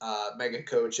versus Mega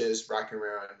Coaches Rocky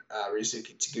Romero and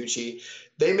Ryusuke Taguchi.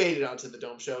 They made it onto the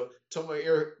Dome show.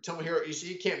 Tomohiro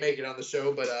Ishii can't make it on the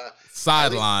show, but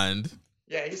sidelined.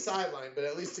 Yeah, he's sidelined, but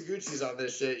at least Taguchi's on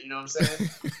this shit. You know what I'm saying?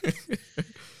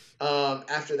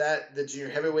 After that, the junior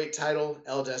heavyweight title,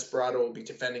 El Desperado will be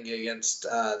defending it against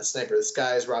the Sniper of the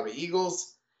Skies, Robbie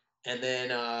Eagles. And then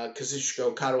Kazuchika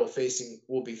Okada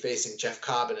will be facing Jeff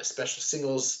Cobb in a special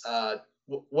singles.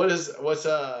 What's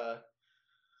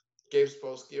Gabe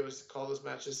Sapolsky always call those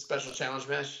matches? Special challenge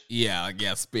match? Yeah, I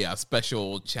guess. Yeah,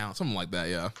 special challenge, something like that.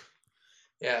 Yeah.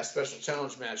 Yeah, special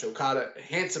challenge match. Okada,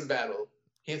 Handsome Battle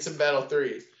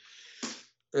 3.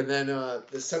 And then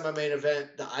the semi-main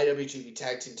event, the IWGP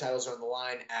Tag Team titles are on the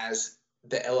line as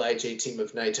the LIJ team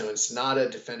of Naito and Sonata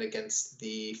defend against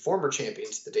the former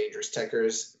champions, the Dangerous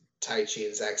Tekkers, Taichi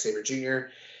and Zack Sabre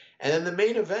Jr. And then the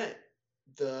main event,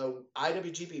 the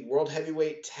IWGP World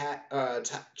Heavyweight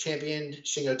Champion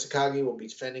Shingo Takagi will be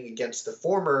defending against the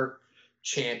former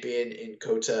champion in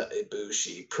Kota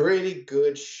Ibushi. Pretty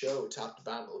good show, top to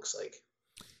bottom, it looks like.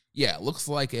 Yeah, it looks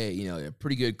like a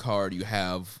pretty good card. You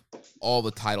have all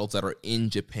the titles that are in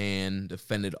Japan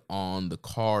defended on the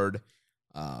card.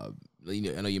 I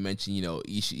know you mentioned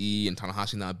Ishii and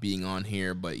Tanahashi not being on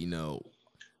here, but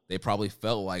they probably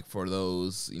felt like for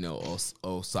those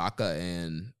Osaka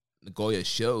and Nagoya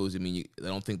shows, I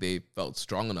don't think they felt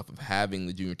strong enough of having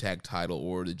the junior tag title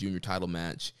or the junior title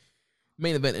match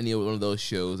main event any one of those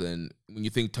shows. And when you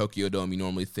think Tokyo Dome, you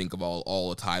normally think of all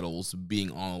the titles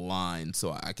being on the line.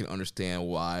 So I can understand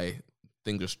why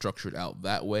things are structured out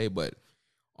that way. But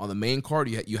on the main card,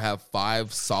 you have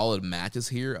 5 solid matches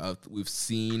here. We've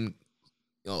seen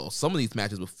some of these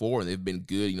matches before, and they've been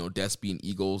good. Despy and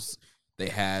Eagles, they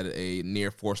had a near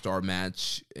 4-star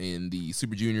match in the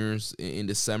Super Juniors in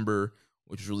December,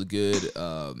 which was really good.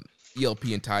 ELP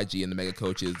and Taiji and the Mega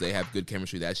Coaches, they have good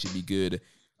chemistry. That should be good.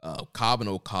 Cobb and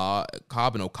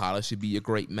Okada should be a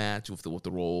great match with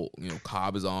the role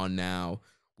Cobb is on now.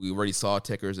 We already saw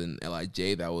Tekkers and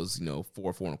LIJ. That was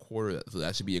 4.25. So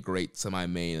that should be a great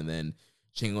semi-main. And then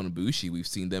Shingo and Ibushi, we've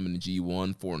seen them in the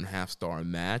G1 4.5-star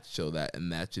match. So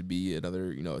that should be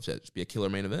another it should be a killer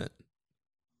main event.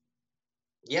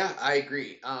 Yeah, I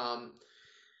agree.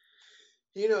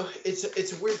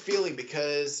 It's a weird feeling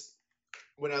because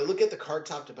when I look at the card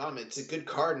top to bottom, it's a good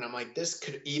card, and I'm like, this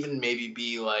could even maybe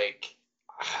be like,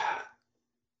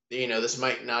 this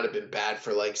might not have been bad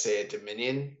for, like, say, a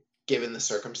Dominion given the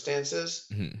circumstances.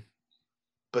 Mm-hmm.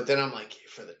 But then I'm like,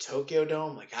 for the Tokyo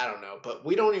Dome, like, I don't know. But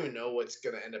we don't even know what's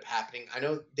going to end up happening. I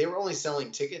know they were only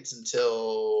selling tickets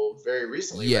until very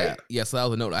recently, right? Yeah, so that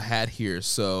was a note I had here.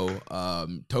 So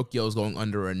Tokyo is going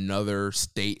under another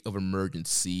state of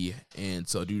emergency. And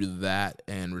so due to that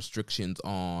and restrictions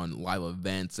on live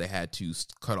events, they had to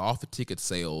cut off the ticket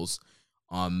sales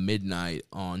on midnight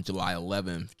on July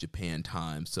 11th, Japan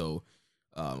time. So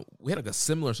we had like a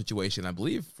similar situation, I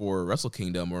believe, for Wrestle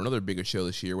Kingdom or another bigger show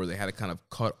this year where they had to kind of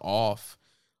cut off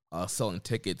selling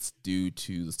tickets due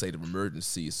to the state of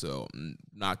emergency. So I'm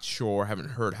not sure,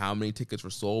 haven't heard how many tickets were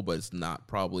sold, but it's not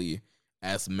probably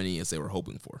as many as they were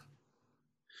hoping for.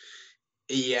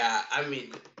 Yeah, I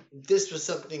mean, this was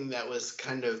something that was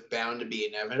kind of bound to be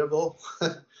inevitable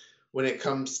when it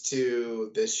comes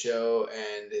to this show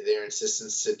and their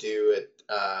insistence to do it,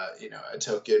 a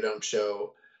Tokyo Dome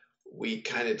show. We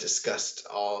kind of discussed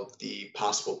all of the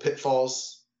possible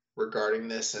pitfalls regarding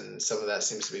this, and some of that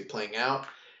seems to be playing out.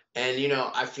 And,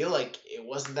 I feel like it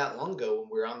wasn't that long ago when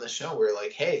we were on the show, we were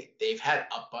like, hey, they've had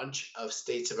a bunch of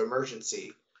states of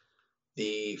emergency.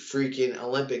 The freaking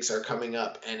Olympics are coming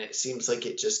up, and it seems like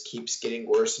it just keeps getting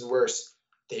worse and worse.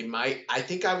 I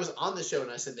think I was on the show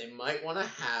and I said they might want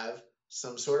to have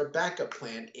some sort of backup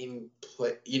plan in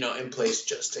place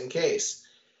just in case.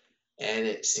 And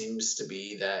it seems to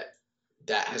be that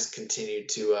has continued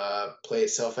to play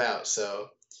itself out. So,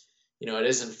 it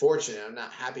is unfortunate. I'm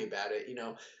not happy about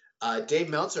it. Dave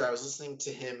Meltzer, I was listening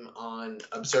to him on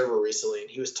Observer recently, and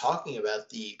he was talking about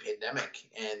the pandemic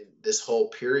and this whole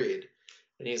period.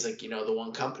 And he's like, the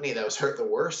one company that was hurt the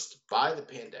worst by the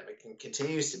pandemic and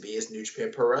continues to be is New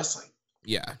Japan Pro Wrestling.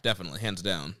 Yeah, definitely. Hands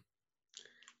down.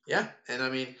 Yeah. And I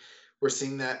mean, we're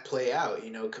seeing that play out,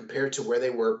 compared to where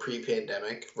they were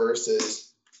pre-pandemic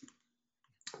versus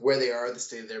where they are, the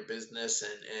state of their business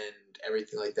and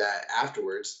everything like that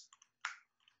afterwards.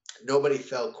 Nobody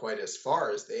fell quite as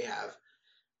far as they have.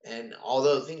 And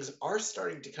although things are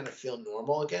starting to kind of feel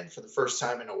normal again for the first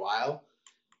time in a while,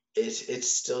 it's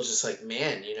still just like,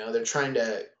 man, they're trying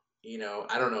to,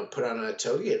 put on a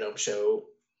Tokyo Dome show,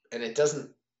 and it doesn't,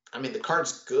 the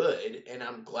card's good, and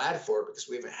I'm glad for it because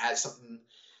we haven't had something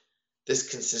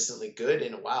this consistently good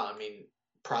in a while.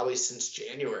 Probably since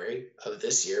January of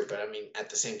this year, but at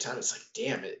the same time, it's like,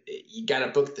 damn it, you got to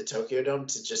book the Tokyo Dome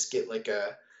to just get like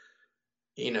a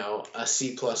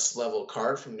C+ level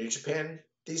card from New Japan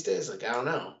these days. Like, I don't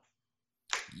know.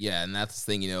 Yeah, and that's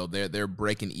the thing, they're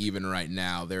breaking even right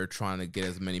now. They're trying to get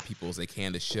as many people as they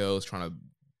can to shows, trying to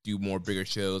do more bigger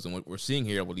shows. And what we're seeing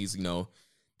here with these,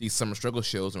 these Summer Struggle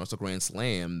shows and also Grand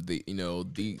Slam,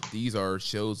 these are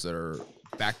shows that are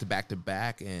back to back to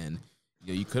back, and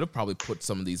you could have probably put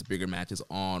some of these bigger matches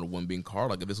on one being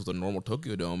card. Like if this was a normal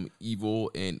Tokyo Dome,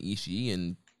 Evil and Ishii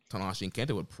and Tanahashi and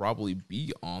Kenta would probably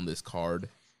be on this card.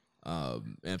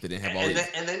 And if they didn't have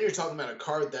and then you're talking about a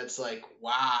card that's like,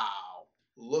 wow,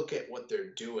 look at what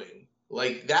they're doing.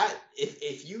 Like that,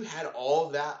 if you had all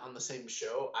of that on the same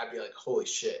show, I'd be like, holy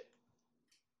shit.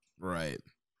 Right.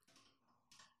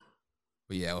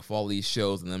 But yeah, with all these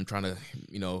shows and them trying to,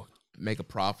 make a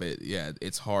profit, yeah,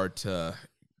 it's hard to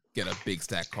get a big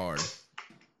stack card.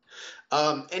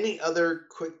 Any other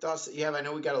quick thoughts that you have? I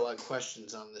know we got a lot of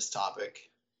questions on this topic.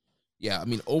 Yeah,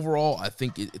 overall, I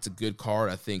think it's a good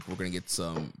card. I think we're going to get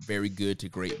some very good to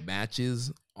great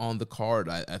matches on the card.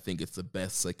 I think it's the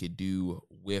best I could do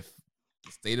with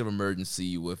the state of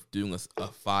emergency, with doing a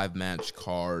 5-match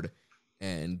card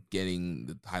and getting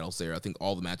the titles there. I think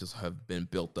all the matches have been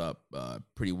built up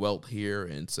pretty well here,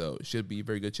 and so it should be a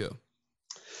very good show.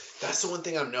 That's the one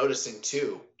thing I'm noticing,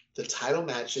 too. The title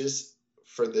matches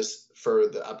for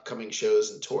the upcoming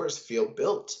shows and tours feel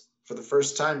built for the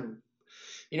first time.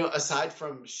 Aside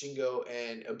from Shingo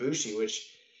and Ibushi,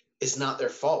 which is not their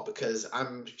fault because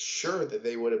I'm sure that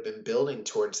they would have been building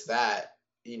towards that.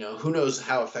 Who knows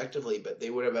how effectively, but they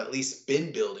would have at least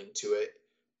been building to it,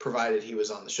 provided he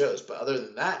was on the shows. But other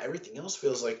than that, everything else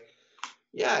feels like,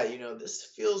 yeah, this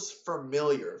feels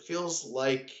familiar. It feels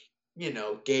like,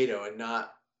 Gato and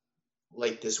not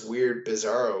like this weird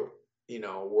Bizarro,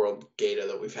 World Gato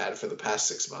that we've had for the past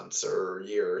 6 months or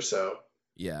year or so.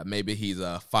 Yeah, maybe he's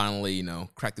finally,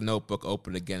 cracked the notebook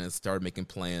open again and started making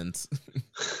plans.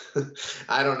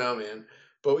 I don't know, man.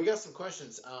 But we got some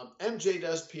questions. MJ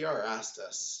Does PR asked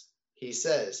us. He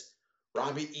says,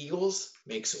 Robbie Eagles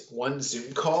makes one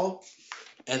Zoom call,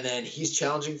 and then he's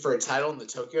challenging for a title in the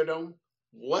Tokyo Dome.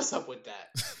 What's up with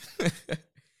that?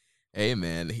 Hey,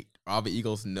 man. Robbie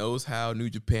Eagles knows how New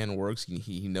Japan works.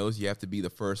 He knows you have to be the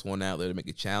first one out there to make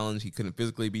a challenge. He couldn't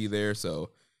physically be there, so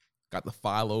got the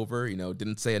file over,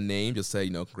 didn't say a name, just say,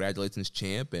 congratulations,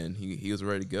 champ, and he was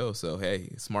ready to go. So, hey,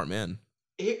 smart man.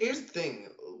 Here's the thing,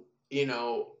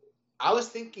 I was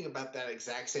thinking about that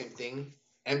exact same thing.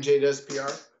 MJ does PR.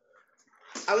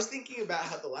 I was thinking about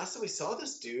how the last time we saw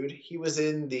this dude, he was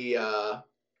in the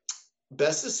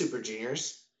Best of Super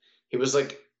Juniors. He was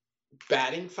like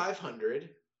batting 500,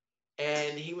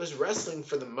 and he was wrestling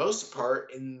for the most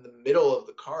part in the middle of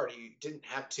the card. He didn't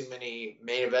have too many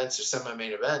main events or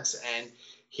semi-main events, and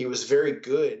he was very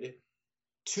good,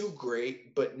 too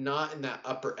great, but not in that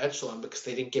upper echelon because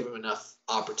they didn't give him enough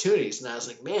opportunities. And I was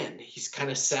like, man, he's kind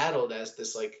of saddled as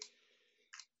this like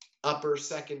upper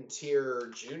second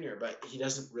tier junior, but he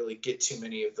doesn't really get too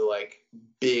many of the like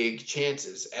big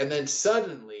chances. And then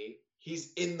suddenly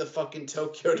he's in the fucking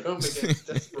Tokyo Dome against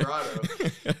Desperado.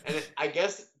 And I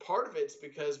guess part of it's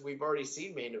because we've already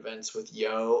seen main events with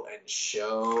Yo and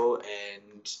Sho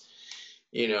and,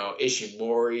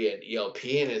 Ishimori and ELP.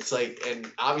 And it's like, and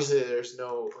obviously there's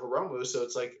no Hiromu. So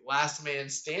it's like last man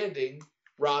standing,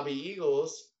 Robbie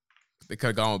Eagles. They could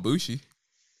have gone with Bushi.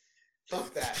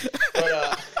 Fuck that.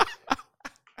 But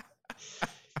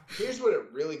here's what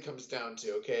it really comes down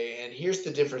to, okay? And here's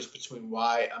the difference between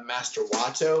why a Master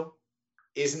Wato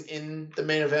isn't in the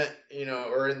main event,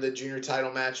 or in the junior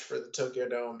title match for the Tokyo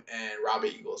Dome, and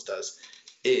Robbie Eagles does,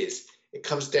 is it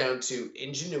comes down to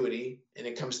ingenuity and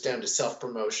it comes down to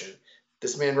self-promotion.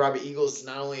 This man, Robbie Eagles, is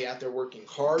not only out there working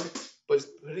hard, but is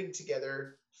putting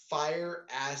together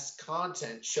fire-ass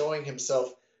content showing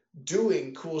himself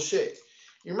doing cool shit.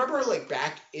 You remember, like,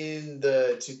 back in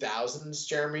the 2000s,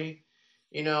 Jeremy,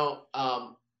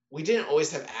 we didn't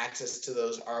always have access to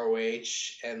those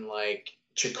ROH and, like,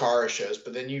 Chikara shows,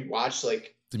 but then you'd watch,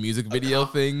 like... the music video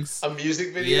things? A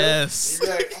music video? Yes. And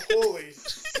you'd be like, holy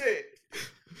shit.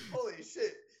 Holy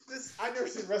shit. I've never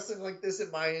seen wrestling like this in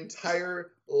my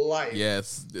entire life.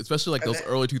 Yes. Especially, like, those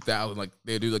early 2000s, like,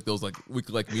 they do, like, those, like,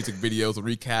 weekly, like, music videos and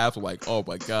recaps. Like, oh,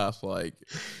 my gosh, like...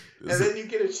 And then you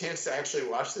get a chance to actually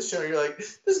watch the show, and you're like,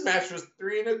 this match was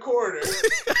 3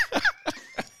 1/4.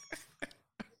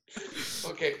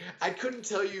 Okay, I couldn't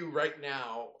tell you right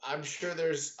now. I'm sure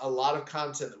there's a lot of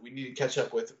content that we need to catch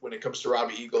up with when it comes to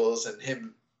Robbie Eagles and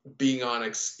him being on,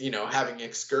 having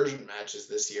excursion matches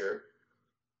this year.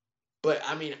 But,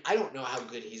 I mean, I don't know how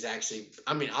good he's actually...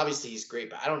 I mean, obviously he's great,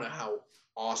 but I don't know how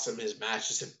awesome his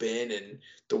matches have been and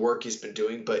the work he's been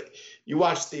doing. But you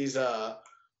watch these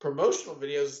promotional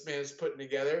videos this man's putting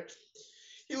together,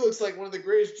 he looks like one of the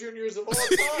greatest juniors of all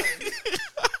time.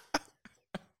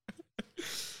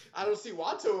 I don't see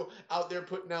Wato out there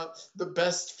putting out the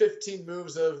best 15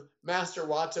 moves of Master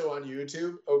Wato on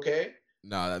YouTube, okay?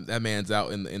 No, that man's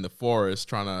out in the forest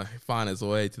trying to find his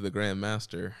way to the Grand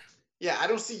Master. Yeah, I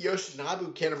don't see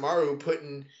Yoshinobu Kanemaru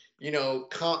putting,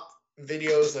 comp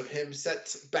videos of him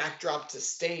set backdrop to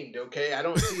Stained, okay? I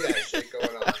don't see that shit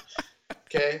going on,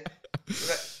 okay?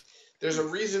 There's a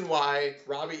reason why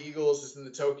Robbie Eagles is in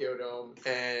the Tokyo Dome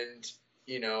and,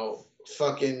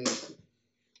 fucking,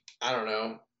 I don't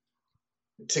know,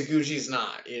 Taguchi's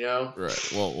not,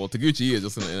 Right. Well, Taguchi is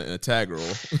just in a tag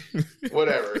role.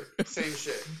 Whatever. Same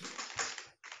shit.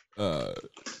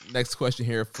 Next question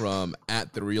here from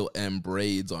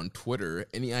 @TheRealMBraids on Twitter.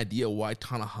 Any idea why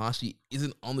Tanahashi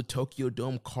isn't on the Tokyo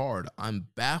Dome card? I'm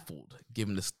baffled,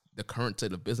 given the current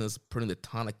state of business. Putting the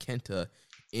Tana Kenta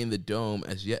in the Dome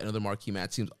as yet another marquee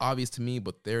match seems obvious to me,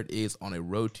 but there it is on a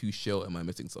Road 2 show. Am I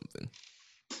missing something?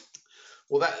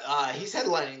 Well, that he's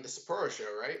headlining the Sapporo show,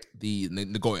 right? The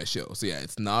Nagoya show. So yeah,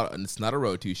 it's not a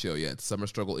Road 2 show yet. It's Summer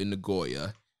Struggle in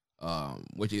Nagoya,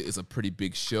 which is a pretty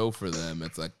big show for them.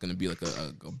 It's like going to be like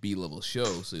a B-level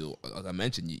show. So like I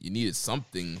mentioned, you needed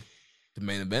something to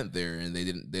main event there, and they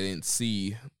didn't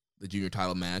see the junior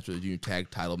title match or the junior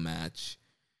tag title match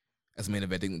as main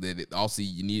eventing. Also,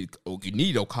 you need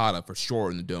Okada for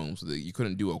sure in the Dome, so that you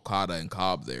couldn't do Okada and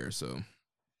Cobb there. So.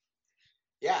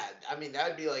 Yeah, I mean, that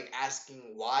would be like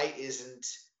asking why isn't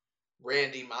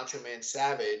Randy Macho Man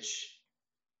Savage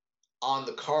on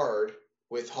the card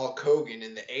with Hulk Hogan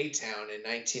in the A-Town in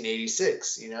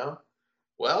 1986,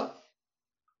 Well,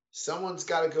 someone's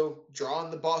got to go draw in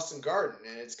the Boston Garden,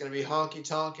 and it's going to be Honky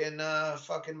Tonk and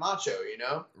fucking Macho,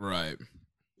 Right.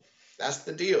 That's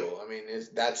the deal. I mean,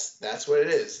 that's what it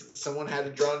is. Someone had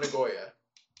to draw Nagoya.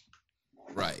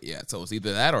 Right, yeah. So it's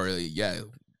either that or,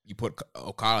 you put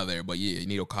Okada there, but yeah, you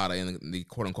need Okada in the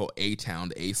quote-unquote A-Town,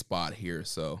 the A spot here.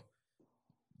 So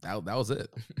that was it.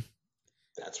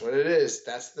 That's what it is.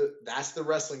 That's the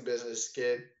wrestling business,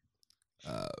 kid.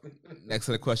 Next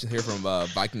set of questions here from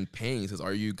Viking Pain says,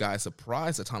 are you guys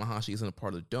surprised that Tanahashi isn't a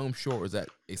part of the Dome show, or is that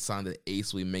a sign that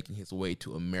Ace will be making his way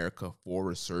to America for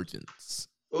resurgence?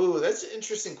 Ooh, that's an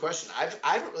interesting question.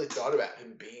 I haven't really thought about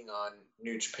him being on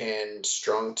New Japan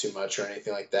Strong too much or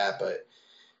anything like that, but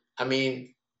I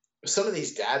mean, some of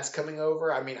these dads coming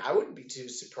over, I mean, I wouldn't be too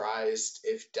surprised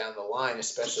if down the line,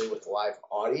 especially with live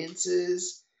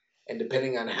audiences, and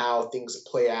depending on how things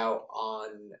play out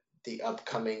on the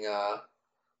upcoming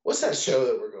what's that show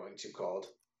that we're going to called?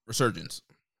 Resurgence.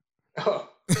 Oh,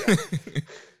 yeah.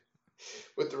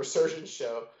 With the Resurgence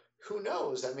show, who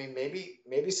knows? I mean,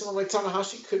 maybe someone like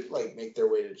Tanahashi could like make their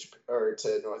way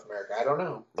to North America. I don't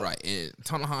know. Right, and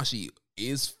Tanahashi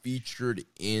is featured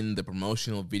in the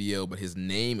promotional video, but his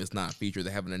name is not featured.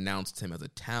 They haven't announced him as a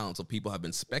talent, so people have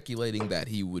been speculating that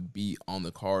he would be on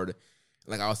the card.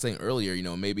 Like I was saying earlier,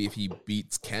 maybe if he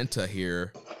beats Kenta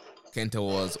here, Kenta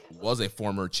was a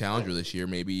former challenger this year.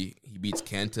 Maybe he beats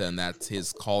Kenta, and that's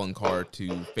his calling card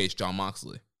to face Jon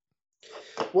Moxley.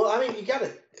 Well, I mean, you got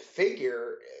to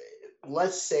figure,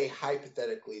 let's say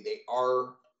hypothetically, they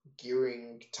are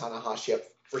gearing Tanahashi up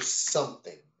for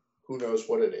something. Who knows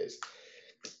what it is.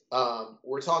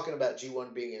 We're talking about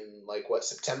G1 being in,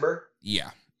 September?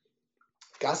 Yeah.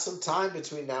 Got some time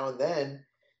between now and then.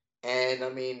 And, I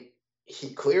mean, he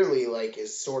clearly,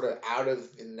 is sort of out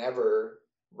of the never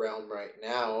realm right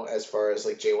now as far as,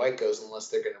 Jay White goes, unless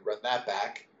they're going to run that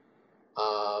back.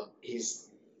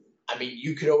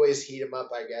 You could always heat him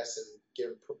up, I guess, and get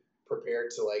him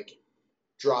prepared to,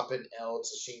 drop an L to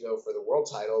Shingo for the world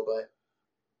title, but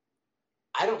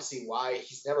I don't see why.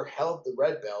 He's never held the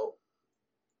red belt.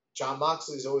 Jon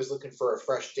Moxley's always looking for a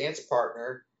fresh dance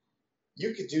partner.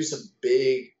 You could do some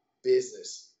big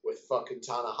business with fucking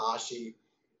Tanahashi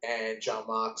and Jon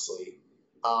Moxley.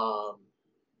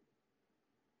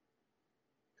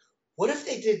 What if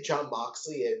they did Jon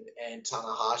Moxley and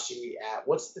Tanahashi at,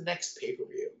 what's the next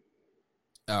pay-per-view?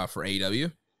 For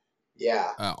AEW?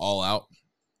 Yeah. All Out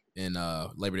in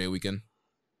Labor Day weekend.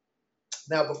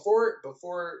 Now, before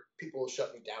people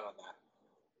shut me down on that,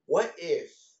 what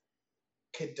if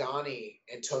Kadani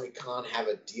and Tony Khan have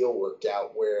a deal worked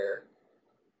out where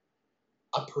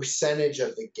a percentage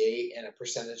of the gate and a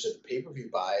percentage of the pay-per-view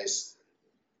buys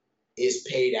is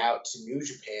paid out to New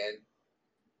Japan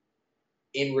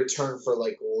in return for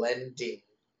lending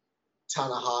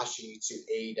Tanahashi to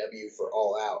AEW for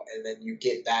All Out, and then you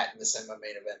get that in the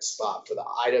semi-main event spot for the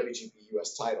IWGP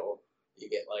US title. You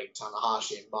get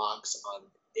Tanahashi and Mox on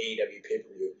AEW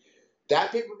pay-per-view.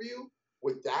 That pay-per-view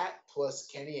with that plus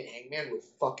Kenny and Hangman would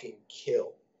fucking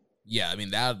kill. Yeah, I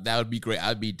mean that would be great.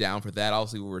 I'd be down for that.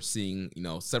 Obviously, we're seeing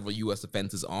several US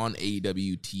offenses on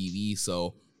AEW TV,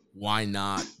 so why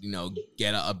not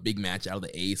get a big match out of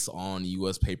the Ace on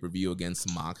US pay-per-view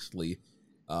against Moxley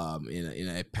in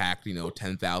a packed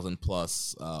 10,000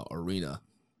 plus arena.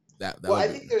 I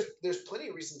think there's plenty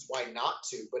of reasons why not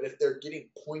to, but if they're getting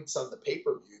points on the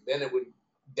pay-per-view, then it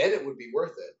would be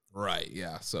worth it. Right,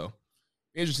 yeah. So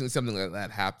interesting if something like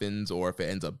that happens, or if it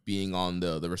ends up being on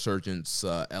the Resurgence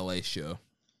LA show.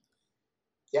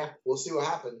 Yeah, we'll see what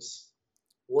happens.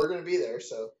 We're gonna be there,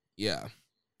 so yeah.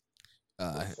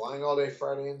 Flying all day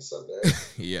Friday and Sunday.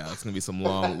 Yeah, it's gonna be some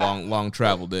long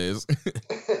travel days.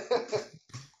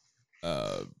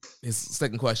 His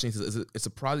second question, he says, it's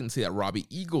surprising to see that Robbie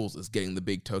Eagles is getting the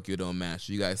big Tokyo Dome match.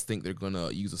 Do you guys think they're going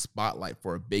to use a spotlight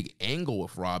for a big angle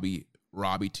with Robbie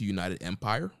to United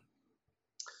Empire?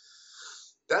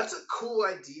 That's a cool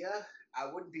idea.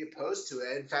 I wouldn't be opposed to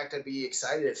it. In fact, I'd be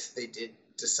excited if they did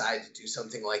decide to do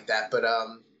something like that. But I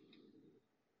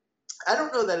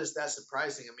don't know that it's that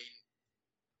surprising. I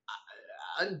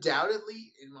mean,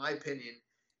 undoubtedly, in my opinion,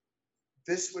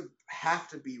 this would have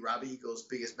to be Robbie Eagles'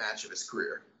 biggest match of his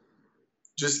career,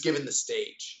 just given the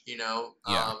stage,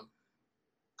 Yeah.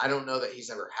 I don't know that he's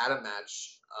ever had a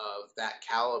match of that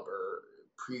caliber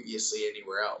previously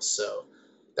anywhere else, so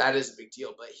that is a big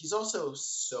deal. But he's also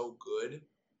so good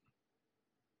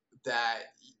that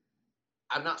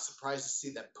I'm not surprised to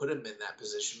see that put him in that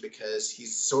position, because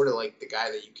he's sort of like the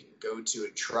guy that you can go to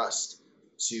and trust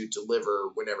to deliver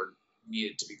whenever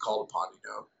needed to be called upon,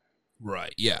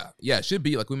 Right. Yeah. It should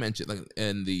be, like we mentioned,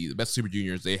 in the Best Super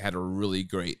Juniors, they had a really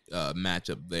great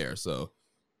matchup there. So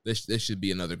this should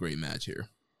be another great match here.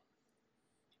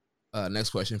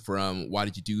 Next question from Why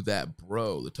Did You Do That,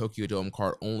 Bro? The Tokyo Dome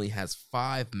card only has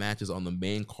 5 matches on the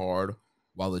main card,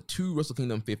 while the 2 Wrestle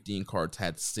Kingdom 15 cards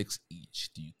had 6 each.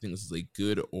 Do you think this is a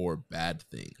good or bad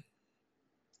thing?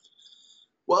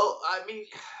 Well, I mean,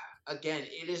 again,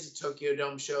 it is a Tokyo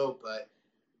Dome show, but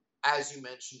as you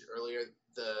mentioned earlier,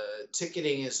 the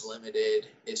ticketing is limited.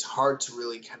 It's hard to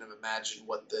really kind of imagine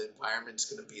what the environment's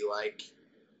going to be like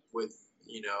with,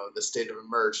 the state of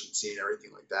emergency and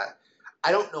everything like that.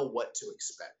 I don't know what to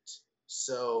expect.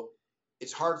 So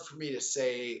it's hard for me to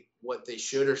say what they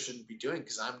should or shouldn't be doing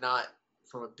because I'm not,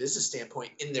 from a business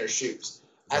standpoint, in their shoes.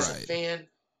 As a fan,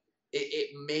 it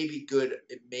may be good,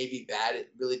 it may be bad. It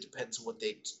really depends on what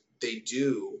they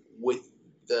do with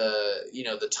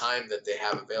the time that they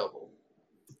have available.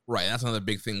 Right, that's another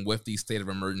big thing with these state of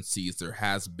emergencies. There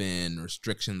has been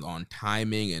restrictions on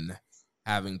timing and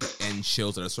having to end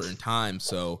shows at a certain time.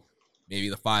 So maybe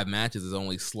the 5 matches is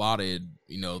only slotted.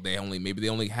 They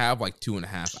only have like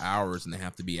 2.5 hours, and they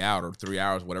have to be out, or 3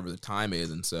 hours, whatever the time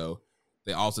is. And so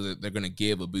they're going to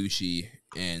give Ibushi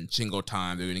and Shingo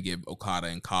time. They're going to give Okada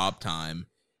and Cobb time,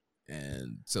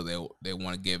 and so they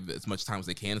want to give as much time as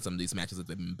they can to some of these matches that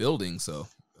they've been building. So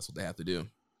that's what they have to do.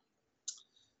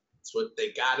 That's what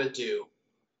they gotta do.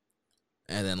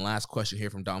 And then last question here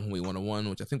from Dom Hui 101,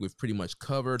 which I think we've pretty much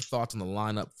covered. Thoughts on the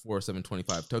lineup for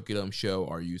 725 Tokyo Dome show?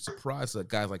 Are you surprised that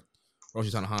guys like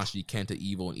Hiroshi Tanahashi, Kenta,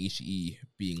 Evil, and Ishii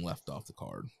being left off the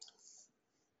card?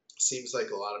 Seems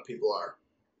like a lot of people are.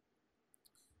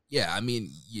 Yeah, I mean,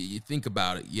 you think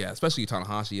about it. Yeah, especially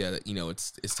Tanahashi. Yeah,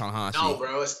 it's Tanahashi. No,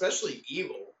 bro, especially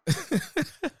Evil.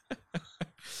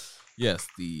 Yes,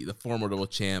 the formidable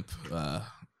champ.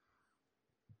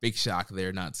 Big shock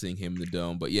there not seeing him in the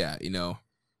Dome. But yeah,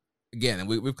 again,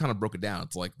 we've kind of broke it down.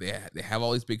 It's like they have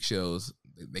all these big shows.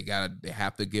 They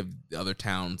have to give the other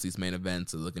towns these main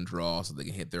events so they can draw, so they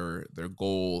can hit their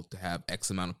goal to have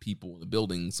X amount of people in the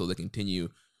building, so they continue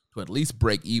to at least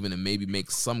break even and maybe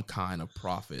make some kind of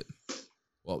profit.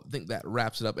 Well, I think that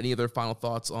wraps it up. Any other final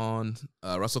thoughts on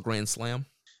Wrestle Grand Slam?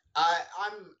 I'm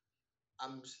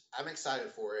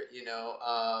excited for it.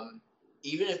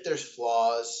 Even if there's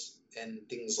flaws and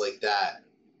things like that,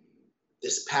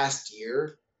 this past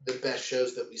year, the best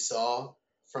shows that we saw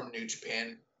from New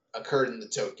Japan occurred in the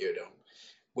Tokyo Dome.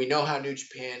 We know how New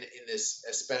Japan in this,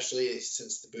 especially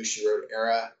since the Bushiroad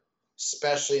era,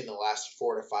 especially in the last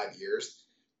 4 to 5 years,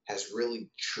 has really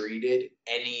treated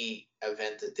any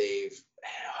event that they've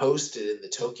hosted in the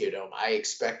Tokyo Dome. I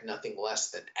expect nothing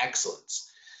less than excellence.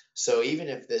 So even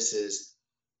if this is,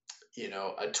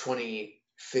 a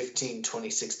 2015,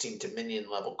 2016 Dominion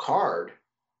level card,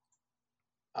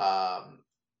 I'm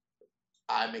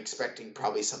expecting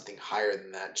probably something higher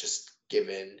than that, just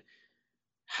given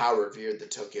how revered the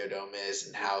Tokyo Dome is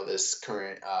and how this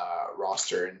current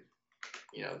roster and,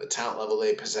 the talent level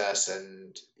they possess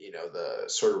and, the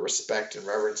sort of respect and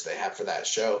reverence they have for that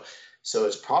show. So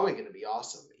it's probably going to be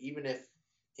awesome, even if,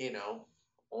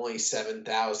 only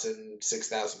 7,000,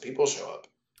 6,000 people show up.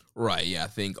 Right, yeah, I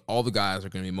think all the guys are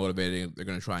going to be motivated. They're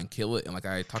going to try and kill it. And like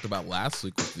I talked about last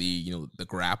week with the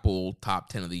Grapple top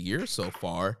 10 of the year so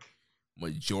far,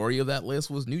 majority of that list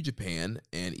was New Japan.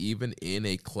 And even in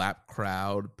a clap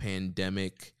crowd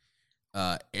pandemic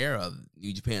era,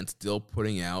 New Japan's still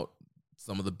putting out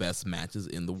some of the best matches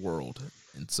in the world.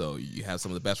 And so you have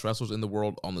some of the best wrestlers in the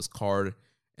world on this card,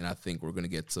 and I think we're going to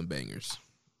get some bangers.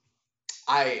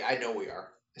 I know we are.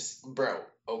 Bro,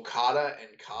 Okada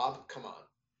and Cobb, come on.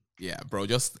 Yeah, bro,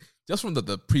 just from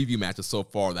the preview matches so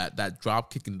far, that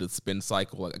drop kick into the spin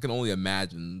cycle, I can only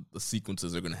imagine the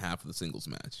sequences they're going to have for the singles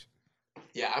match.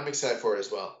 Yeah, I'm excited for it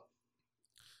as well.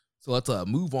 So let's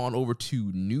move on over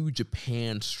to New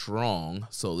Japan Strong.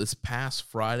 So this past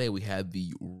Friday, we had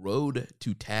the Road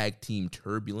to Tag Team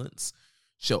Turbulence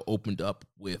show opened up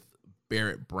with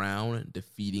Barrett Brown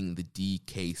defeating the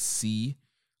DKC.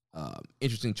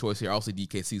 Interesting choice here. Obviously,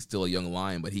 DKC is still a young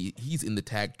lion, but he's in the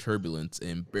tag Turbulence,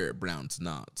 and Barrett Brown's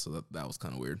not. So that was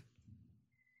kind of weird.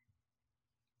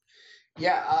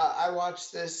 Yeah, I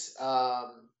watched this.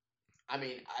 For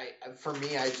me,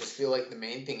 I just feel like the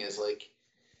main thing is like,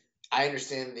 I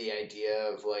understand the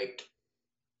idea of like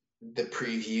the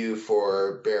preview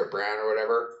for Barrett Brown or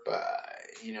whatever, but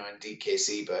in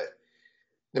DKC. But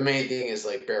the main thing is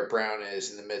like Barrett Brown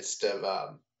is in the midst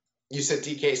of. You said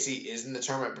DKC is in the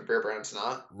tournament, but Barrett Brown's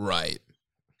not? Right.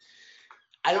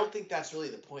 I don't think that's really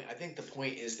the point. I think the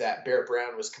point is that Barrett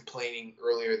Brown was complaining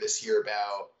earlier this year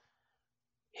about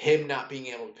him not being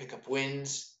able to pick up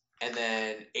wins, and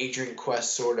then Adrian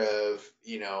Quest sort of,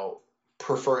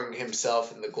 preferring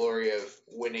himself in the glory of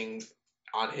winning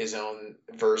on his own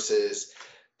versus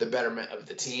the betterment of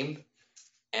the team.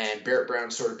 And Barrett Brown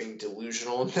sort of being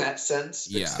delusional in that sense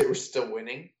because they were still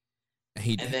winning.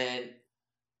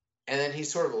 And then he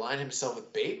sort of aligned himself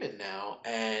with Bateman now,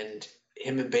 and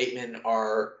him and Bateman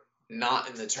are not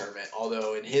in the tournament,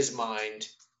 although in his mind,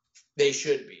 they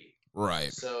should be.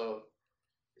 Right. So,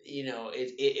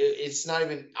 it's not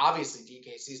even – obviously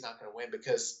DKC's not going to win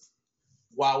because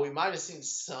while we might have seen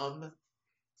some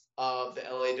of the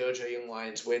LA Dojo Young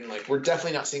Lions win. Like, we're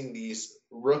definitely not seeing these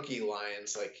rookie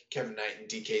Lions like Kevin Knight and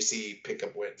DKC pick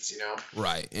up wins, you know?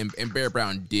 Right. And Bear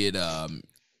Brown did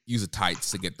use the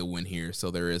tights to get the win here.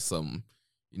 So there is some,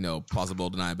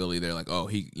 plausible deniability there. Like, oh,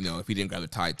 if he didn't grab the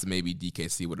tights, maybe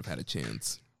DKC would have had a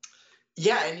chance.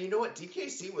 Yeah, and you know what?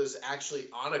 DKC was actually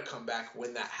on a comeback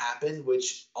when that happened,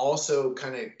 which also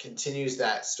kind of continues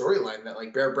that storyline that,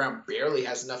 like, Bear Brown barely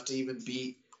has enough to even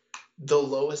beat the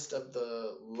lowest of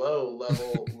the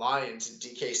low-level Lions in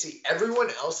DKC. Everyone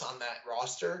else on that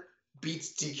roster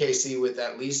beats DKC with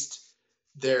at least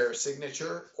their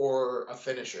signature or a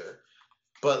finisher.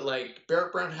 But, like,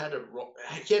 Barrett Brown had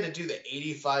to do the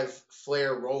 85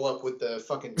 flare roll-up with the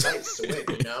fucking tights to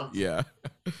win, you know? Yeah.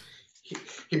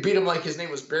 He beat him like his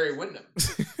name was Barry Windham.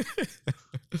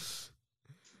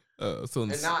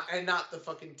 And not the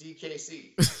fucking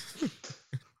DKC.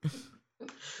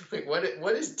 Like, what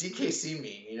does DKC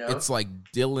mean, you know? It's like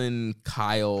Dylan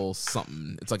Kyle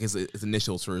something. It's like his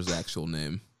initials for his actual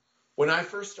name. When I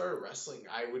first started wrestling,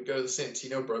 I would go to the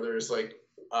Santino Brothers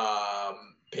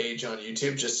page on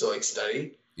YouTube just to like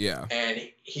study. Yeah. And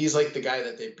he's like the guy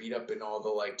that they beat up in all the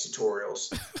like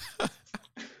tutorials.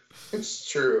 It's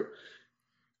true.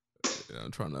 Yeah,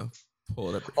 I'm trying to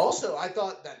pull it up. Also, I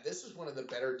thought that this was one of the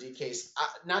better DKs.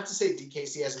 Not to say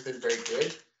DKC hasn't been very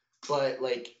good, but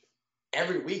like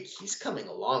every week he's coming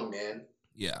along, man.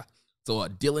 Yeah. So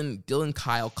Dylan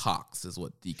Kyle Cox is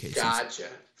what DKC. Gotcha.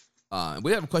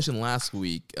 We had a question last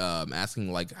week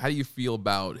asking, like, how do you feel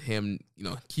about him,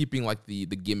 keeping, like, the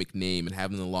gimmick name and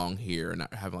having the long hair and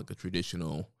not having, like, a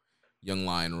traditional Young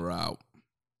Lion route?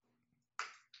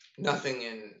 Nothing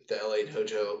in the LA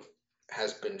Dojo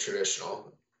has been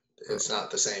traditional. It's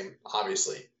not the same,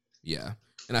 obviously. Yeah.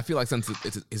 And I feel like since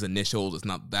it's his initials, it's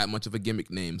not that much of a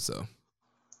gimmick name, so.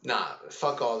 Nah,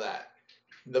 fuck all that.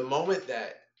 The moment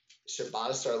that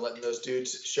Shibata started letting those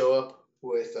dudes show up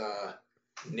with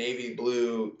navy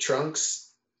blue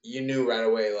trunks, you knew right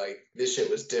away, like, this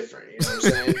shit was different. You know what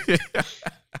I'm saying?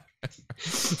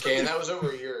 Okay, and that was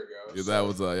over a year ago. Yeah, that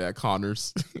was,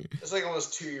 Connors. It's like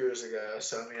almost 2 years ago.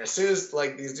 So, I mean, as soon as,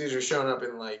 like, these dudes were showing up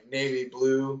in, like, navy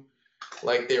blue,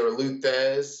 like they were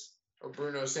Luthez or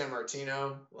Bruno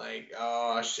Sammartino, like,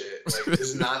 oh, shit. Like, this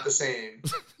is not the same.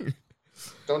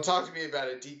 Don't talk to me about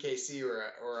a DKC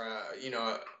or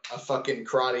a fucking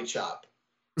karate chop.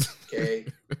 Okay?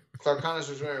 Clark Connors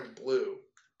was wearing blue.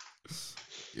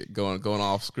 Yeah, going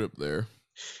off script there.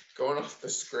 Going off the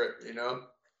script, you know?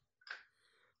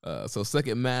 So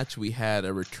second match, we had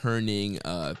a returning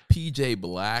PJ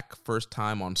Black, first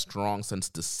time on Strong since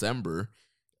December.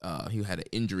 He had an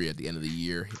injury at the end of the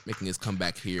year, making his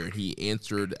comeback here. He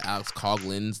answered Alex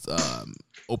Coughlin's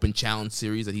open challenge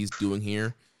series that he's doing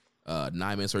here. 9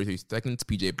 minutes 33 seconds.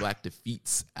 PJ Black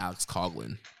defeats Alex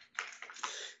Coughlin.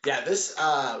 Yeah, this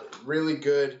really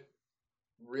good.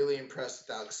 Really impressed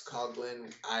with Alex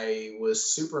Coughlin. I was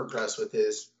super impressed with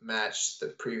his match, the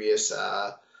previous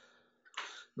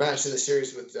match in the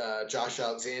series with Josh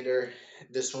Alexander.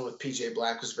 This one with PJ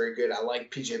Black was very good. I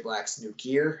like PJ Black's new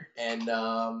gear. And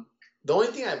the only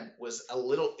thing I was a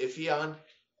little iffy on,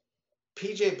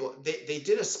 PJ Black, they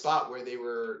did a spot where they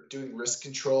were doing wrist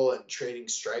control and trading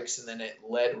strikes, and then it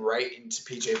led right into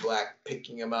PJ Black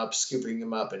picking him up, scooping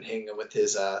him up, and hitting him with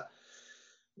his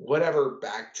whatever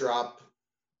backdrop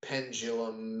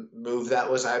pendulum move that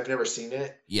was. I've never seen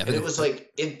it. Yeah, and it was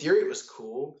like, in theory, it was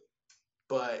cool,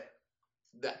 but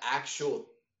the actual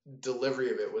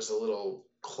delivery of it was a little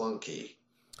clunky.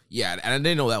 Yeah, and I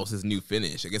didn't know that was his new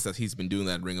finish. I guess that he's been doing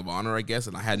that in Ring of Honor, I guess,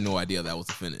 and I had no idea that was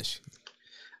the finish.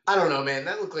 I don't know, man.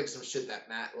 That looked like some shit that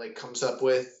Matt like comes up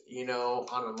with,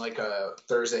 on like a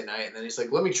Thursday night, and then he's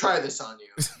like, "Let me try this on you,"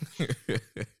 and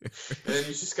then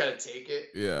you just gotta take it.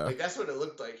 Yeah, like that's what it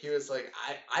looked like. He was like,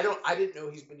 I didn't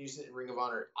know he's been using it in Ring of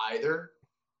Honor either,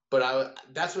 but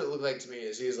that's what it looked like to me.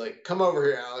 Is he was like, "Come over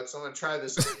here, Alex. I'm gonna try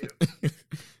this on you."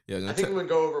 Yeah, I think I'm gonna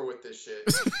go over with this shit.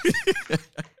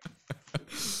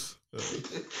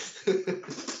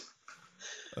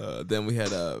 Then we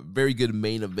had a very good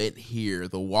main event here.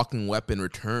 The Walking Weapon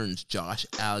returns Josh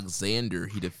Alexander.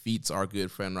 He defeats our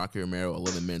good friend Rocky Romero,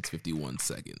 11 minutes, 51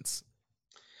 seconds.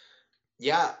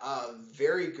 Yeah,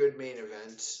 very good main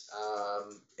event.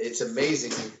 It's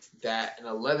amazing that an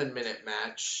 11-minute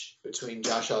match between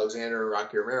Josh Alexander and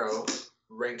Rocky Romero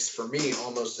ranks for me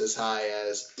almost as high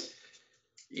as,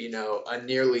 a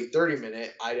nearly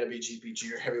 30-minute IWGP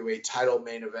Junior Heavyweight title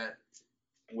main event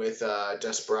with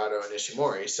Desperado and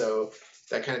Ishimori. So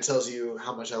that kind of tells you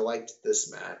how much I liked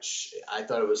this match. I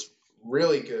thought it was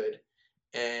really good.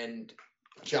 And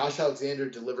Josh Alexander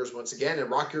delivers once again, and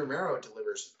Rocky Romero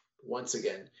delivers once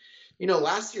again.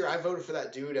 last year I voted for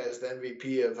that dude as the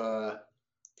MVP of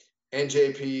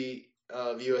NJP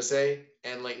of USA,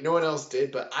 and like no one else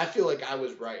did, but I feel like I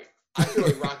was right. I feel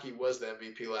like Rocky was the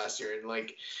MVP last year, and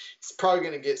like he's probably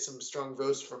going to get some strong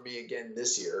votes from me again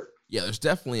this year. Yeah, there's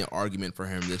definitely an argument for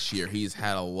him this year. He's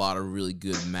had a lot of really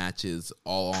good matches,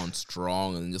 all on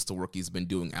Strong, and just the work he's been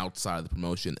doing outside of the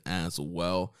promotion as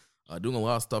well. Doing a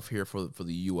lot of stuff here for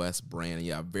the U.S. brand.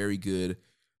 Yeah, very good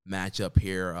matchup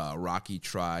here. Rocky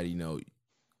tried,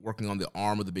 working on the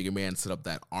arm of the bigger man, set up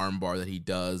that arm bar that he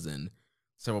does, and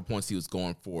several points he was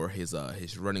going for. His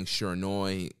running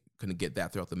Shiranui, couldn't get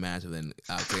that throughout the match, and then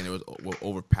Alexander was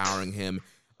overpowering him.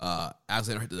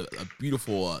 Alexander hit a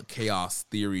beautiful Chaos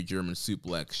Theory German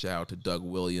suplex. Shout out to Doug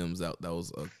Williams. That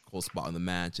was a cool spot in the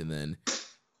match. And then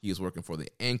he was working for the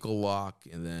ankle lock.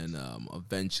 And then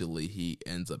eventually he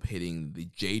ends up hitting the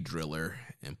J Driller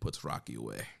and puts Rocky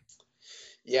away.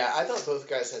 Yeah, I thought both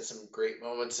guys had some great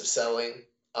moments of selling.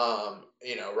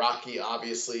 Rocky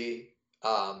obviously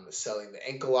selling the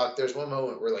ankle lock. There's one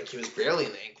moment where like he was barely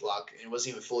in the ankle lock and it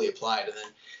wasn't even fully applied. And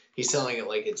then he's selling it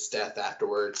like it's death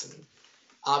afterwards. And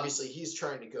obviously, he's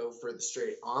trying to go for the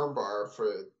straight armbar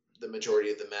for the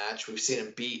majority of the match. We've seen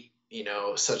him beat,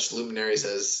 such luminaries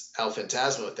as El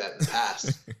Phantasmo with that in the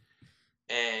past.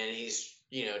 And he's,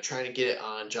 trying to get it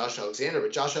on Josh Alexander.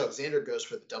 But Josh Alexander goes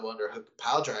for the double underhook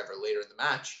pile driver later in the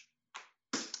match.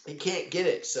 He can't get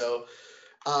it. So,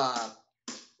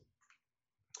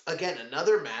 again,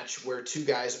 another match where two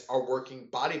guys are working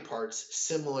body parts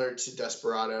similar to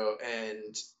Desperado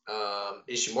and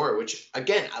Ishimori, which,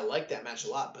 again, I like that match a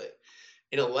lot. But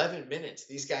in 11 minutes,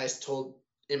 these guys told,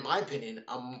 in my opinion,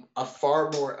 a far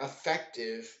more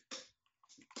effective,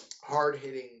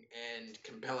 hard-hitting, and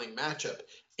compelling matchup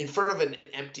in front of an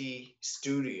empty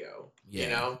studio.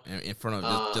 Yeah, in front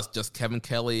of just Kevin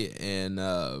Kelly and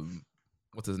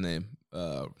what's his name?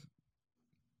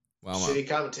 Shitty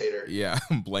commentator. Yeah,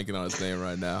 I'm blanking on his name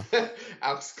right now.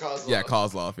 Alex Kozlov. Yeah,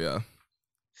 Kozlov, yeah.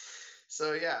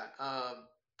 So, yeah,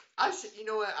 I should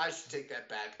take that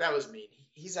back. That was mean.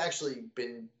 He's actually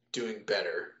been doing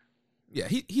better. Yeah,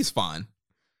 he's fine.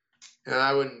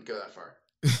 I wouldn't go that far.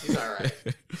 He's all right.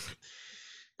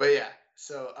 But, yeah,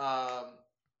 so,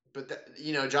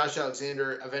 Josh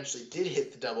Alexander eventually did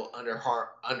hit the double underhook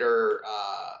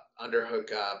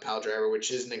pile driver,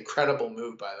 which is an incredible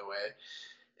move, by the way,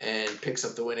 and picks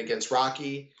up the win against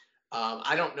Rocky.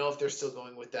 I don't know if they're still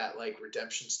going with that like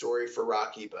redemption story for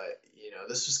Rocky, but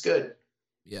this was good.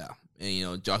 Yeah,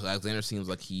 and Josh Alexander seems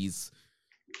like he's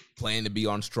planning to be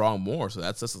on Strong more, so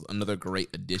that's just another great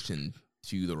addition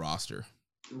to the roster.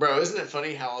 Bro, isn't it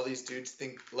funny how all these dudes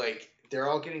think like they're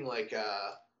all getting like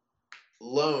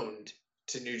loaned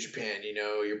to New Japan?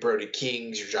 Your Brody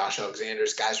Kings, your Josh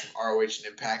Alexanders, guys from ROH and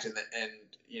Impact, and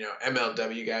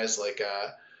MLW guys like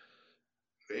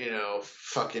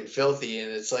fucking Filthy.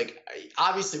 And it's like,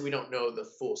 obviously we don't know the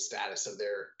full status of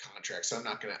their contract, so I'm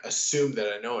not going to assume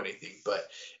that I know anything, but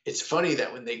it's funny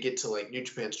that when they get to like New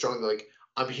Japan Strong, they're like,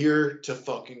 I'm here to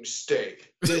fucking stay.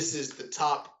 This is the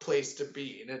top place to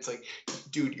be. And it's like,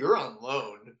 dude, you're on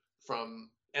loan from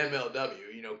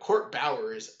MLW. Court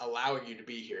Bauer is allowing you to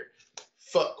be here.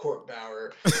 Fuck Court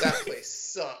Bauer. That place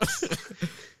sucks.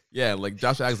 Yeah, like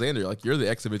Josh Alexander, like you're the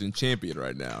X Division champion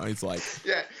right now. He's like,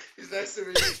 yeah, he's the X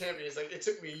Division champion. He's like, it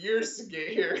took me years to get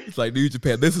here. It's like, New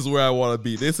Japan, this is where I want to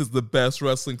be. This is the best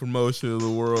wrestling promotion in the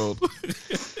world.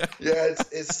 Yeah,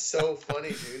 it's so funny,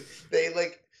 dude.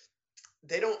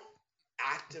 They don't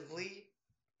actively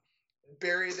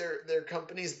bury their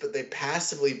companies, but they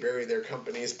passively bury their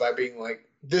companies by being like,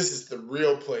 this is the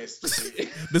real place to be.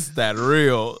 This is that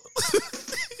real.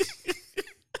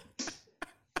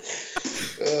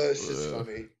 It's just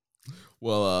funny.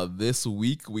 Well, this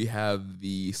week we have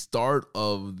the start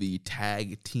of the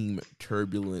Tag Team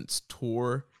Turbulence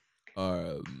Tour.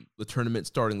 The tournament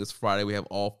starting this Friday. We have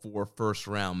all 4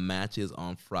 first-round matches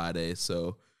on Friday,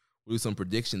 so we'll do some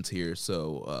predictions here.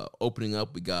 So, opening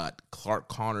up, we got Clark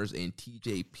Connors and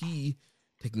TJP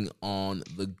taking on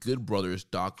the Good Brothers,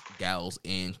 Doc Gallows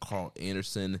and Carl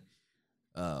Anderson.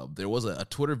 There was a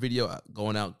Twitter video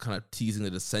going out kind of teasing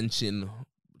the dissension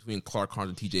between Clark Connors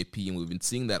and TJP, and we've been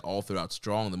seeing that all throughout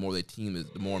Strong. The more they team,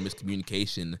 the more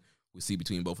miscommunication we see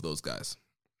between both of those guys.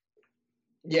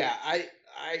 Yeah, I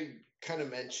kind of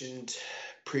mentioned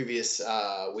previous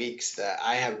weeks that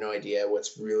I have no idea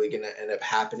what's really going to end up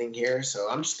happening here, so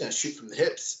I'm just going to shoot from the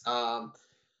hips.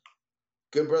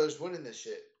 Good Brothers winning this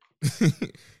shit.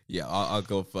 Yeah, I'll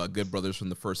go for Good Brothers from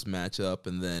the first matchup,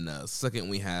 and then second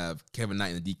we have Kevin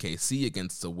Knight and the DKC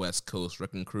against the West Coast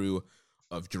Wrecking Crew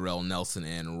of Jarrell Nelson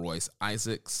and Royce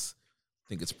Isaacs.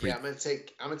 think it's pretty. Yeah,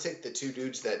 I'm gonna take the two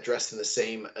dudes that dress in the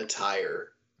same attire,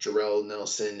 Jarrell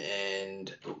Nelson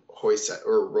and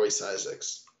Royce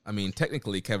Isaacs. I mean,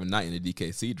 technically, Kevin Knight and the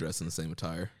DKC dress in the same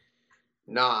attire.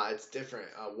 Nah, it's different.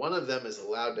 One of them is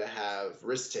allowed to have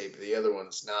wrist tape. The other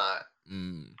one's not.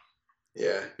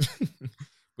 Yeah.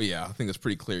 But yeah, I think it's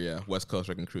pretty clear. Yeah, West Coast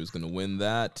Wrecking Crew is going to win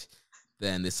that.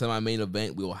 Then the semi-main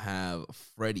event, we will have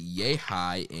Fred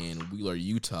Yehi and Wheeler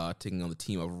Yuta taking on the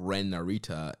team of Ren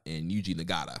Narita and Yuji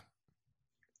Nagata.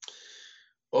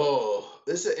 Oh,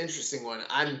 this is an interesting one.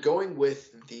 I'm going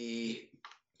with the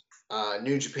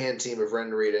New Japan team of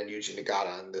Ren Narita and Yuji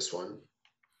Nagata on this one.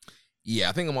 Yeah,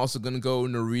 I think I'm also going to go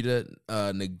Narita,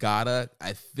 Nagata.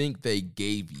 I think they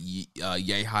gave Yehi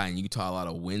and Yuta a lot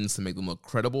of wins to make them look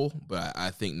credible, but I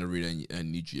think Narita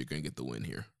and Yuji are going to get the win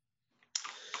here.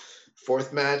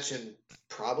 Fourth match and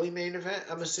probably main event,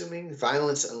 I'm assuming.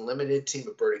 Violence Unlimited team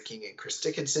of Brody King and Chris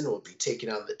Dickinson will be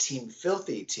taking on the Team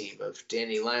Filthy team of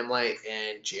Danny Limelight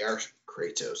and JR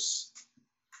Kratos.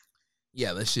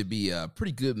 Yeah, that should be a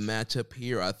pretty good matchup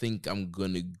here. I think I'm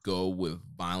going to go with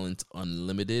Violence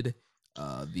Unlimited,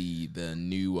 the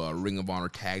new Ring of Honor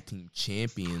Tag Team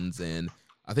Champions, and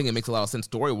I think it makes a lot of sense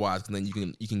story-wise, because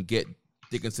then you can get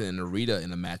Dickinson and Narita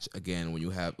in a match again when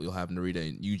you'll have Narita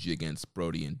and Yuji against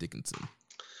Brody and Dickinson.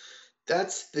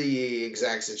 That's the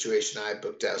exact situation I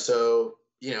booked out. So,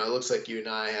 it looks like you and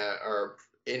I are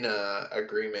in a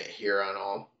agreement here on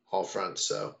all fronts.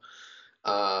 So,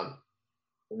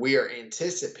 we are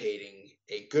anticipating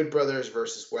a Good Brothers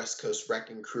versus West Coast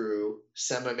Wrecking Crew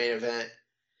semi-main event,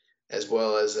 as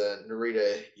well as a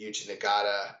Narita Yuji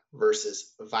Nagata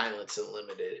versus Violence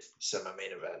Unlimited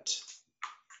semi-main event.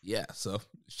 Yeah, so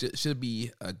should be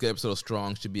a good episode of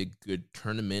Strong. Should be a good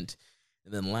tournament.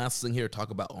 And then last thing here to talk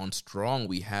about on Strong,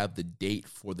 we have the date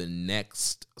for the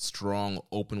next Strong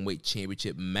Openweight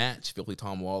Championship match. Filthy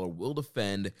Tom Lawler will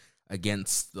defend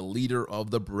against the leader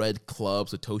of the Bread Club,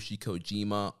 Satoshi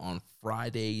Kojima, on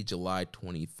Friday, July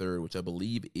 23rd, which I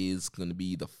believe is going to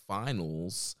be the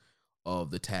finals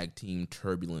of the Tag Team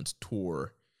Turbulence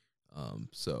Tour.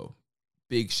 So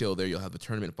big show there. You'll have the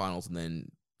tournament finals and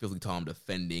then Filthy Tom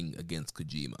defending against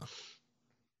Kojima.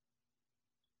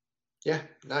 Yeah,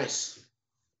 nice.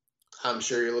 I'm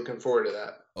sure you're looking forward to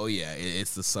that. Oh, yeah.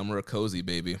 It's the summer of cozy,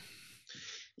 baby.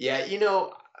 Yeah,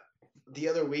 the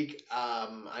other week,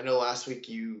 I know last week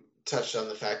you touched on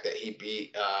the fact that he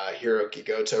beat Hiroki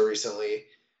Goto recently.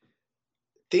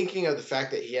 Thinking of the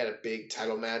fact that he had a big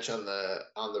title match on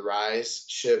the Rise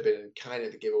should have been kind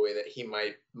of the giveaway that he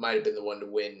might have been the one to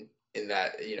win in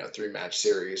that 3-match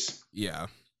series. Yeah.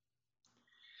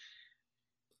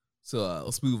 So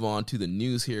let's move on to the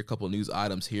news here. A couple of news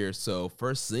items here. So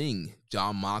first thing,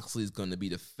 Jon Moxley is going to be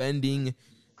defending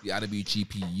the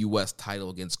IWGP US title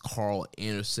against Carl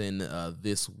Anderson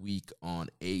this week on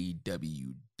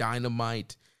AEW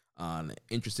Dynamite. An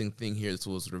interesting thing here, this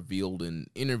was revealed in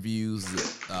interviews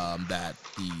that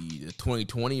the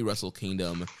 2020 Wrestle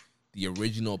Kingdom, the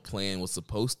original plan was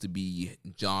supposed to be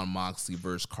Jon Moxley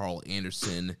versus Carl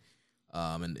Anderson,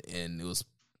 and it was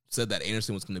said that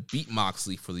Anderson was going to beat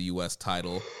Moxley for the U.S.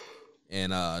 title,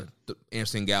 and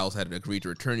Anderson Gallows had agreed to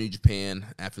return to Japan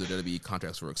after the WWE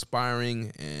contracts were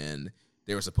expiring, and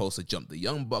they were supposed to jump the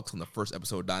Young Bucks on the first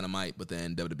episode of Dynamite, but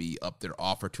then WWE upped their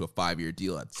offer to a 5-year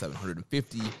deal at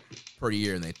 $750 per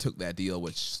year, and they took that deal,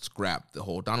 which scrapped the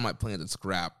whole Dynamite plan and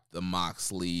scrapped the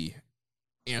Moxley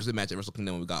Anderson match at Wrestle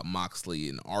Kingdom. We got Moxley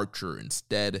and Archer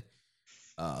instead.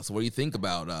 So what do you think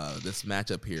about this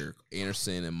matchup here,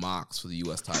 Anderson and Mox for the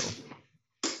U.S. title?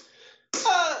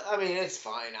 I mean, it's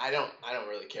fine. I don't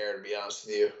really care, to be honest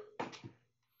with you.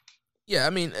 Yeah, I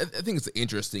mean, I think it's an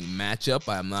interesting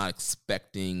matchup. I'm not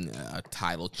expecting a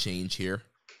title change here.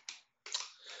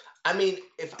 I mean,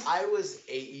 if I was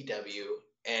AEW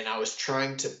and I was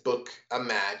trying to book a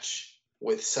match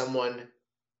with someone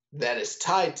that is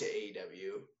tied to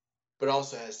AEW, but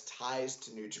also has ties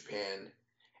to New Japan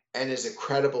and is a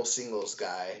credible singles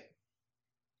guy,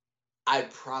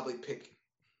 I'd probably pick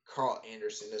Carl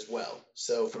Anderson as well.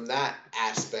 So from that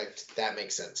aspect, that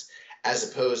makes sense. As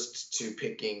opposed to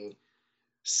picking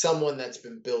someone that's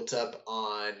been built up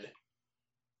on,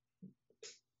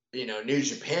 New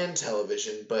Japan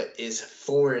television, but is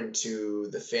foreign to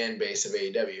the fan base of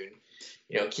AEW.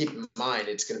 Keep in mind,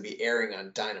 it's going to be airing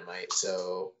on Dynamite,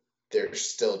 so they're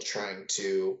still trying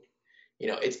to,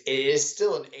 it is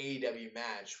still an AEW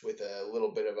match with a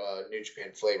little bit of a New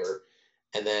Japan flavor.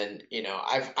 And then,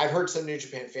 I've heard some New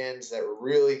Japan fans that were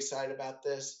really excited about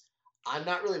this. I'm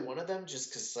not really one of them, just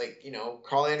because,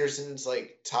 Carl Anderson's,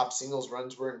 top singles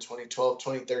runs were in 2012,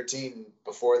 2013,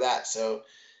 before that. So,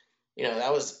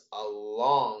 that was a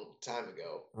long time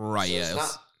ago. Right, So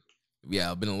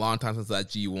yeah. It's been a long time since that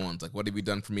G1. It's like, what have you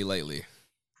done for me lately?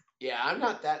 Yeah, I'm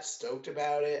not that stoked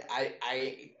about it.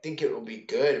 I think it will be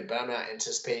good, but I'm not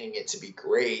anticipating it to be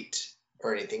great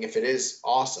or anything. If it is,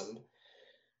 awesome.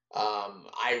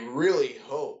 I really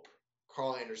hope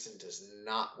Carl Anderson does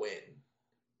not win.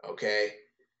 Okay?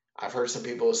 I've heard some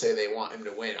people say they want him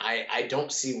to win. I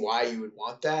don't see why you would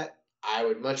want that. I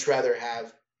would much rather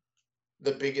have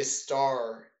the biggest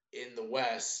star in the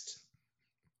West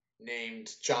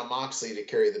named Jon Moxley to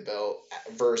carry the belt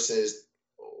versus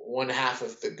one half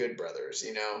of the Good Brothers,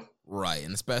 Right,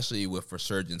 and especially with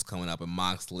Resurgence coming up and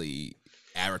Moxley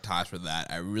advertised for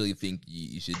that, I really think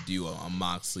you should do a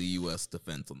Moxley U.S.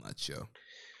 defense on that show.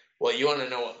 Well, you want to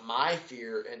know what my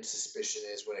fear and suspicion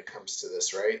is when it comes to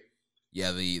this, right?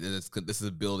 Yeah, this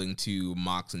is building to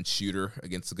Mox and Shooter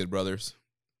against the Good Brothers.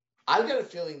 I've got a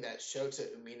feeling that Shota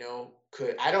Umino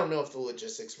could. I don't know if the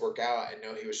logistics work out. I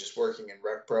know he was just working in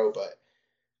Rev Pro, but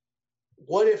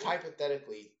what if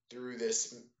hypothetically through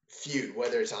this feud,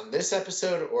 whether it's on this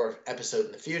episode or episode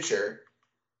in the future,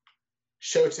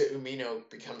 Shota Umino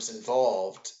becomes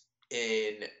involved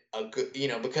in a good,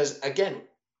 because again,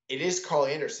 it is Carl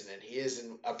Anderson and he is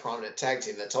in a prominent tag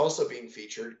team that's also being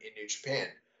featured in New Japan.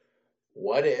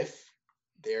 What if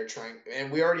they're trying,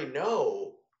 and we already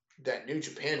know that New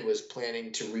Japan was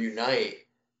planning to reunite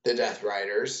the Death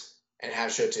Riders and have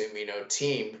Shota Umino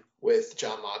team with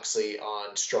Jon Moxley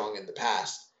on Strong in the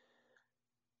past.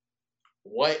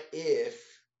 What if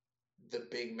the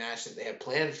big match that they have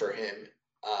planned for him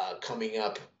coming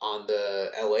up on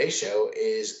the LA show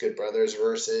is Good Brothers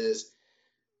versus,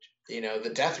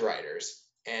 the Death Riders?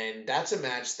 And that's a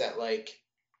match that,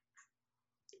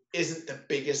 isn't the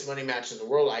biggest money match in the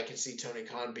world. I can see Tony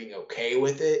Khan being okay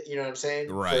with it. You know what I'm saying?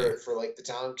 Right. For the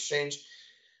talent exchange.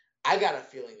 I got a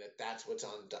feeling that that's what's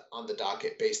on the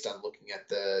docket based on looking at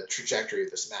the trajectory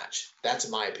of this match. That's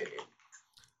my opinion.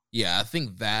 Yeah, I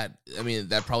think that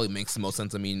probably makes the most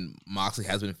sense. I mean, Moxley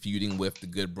has been feuding with the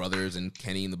Good Brothers and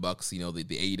Kenny and the Bucks, the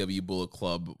AEW Bullet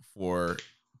Club for,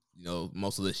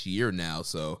 most of this year now.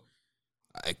 So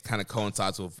it kind of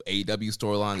coincides with AEW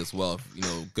storyline as well.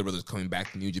 Good Brothers coming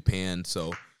back to New Japan.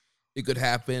 So it could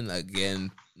happen. Again,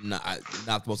 not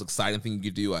the most exciting thing you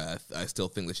could do. I still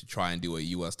think they should try and do a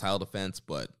U.S. title defense.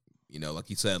 But, like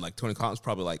you said, Tony Khan's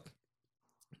probably like,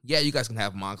 yeah, you guys can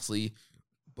have Moxley.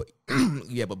 But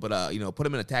put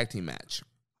him in a tag team match.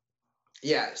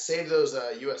 Yeah, save those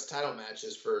U.S. title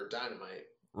matches for Dynamite.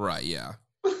 Right, yeah.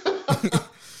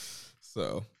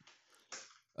 So,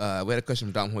 we had a question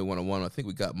from Dom Hoy 101. I think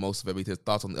we got most of everything.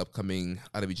 Thoughts on the upcoming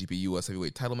IWGP US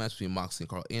Heavyweight title match between Moxley and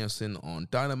Carl Anderson on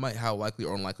Dynamite. How likely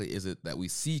or unlikely is it that we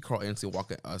see Carl Anderson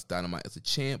walk at us Dynamite as a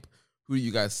champ? Who do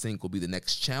you guys think will be the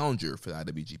next challenger for the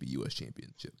IWGP US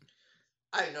Championship?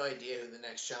 I have no idea who the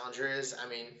next challenger is. I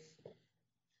mean,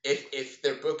 if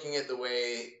they're booking it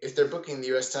if they're booking the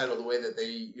U.S. title the way that they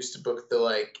used to book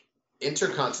the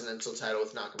Intercontinental title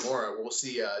with Nakamura, we'll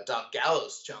see Doc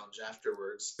Gallows challenge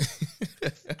afterwards.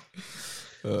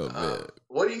 Oh man!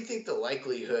 What do you think the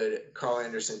likelihood Carl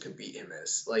Anderson could beat him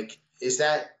is? Is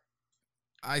that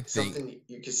something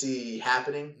you could see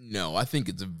happening? No, I think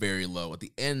it's very low. At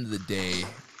the end of the day,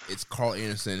 it's Carl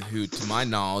Anderson, who, to my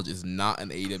knowledge, is not an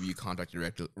AEW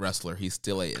contracted wrestler. He's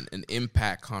still an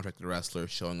Impact contracted wrestler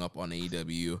showing up on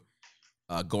AEW,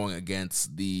 going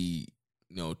against the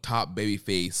top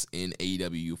babyface in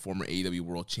AEW, former AEW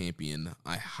World Champion.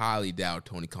 I highly doubt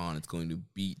Tony Khan is going to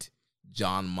beat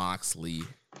Jon Moxley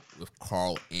with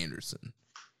Carl Anderson.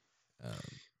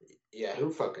 Yeah,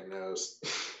 who fucking knows?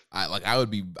 I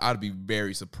would be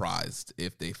very surprised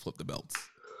if they flip the belts.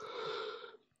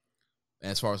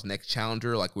 As far as next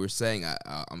challenger, like we were saying, I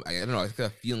don't know. I got a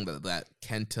feeling that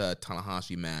Kenta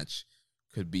Tanahashi match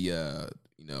could be a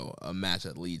match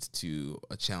that leads to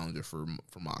a challenger for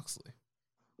Moxley.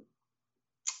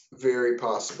 Very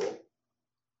possible.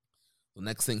 The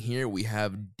next thing here, we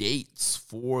have dates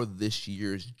for this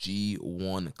year's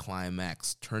G1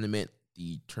 Climax tournament.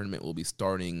 The tournament will be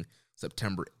starting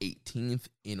September 18th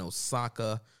in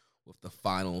Osaka, with the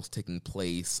finals taking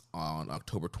place on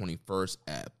October 21st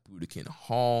at Budokan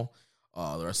Hall.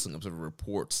 The Wrestling Observer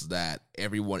reports that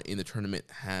everyone in the tournament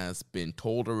has been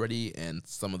told already, and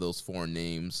some of those foreign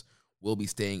names will be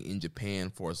staying in Japan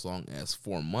for as long as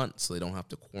 4 months, so they don't have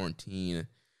to quarantine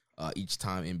each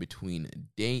time in between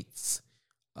dates.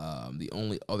 The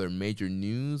only other major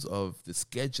news of the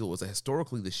schedule is that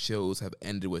historically the shows have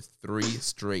ended with 3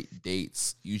 straight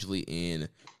dates, usually in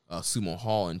Sumo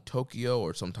Hall in Tokyo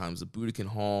or sometimes the Budokan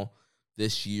Hall.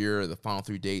 This year, the final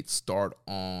 3 dates start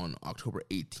on October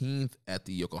 18th at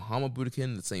the Yokohama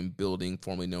Budokan, the same building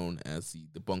formerly known as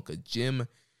the Bunka Gym,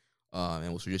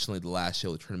 and was traditionally the last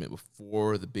show of the tournament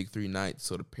before the big 3 nights.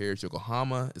 So the Paris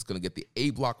Yokohama is going to get the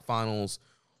A block finals,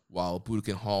 while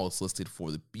Budokan Hall is listed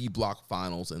for the B block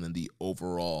finals and then the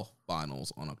overall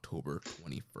finals on October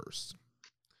 21st.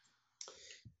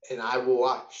 And I will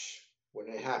watch when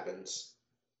it happens.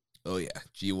 Oh yeah,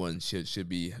 G1 should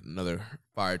be another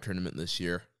fire tournament this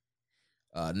year.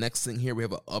 Next thing here, we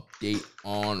have an update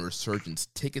on Resurgence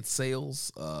ticket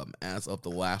sales. As of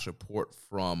the last report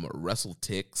from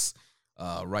WrestleTix,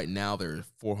 right now there are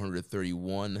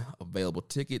 431 available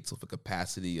tickets with a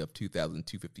capacity of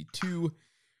 2,252,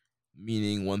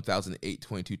 meaning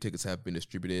 1,822 tickets have been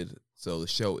distributed. So the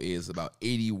show is about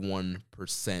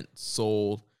 81%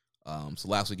 sold. So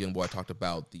last weekend, I talked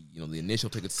about the initial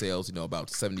ticket sales, about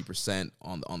 70%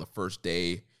 on the first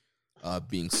day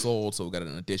being sold. So we got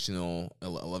an additional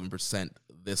 11%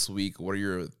 this week. What are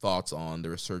your thoughts on the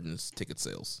Resurgence ticket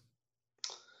sales?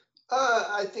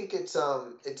 I think it's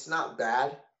not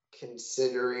bad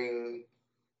considering,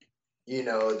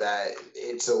 that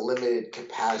it's a limited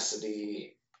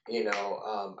capacity,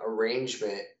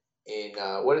 arrangement in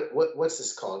what's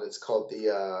this called? It's called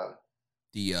the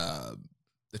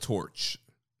Torch.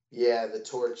 Yeah, the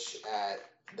Torch at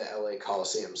the LA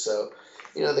Coliseum. So,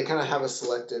 they kind of have a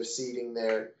selective seating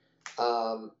there.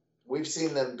 We've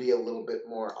seen them be a little bit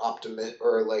more optimistic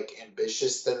or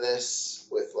ambitious than this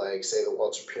with say the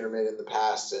Walter Pyramid in the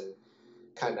past and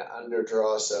kind of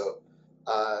underdraw. So,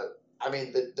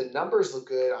 the numbers look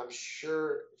good. I'm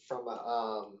sure from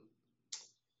a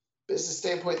business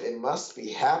standpoint, they must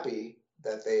be happy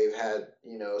that they've had,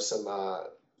 some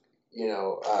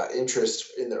interest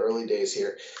in the early days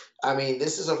here.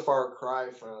 This is a far cry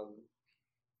from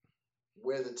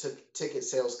where the ticket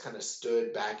sales kind of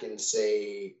stood back in,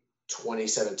 say,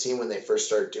 2017 when they first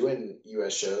started doing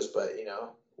U.S. shows. But,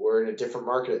 we're in a different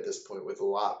market at this point with a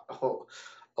lot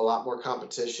more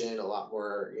competition, a lot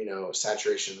more,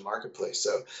 saturation in the marketplace.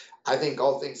 So I think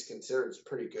all things considered, it's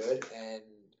pretty good. And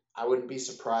I wouldn't be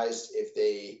surprised if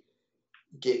they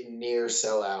get near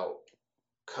sellout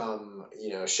come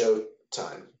show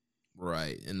time.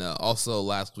 Right. And also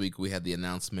last week we had the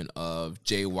announcement of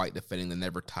Jay White defending the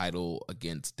Never title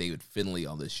against David Finlay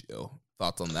on this show.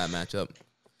 Thoughts on that matchup?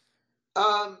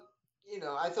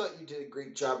 I thought you did a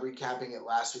great job recapping it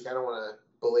last week. I don't want to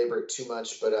belabor it too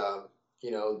much, but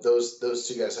those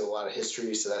two guys have a lot of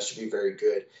history, so that should be very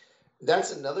good.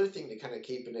 That's another thing to kind of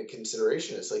keep into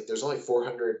consideration. Is there's only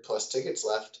 400 plus tickets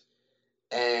left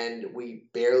and we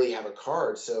barely have a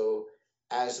card. So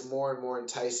as more and more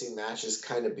enticing matches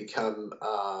kind of become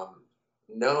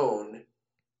known,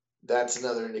 that's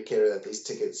another indicator that these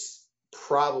tickets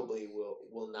probably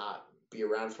will not be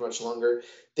around for much longer.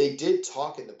 They did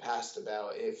talk in the past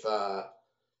about if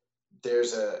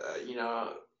there's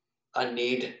a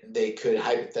need, they could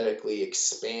hypothetically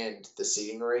expand the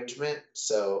seating arrangement.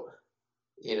 So,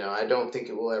 I don't think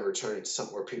it will ever turn into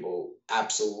something where people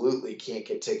absolutely can't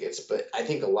get tickets, but I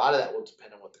think a lot of that will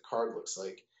depend on what the card looks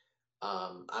like.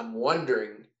 I'm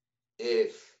wondering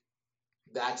if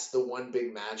that's the one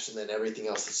big match and then everything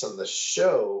else that's on the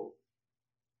show,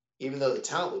 even though the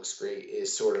talent looks great,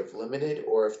 is sort of limited,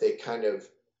 or if they kind of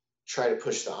try to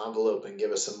push the envelope and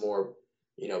give us some more,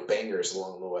 bangers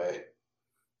along the way.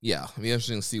 Yeah, it'll be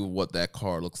interesting to see what that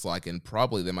card looks like, and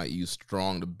probably they might use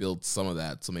Strong to build some of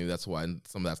that, so maybe that's why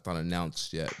some of that's not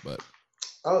announced yet, but...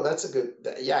 Oh, that's a good...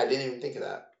 Yeah, I didn't even think of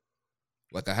that.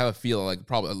 I have a feeling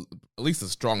probably at least a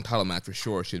Strong title match for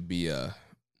sure should be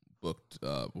booked,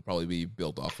 will probably be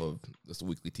built off of this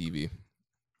weekly TV.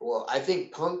 Well, I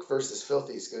think Punk versus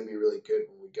Filthy is going to be really good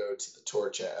when we go to the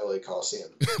Torch at LA Coliseum.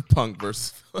 Punk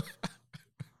versus...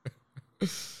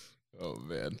 Oh,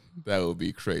 man. That would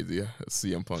be crazy.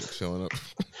 CM Punk showing up.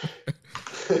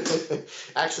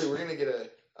 Actually, we're going to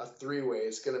get a three-way.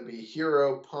 It's going to be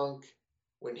Hero, Punk.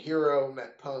 When Hero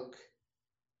met Punk,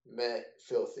 met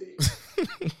Filthy.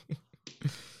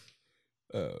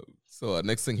 So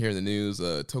next thing here in the news,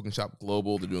 Token Shop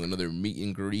Global, they're doing another meet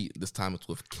and greet. This time it's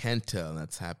with Kenta, and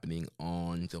that's happening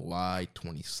on July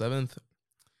 27th.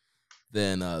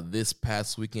 Then this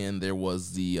past weekend, there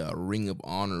was the Ring of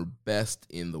Honor Best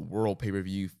in the World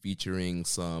pay-per-view featuring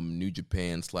some New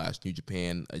Japan / New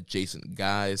Japan adjacent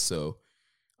guys. So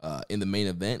in the main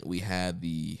event, we had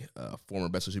the former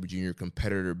Best of Super Junior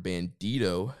competitor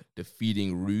Bandito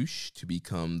defeating Roosh to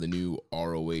become the new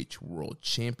ROH World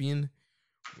Champion.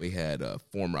 We had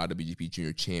former IWGP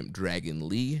Junior Champ Dragon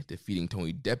Lee defeating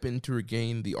Tony Deppen to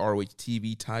regain the ROH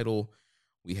TV title,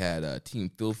 We had Team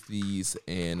Filthy's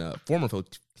and former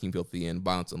Team Filthy and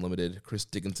Violence Unlimited. Chris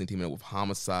Dickinson teaming up with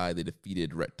Homicide. They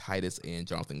defeated Rhett Titus and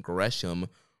Jonathan Gresham,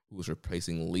 who was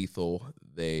replacing Lethal.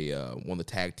 They won the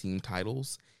tag team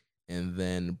titles. And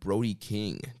then Brody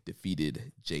King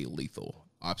defeated Jay Lethal.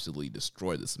 Absolutely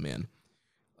destroyed this man.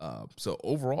 So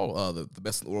overall, the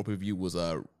Best in the World preview was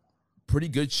a pretty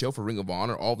good show for Ring of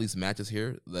Honor. All these matches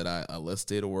here that I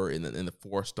listed were in the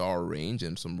 4-star range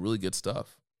and some really good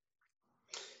stuff.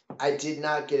 I did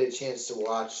not get a chance to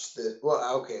watch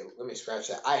let me scratch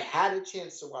that. I had a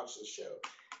chance to watch the show,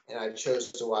 and I chose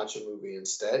to watch a movie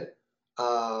instead.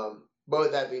 But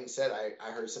with that being said,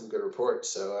 I heard some good reports,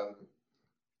 so I'm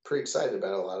pretty excited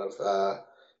about a lot of,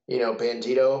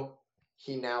 Bandito.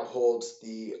 He now holds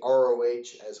the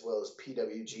ROH as well as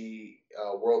PWG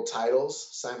world titles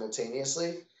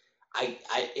simultaneously. I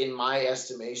in my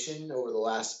estimation, over the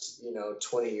last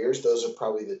 20 years, those are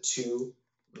probably the two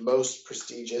most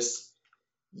prestigious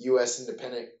U.S.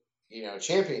 independent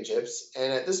championships.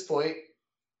 And at this point,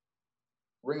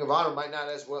 Ring of Honor might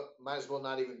as well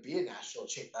not even be a national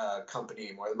company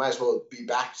anymore. They might as well be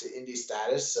back to indie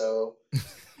status. So,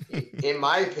 in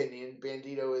my opinion,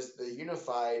 Bandito is the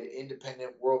unified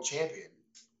independent world champion.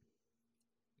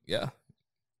 Yeah,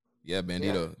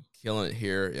 Bandito killing it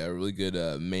here. Yeah, really good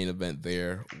main event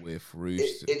there with Roosh.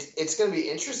 It's going to be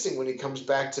interesting when he comes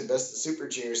back to Best of Super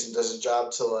Juniors and does a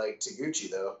job to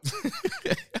Taguchi though.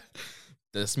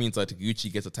 This means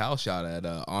Taguchi gets a title shot at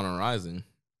Honor Rising.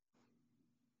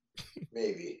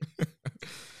 Maybe.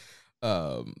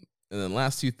 And then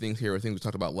last two things here, I think we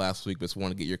talked about last week, but just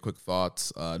want to get your quick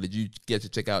thoughts. Did you get to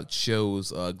check out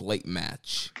Show's Glate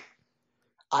match?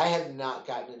 I have not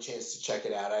gotten a chance to check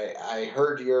it out. I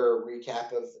heard your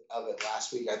recap of it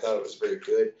last week. I thought it was very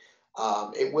good.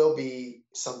 It will be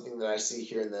something that I see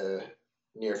here in the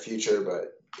near future,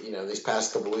 but these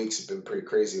past couple of weeks have been pretty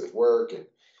crazy with work and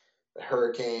the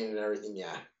hurricane and everything.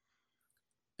 Yeah.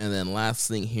 And then last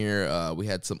thing here, we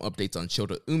had some updates on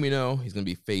Shota Umino. He's going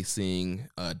to be facing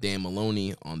Dan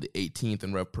Maloney on the 18th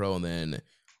in Rev Pro, and then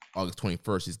August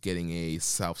 21st, he's getting a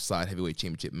Southside Heavyweight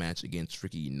Championship match against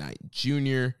Ricky Knight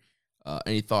Jr.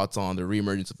 Any thoughts on the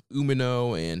reemergence of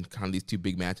Umino and kind of these two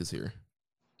big matches here?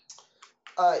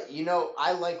 I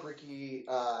like Ricky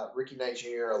Knight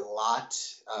Jr. a lot.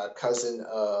 Cousin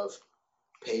of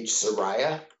Paige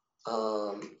Saraya,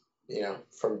 from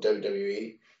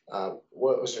WWE.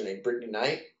 What was her name? Brittany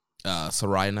Knight?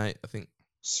 Saraya Knight, I think.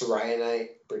 Saraya Knight,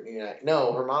 Brittany Knight.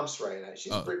 No, her mom's Saraya Knight.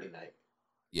 She's Brittany Knight.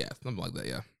 Yeah, something like that,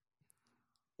 yeah.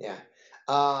 Yeah.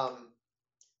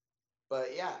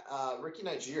 Ricky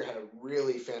Knight Jr. had a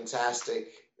really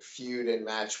fantastic feud and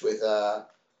match with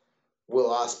Will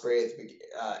Ospreay at the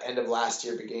end of last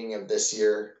year, beginning of this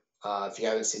year. If you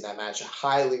haven't seen that match, I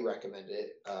highly recommend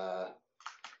it.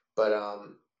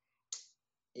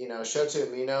 Shota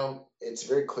Umino, it's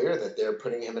very clear that they're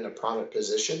putting him in a prominent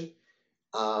position.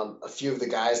 A few of the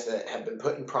guys that have been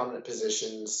put in prominent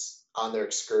positions on their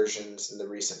excursions in the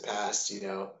recent past,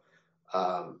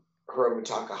 Hiromu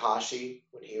Takahashi,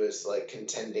 when he was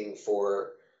contending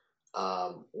for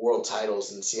world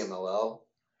titles in CMLL,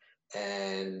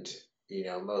 and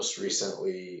most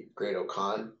recently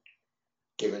Great-O-Khan,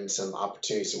 given some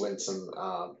opportunities to win some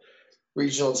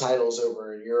regional titles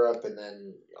over in Europe, and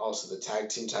then also the tag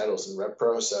team titles in Rev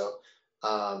Pro. So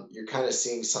you're kind of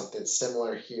seeing something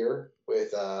similar here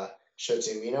with Shota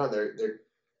Umino, and they're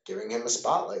giving him a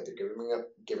spotlight. They're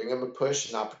giving him a push,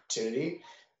 an opportunity,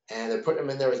 and they're putting him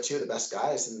in there with two of the best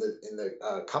guys in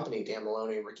the company, Dan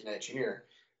Maloney and Ricky Knight Jr.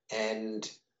 And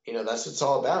that's what it's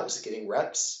all about: is getting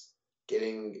reps,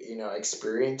 getting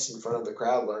experience in front of the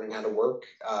crowd, learning how to work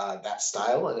that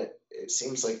style. And it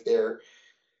seems like they're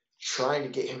trying to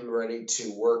get him ready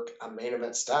to work a main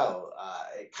event style.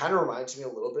 It kind of reminds me a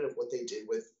little bit of what they did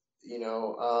with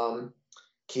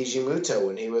Keiji Muto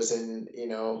when he was in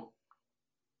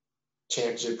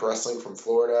Championship Wrestling from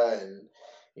Florida and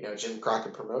Jim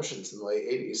Crockett Promotions in the late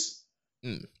 80s.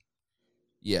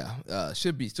 Yeah,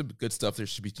 should be good stuff. There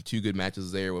should be two good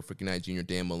matches there with Ricky Knight Jr.,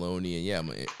 Dan Maloney, and yeah,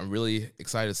 I'm really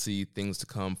excited to see things to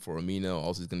come for Umino.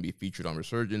 Also, he's going to be featured on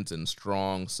Resurgence and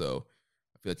Strong, so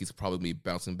I feel like he's probably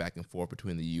bouncing back and forth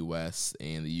between the U.S.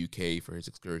 and the UK for his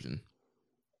excursion.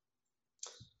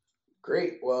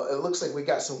 Great. Well, it looks like we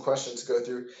got some questions to go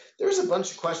through. There was a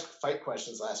bunch of fight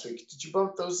questions last week. Did you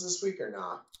bump those this week or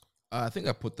not? I think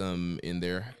I put them in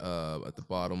there at the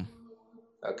bottom.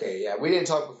 Okay, yeah. We didn't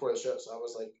talk before the show, so I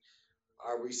was like,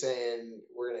 are we saying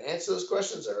we're going to answer those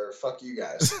questions or fuck you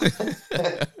guys?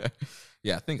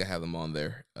 Yeah, I think I have them on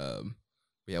there.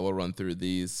 Yeah, we'll run through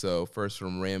these. So first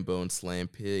from Rambo and Slam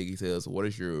Pig, he says, what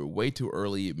is your way too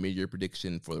early mid-year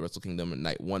prediction for the Wrestle Kingdom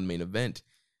Night 1 main event?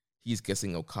 He's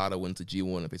guessing Okada wins the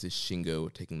G1 and faces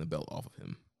Shingo, taking the belt off of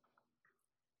him.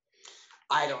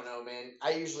 I don't know, man.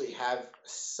 I usually have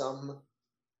some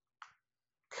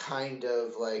kind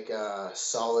of like a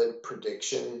solid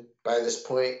prediction by this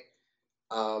point.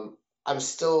 I'm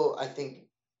still, I think,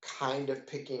 kind of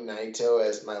picking Naito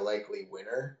as my likely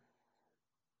winner.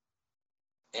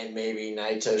 And maybe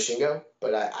Naito Shingo,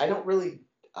 but I don't really.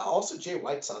 Also, Jay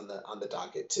White's on the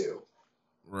docket too.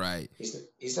 Right.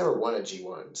 He's never won a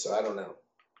G1, so I don't know.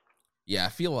 Yeah, I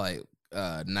feel like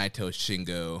Naito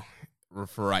Shingo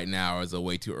for right now is a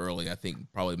way too early. I think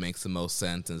probably makes the most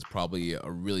sense and is probably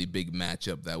a really big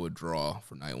matchup that would draw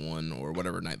for night 1 or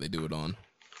whatever night they do it on.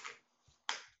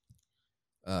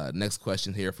 Next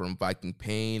question here from Viking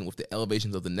Pain. With the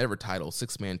elevations of the Never titles,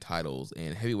 6-man titles,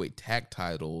 and heavyweight tag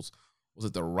titles, was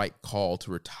it the right call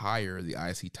to retire the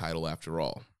IC title after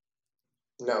all?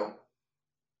 No.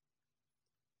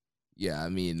 Yeah, I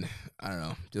mean, I don't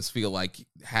know. Just feel like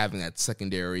having that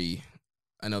secondary,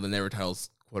 I know the Never title's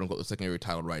quote unquote the secondary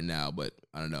title right now, but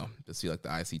I don't know. Just feel like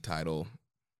the IC title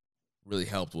really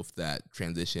helped with that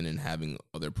transition and having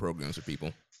other programs for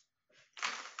people.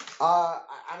 I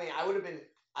mean,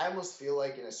 I almost feel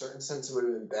like in a certain sense it would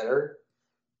have been better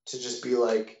to just be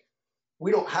like,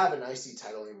 we don't have an IC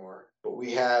title anymore, but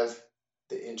we have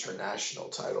the international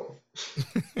title.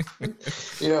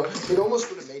 It almost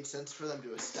would have made sense for them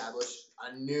to establish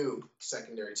a new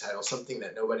secondary title, something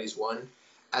that nobody's won,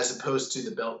 as opposed to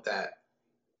the belt that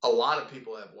a lot of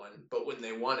people have won, but when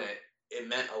they won it, it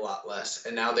meant a lot less,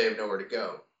 and now they have nowhere to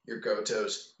go. Your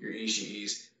Gotos, your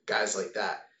Ishiis, guys like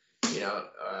that.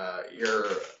 Your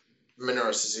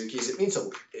Minoru Suzuki's. It means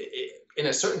in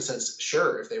a certain sense,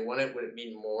 sure. If they won it, would it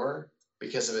mean more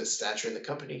because of its stature in the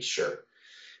company? Sure.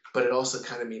 But it also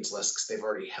kind of means less because they've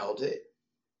already held it.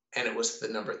 And it was the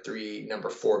number 3,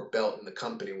 number 4 belt in the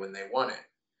company when they won it.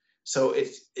 So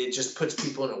it just puts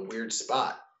people in a weird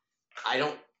spot.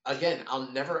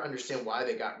 I'll never understand why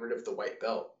they got rid of the white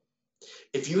belt.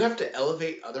 If you have to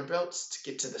elevate other belts to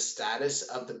get to the status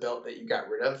of the belt that you got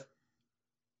rid of,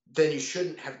 then you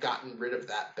shouldn't have gotten rid of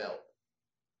that belt.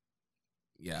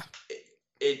 Yeah.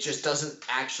 It just doesn't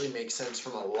actually make sense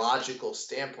from a logical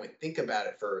standpoint. Think about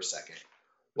it for a second.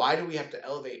 Why do we have to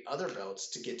elevate other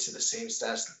belts to get to the same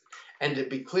status? And to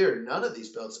be clear, none of these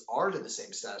belts are to the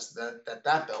same status that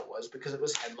belt was, because it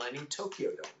was headlining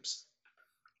Tokyo Domes.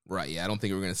 Right, yeah, I don't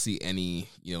think we're going to see any,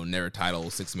 Never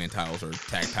titles, 6-man titles, or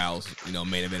tag titles,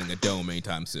 main eventing a dome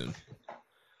anytime soon.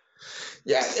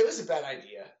 Yeah, it was a bad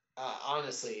idea.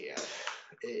 Honestly,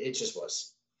 it just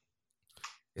was.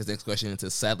 His next question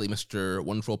is, sadly, Mr.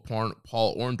 Wonderful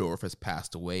Paul Orndorff has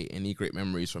passed away. Any great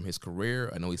memories from his career?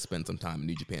 I know he spent some time in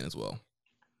New Japan as well.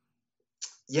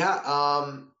 Yeah,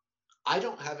 I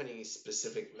don't have any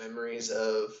specific memories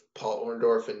of Paul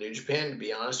Orndorff in New Japan, to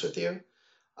be honest with you.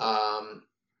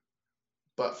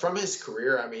 But from his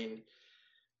career, I mean,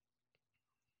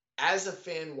 as a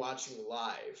fan watching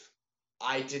live,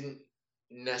 I didn't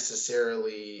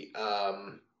necessarily,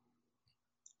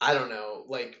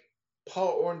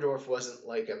 Paul Orndorff wasn't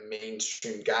like a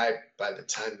mainstream guy by the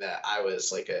time that I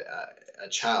was like a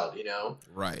child,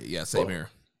 Right. Yeah. Same here.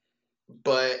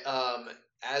 But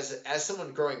as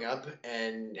someone growing up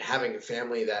and having a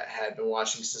family that had been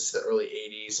watching since the early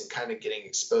 80s and kind of getting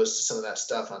exposed to some of that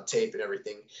stuff on tape and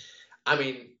everything, I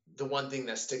mean, the one thing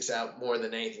that sticks out more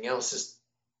than anything else is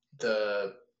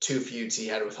the 2 feuds he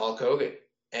had with Hulk Hogan.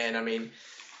 And I mean,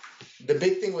 the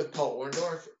big thing with Paul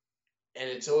Orndorff, and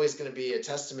it's always going to be a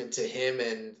testament to him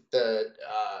and the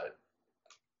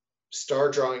star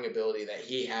drawing ability that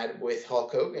he had with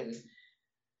Hulk Hogan.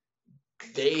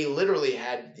 They literally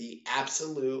had the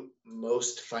absolute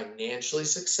most financially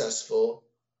successful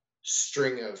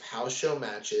string of house show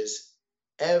matches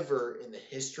ever in the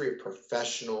history of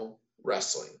professional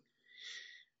wrestling.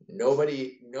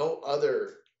 No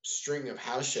other string of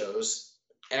house shows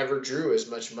ever drew as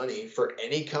much money for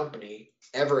any company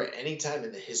ever at any time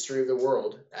in the history of the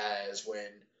world as when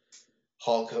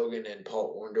Hulk Hogan and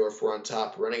Paul Orndorff were on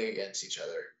top running against each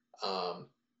other,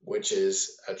 which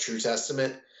is a true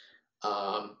testament.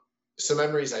 Some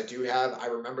memories I do have, I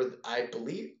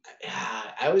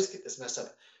always get this messed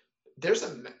up. There's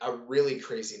a really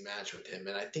crazy match with him,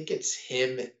 and I think it's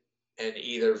him and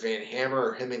either Van Hammer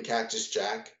or him and Cactus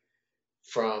Jack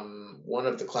from one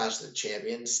of the Clash of the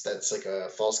Champions. That's like a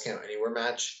Falls Count Anywhere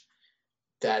match.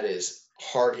 That is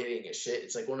hard hitting as shit.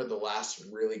 It's like one of the last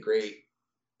really great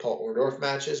Paul Orndorff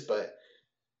matches. But,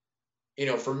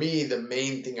 for me, the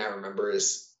main thing I remember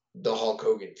is the Hulk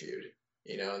Hogan feud.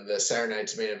 You know, in the Saturday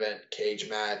Night's Main Event cage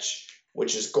match,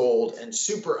 which is gold and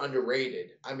super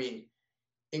underrated. I mean,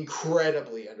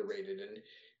 incredibly underrated. And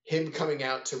him coming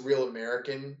out to Real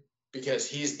American because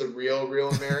he's the real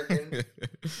American.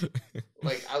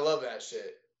 Like, I love that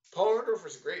shit. Paul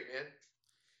Orndorfer's great, man.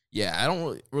 Yeah, I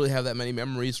don't really have that many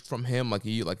memories from him.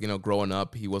 Growing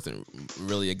up, he wasn't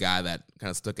really a guy that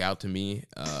kind of stuck out to me.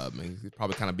 He's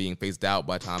probably kind of being phased out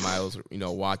by the time I was,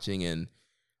 watching. And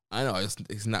I know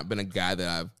it's not been a guy that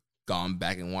I've gone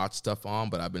back and watched stuff on,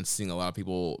 but I've been seeing a lot of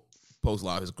people post a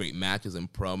lot of his great matches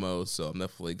and promos. So I'm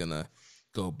definitely gonna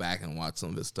go back and watch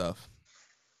some of his stuff.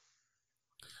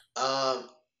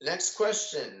 Next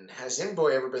question: has Young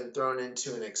Boy ever been thrown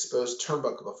into an exposed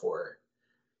turnbuckle before?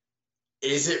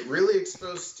 Is it really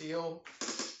exposed steel?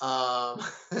 How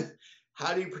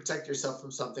do you protect yourself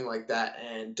from something like that?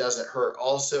 And does it hurt?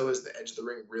 Also, is the edge of the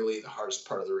ring really the hardest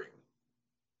part of the ring?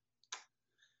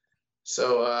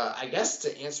 So I guess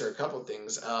to answer a couple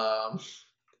things, I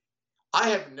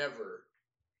have never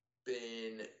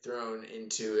been thrown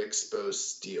into exposed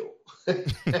steel.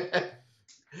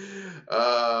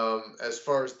 As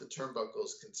far as the turnbuckle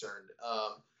is concerned.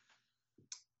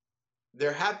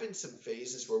 There have been some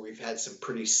phases where we've had some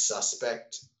pretty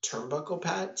suspect turnbuckle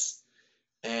pads,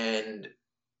 and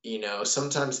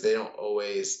sometimes they don't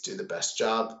always do the best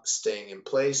job staying in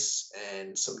place,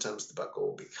 and sometimes the buckle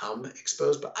will become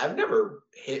exposed, but I've never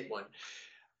hit one.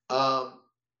 I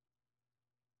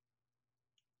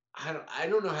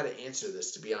don't know how to answer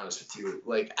this, to be honest with you.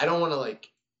 Like, I don't want to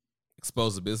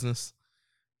expose the business.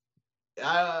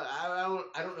 I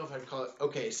don't know if I'd call it.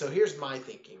 Okay, so here's my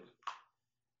thinking.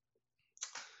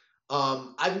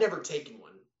 I've never taken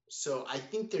one, so I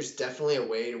think there's definitely a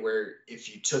way to where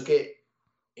if you took it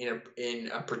in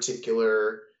a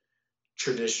particular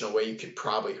traditional way, you could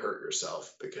probably hurt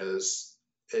yourself because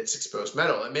it's exposed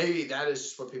metal, and maybe that is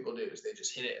just what people do, is they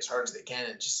just hit it as hard as they can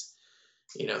and just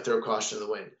throw caution to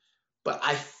the wind. But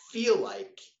I feel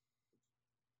like,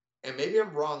 and maybe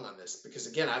I'm wrong on this because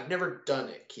again, I've never done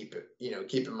it. Keep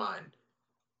in mind,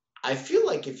 I feel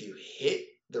like if you hit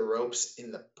the ropes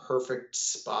in the perfect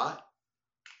spot,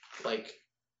 like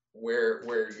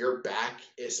where your back,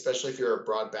 especially if you're a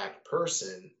broad back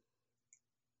person,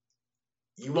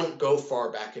 you won't go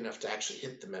far back enough to actually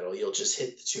hit the metal. You'll just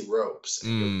hit the two ropes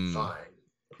and you'll be fine.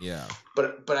 Yeah.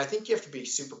 But I think you have to be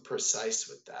super precise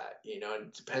with that.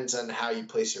 It depends on how you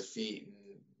place your feet and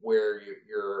where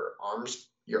your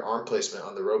arm placement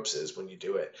on the ropes is when you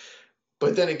do it.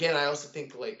 But then again, I also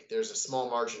think there's a small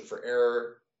margin for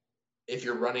error. If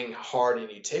you're running hard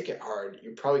and you take it hard,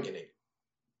 you're probably going to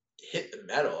hit the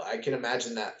metal. I can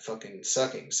imagine that fucking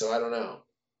sucking. So I don't know.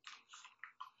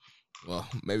 Well,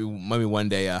 maybe one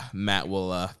day Matt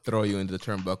will throw you into the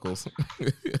turnbuckles.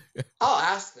 I'll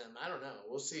ask them. I don't know.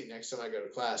 We'll see next time I go to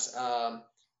class.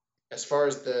 As far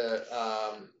as the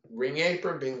ring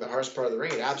apron being the hardest part of the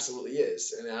ring, it absolutely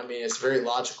is. And I mean, it's very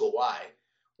logical why.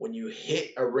 When you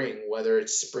hit a ring, whether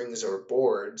it's springs or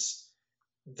boards,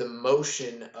 the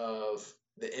motion of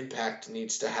the impact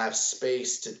needs to have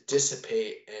space to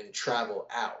dissipate and travel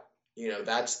out.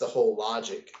 That's the whole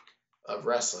logic of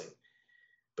wrestling.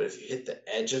 But if you hit the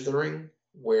edge of the ring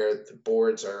where the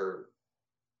boards are,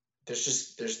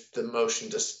 there's the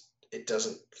motion it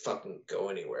doesn't fucking go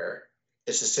anywhere.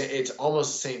 It's the same. It's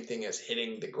almost the same thing as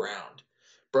hitting the ground,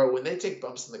 bro. When they take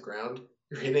bumps in the ground,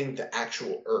 you're hitting the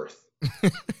actual earth.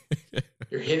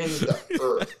 You're hitting the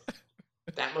earth.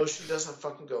 That motion doesn't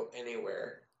fucking go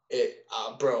anywhere.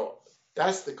 Bro,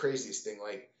 that's the craziest thing.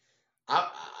 Like, I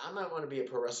might want to be a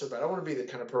pro wrestler, but I want to be the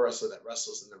kind of pro wrestler that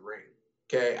wrestles in the ring.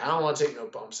 Okay, I don't want to take no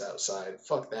bumps outside.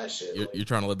 Fuck that shit. You're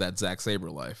trying to live that Zack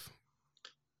Sabre life.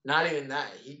 Not even that.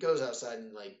 He goes outside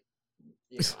and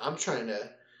I'm trying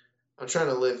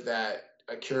to live that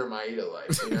Akira Maeda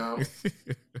life.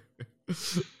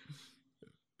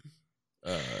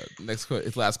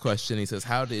 His last question. He says,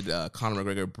 "How did Conor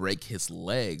McGregor break his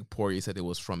leg?" Poirier said it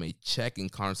was from a check,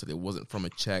 and Conor said it wasn't from a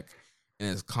check. And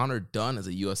is Conor done as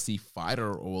a UFC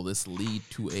fighter, or will this lead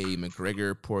to a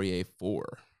McGregor Poirier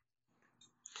 4?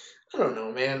 I don't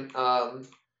know, man.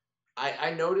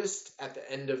 I noticed at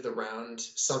the end of the round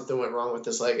something went wrong with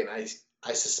his leg, and I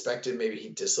suspected maybe he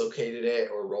dislocated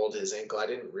it or rolled his ankle. I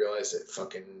didn't realize it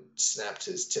fucking snapped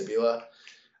his tibia.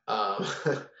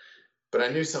 But I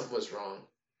knew something was wrong.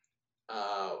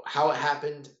 How it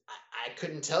happened, I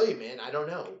couldn't tell you, man. I don't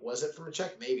know. Was it from a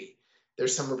check? Maybe.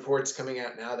 There's some reports coming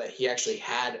out now that he actually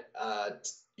had,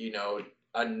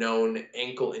 a known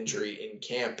ankle injury in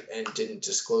camp and didn't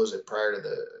disclose it prior to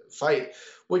the fight,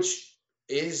 which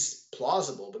is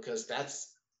plausible because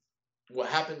that's what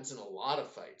happens in a lot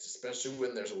of fights, especially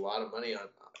when there's a lot of money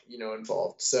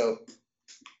involved. So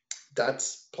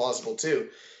That's plausible too.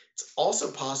 It's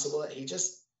also possible that he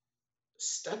just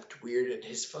stepped weird and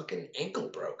his fucking ankle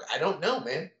broke. I don't know,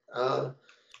 man.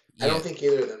 I don't think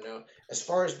either of them know. As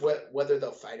far as whether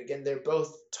they'll fight again, they're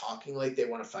both talking like they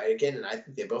want to fight again, and I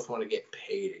think they both want to get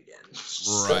paid again.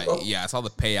 Right. Yeah, I saw the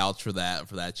payouts for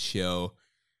that show.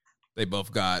 They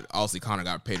both got, obviously Conor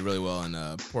got paid really well,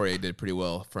 and Poirier did pretty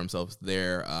well for himself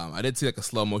there. I did see like a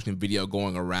slow motion video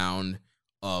going around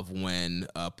of when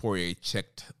Poirier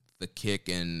checked the kick,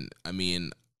 and I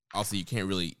mean, obviously you can't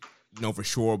really know for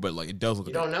sure, but like it does look.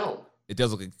 You don't know. It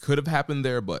does look like it could have happened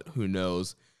there, but who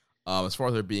knows? As far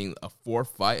as there being a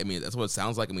fourth fight, I mean, that's what it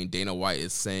sounds like. I mean, Dana White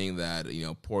is saying that,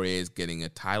 Poirier is getting a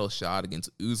title shot against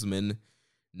Usman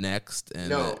next. And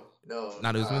no,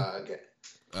 not Usman. Okay.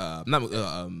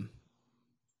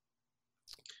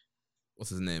 What's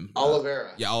his name?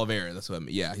 Oliveira. Yeah, Oliveira. That's what I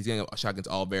mean. Yeah, he's getting a shot against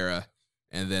Oliveira,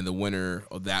 and then the winner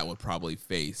of that would probably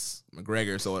face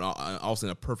McGregor. So also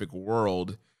in a perfect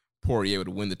world, Poirier would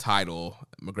win the title,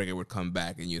 McGregor would come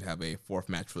back, and you'd have a fourth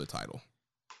match for the title.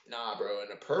 Nah, bro.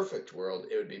 In a perfect world,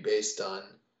 it would be based on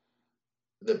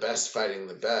the best fighting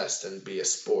the best and be a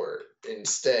sport.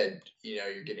 Instead,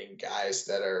 you're getting guys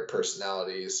that are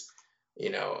personalities.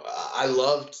 I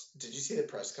loved. Did you see the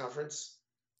press conference?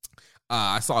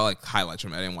 I saw like highlights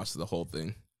from it. I didn't watch the whole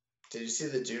thing. Did you see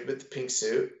the dude with the pink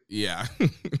suit? Yeah.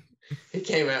 He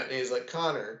came out and he's like,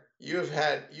 Conor, you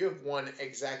have won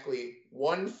exactly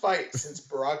one fight since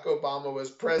Barack Obama was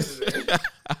president.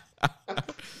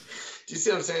 Do you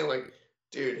see what I'm saying? Like,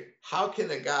 dude, how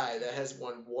can a guy that has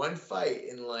won one fight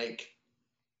in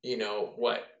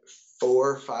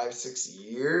 4, 5, 6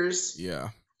 years? Yeah.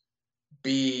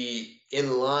 Be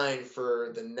in line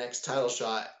for the next title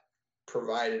shot,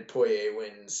 provided Poirier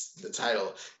wins the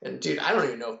title. And dude, I don't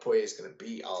even know if Poirier is going to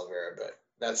beat Oliveira, but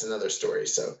that's another story.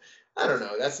 So I don't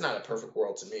know. That's not a perfect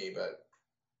world to me, but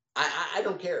I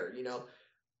don't care.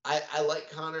 I like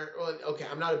Conor. Well, okay,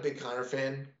 I'm not a big Conor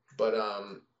fan, but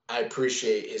I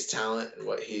appreciate his talent and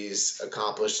what he's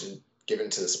accomplished and given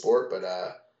to the sport. But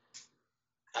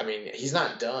I mean, he's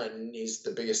not done. He's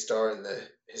the biggest star in the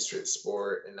history of the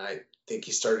sport, and I think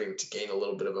he's starting to gain a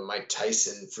little bit of a Mike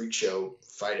Tyson freak show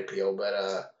fight appeal.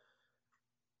 But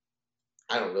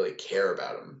I don't really care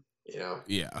about him.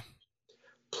 Yeah.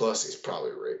 Plus, he's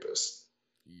probably a rapist.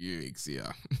 Yikes!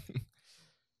 Yeah.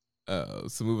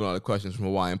 So moving on to questions from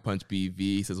Hawaiian Punch BV.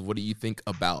 He says, what do you think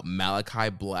about Malachi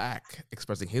Black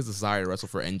expressing his desire to wrestle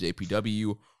for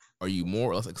NJPW? Are you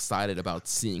more or less excited about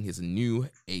seeing his new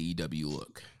AEW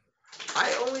look?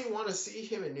 I only want to see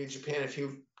him in New Japan if he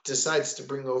decides to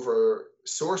bring over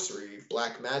sorcery,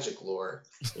 black magic lore.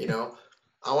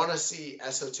 I want to see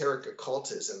esoteric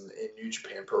occultism in New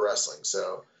Japan Pro Wrestling.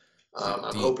 So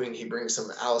I'm hoping he brings some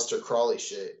Aleister Crowley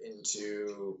shit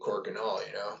into Cork and all,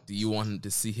 Do you want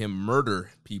to see him murder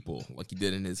people like he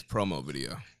did in his promo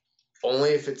video?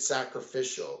 Only if it's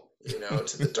sacrificial,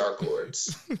 to the Dark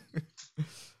Lords.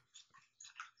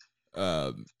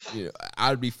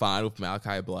 I'd be fine with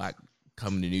Malachi Black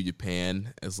coming to New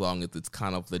Japan as long as it's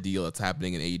kind of the deal that's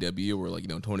happening in AEW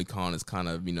where Tony Khan is kind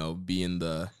of, being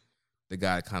the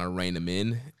guy to kind of rein him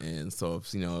in. And so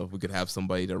if we could have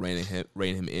somebody to rein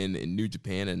him in New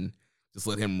Japan and just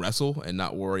let him wrestle and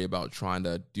not worry about trying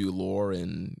to do lore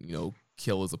and,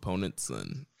 kill his opponents,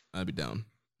 then I'd be down.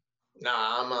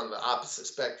 Nah, I'm on the opposite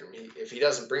spectrum. If he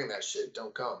doesn't bring that shit,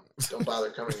 don't come. Don't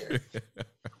bother coming here.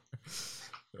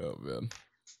 Oh, man.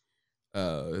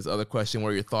 His other question, what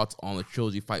are your thoughts on the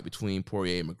trilogy fight between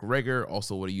Poirier and McGregor?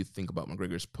 Also, what do you think about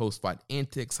McGregor's post-fight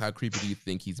antics? How creepy do you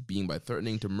think he's being by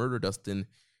threatening to murder Dustin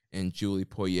and Julie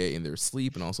Poirier in their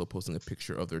sleep and also posting a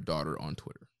picture of their daughter on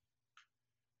Twitter?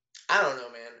 I don't know,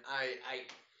 man.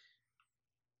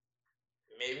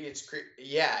 Maybe it's creepy.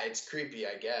 Yeah, it's creepy,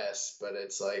 I guess. But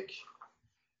it's like,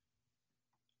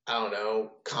 I don't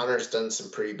know. Conor's done some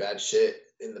pretty bad shit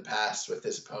in the past with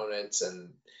his opponents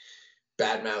and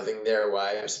bad-mouthing their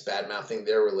wives, bad-mouthing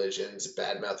their religions,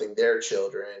 bad-mouthing their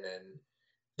children and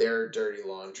their dirty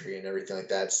laundry and everything like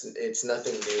that. It's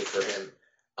nothing new for him.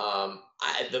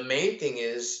 The main thing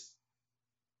is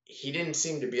he didn't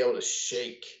seem to be able to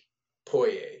shake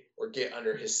Poirier or get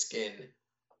under his skin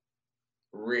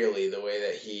really the way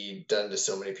that he done to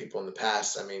so many people in the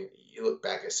past. I mean, you look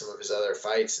back at some of his other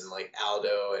fights and like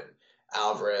Aldo and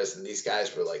Alvarez and these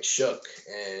guys were like shook,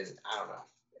 and I don't know.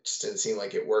 It just didn't seem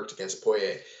like it worked against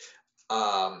Poirier.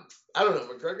 I don't know.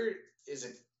 McGregor is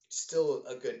still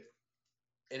a good,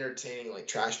 entertaining like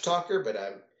trash talker, but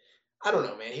I don't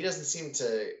know, man. He doesn't seem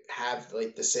to have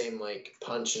like the same like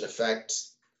punch and effect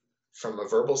from a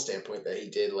verbal standpoint that he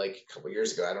did like a couple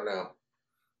years ago. I don't know.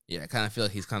 Yeah, I kind of feel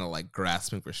like he's kind of like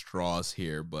grasping for straws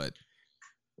here, but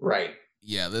Right.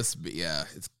 Yeah, it's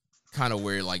kind of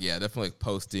weird. Like, yeah, definitely like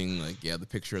posting like the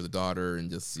picture of the daughter and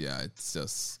just it's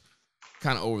just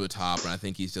kind of over the top. And I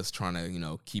think he's just trying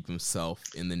to keep himself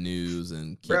in the news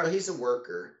and he's a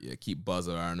worker. Yeah, keep buzz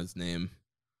around his name.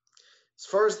 As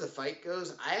far as the fight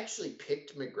goes, I actually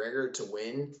picked McGregor to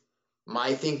win.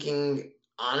 My thinking,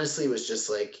 honestly, was just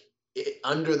like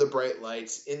under the bright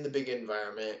lights in the big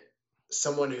environment,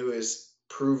 someone who has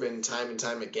proven time and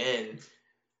time again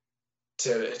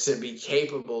to be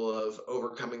capable of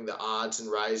overcoming the odds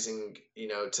and rising,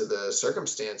 to the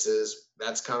circumstances.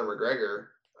 That's Conor McGregor.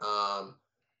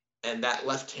 And that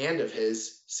left hand of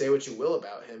his, say what you will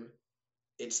about him,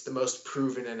 it's the most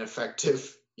proven and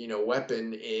effective,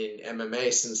 weapon in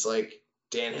MMA since like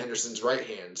Dan Henderson's right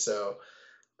hand. So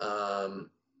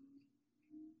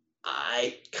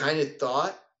I kind of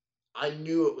thought, I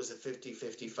knew it was a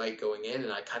 50-50 fight going in,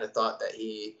 and I kind of thought that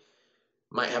he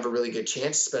might have a really good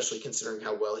chance, especially considering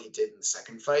how well he did in the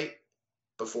second fight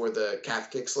before the calf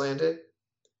kicks landed.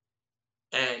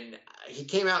 And he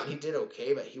came out and he did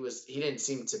okay, but he didn't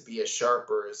seem to be as sharp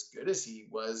or as good as he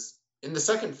was in the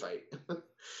second fight.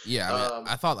 Yeah, I mean,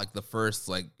 I thought like the first,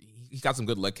 like he got some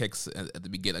good leg kicks at the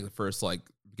beginning, like the first like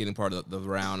beginning part of the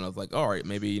round. I was like, all right,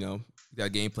 maybe got a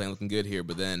game plan looking good here.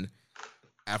 But then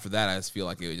after that, I just feel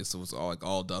like it was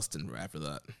all Dustin after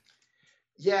that.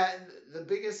 Yeah, and the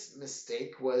biggest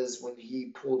mistake was when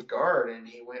he pulled guard and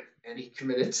he went and he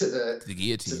committed to the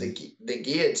guillotine. To the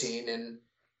guillotine, and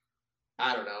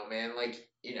I don't know, man. Like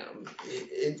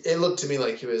it looked to me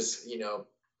like he was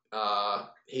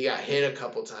he got hit a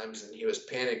couple times and he was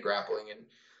panic grappling, and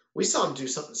we saw him do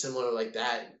something similar like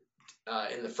that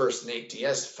in the first Nate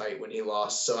Diaz fight when he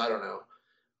lost. So I don't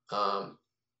know.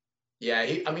 Yeah,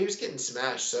 he was getting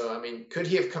smashed. So I mean, could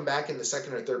he have come back in the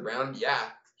second or third round? Yeah,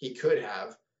 he could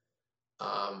have.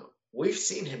 We've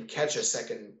seen him catch a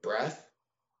second breath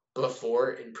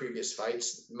before in previous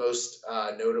fights, most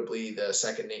notably the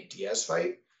second Nate Diaz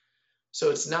fight. So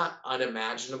it's not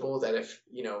unimaginable that if,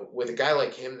 with a guy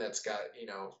like him that's got,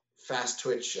 fast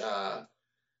twitch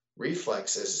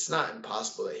reflexes, it's not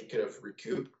impossible that he could have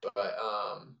recouped. But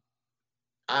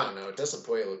I don't know. Dustin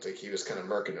Poirier looked like he was kind of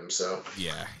murking him. So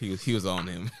yeah, he was on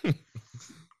him.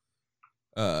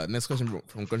 Next question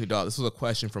from Grumpy Dog. This was a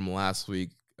question from last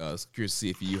week. I was curious to see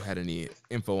if you had any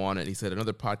info on it. He said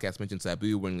another podcast mentioned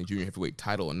Sabu winning the junior heavyweight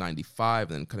title in '95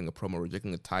 and then cutting a promo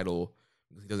rejecting the title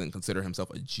because he doesn't consider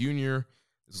himself a junior.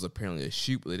 This was apparently a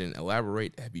shoot, but they didn't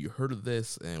elaborate. Have you heard of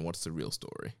this, and what's the real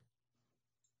story?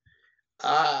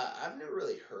 I've never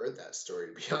really heard that story,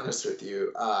 to be honest with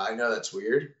you. I know that's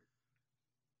weird,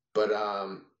 but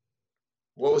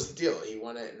what was the deal? He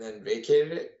won it and then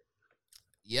vacated it?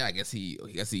 Yeah, I guess he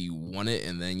won it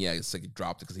and then it's like he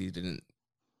dropped it because he didn't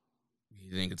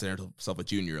consider himself a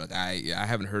junior. Like I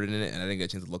haven't heard it in it, and I didn't get a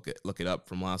chance to look it up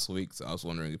from last week. So I was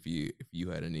wondering if you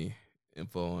had any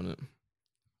info on it.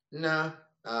 No,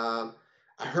 I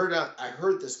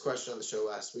heard this question on the show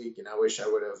last week, and I wish I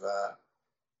would have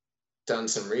done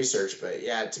some research. But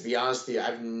yeah, to be honest with you,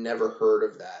 I've never heard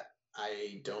of that.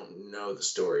 I don't know the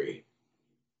story.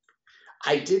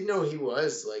 I did know he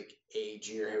was like a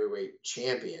junior heavyweight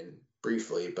champion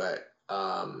briefly, but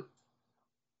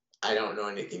I don't know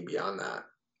anything beyond that.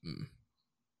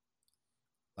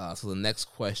 So the next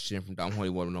question from Dom Holy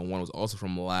 101 was also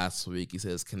from last week. He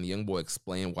says, can the young boy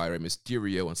explain why Rey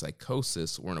Mysterio and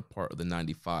Psychosis weren't a part of the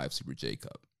 95 Super J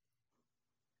Cup?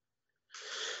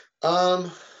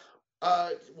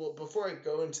 Well, before I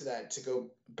go into that, to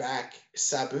go back,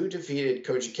 Sabu defeated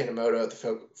Koji Kanemoto at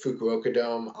the Fukuoka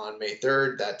Dome on May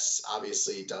 3rd. That's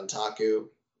obviously Dontaku,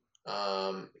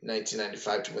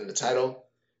 1995 to win the title.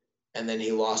 And then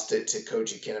he lost it to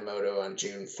Koji Kanemoto on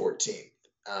June 14th,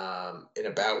 in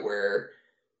a bout where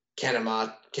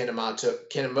Kanemoto's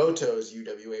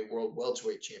UWA World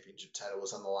Welterweight Championship title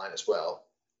was on the line as well.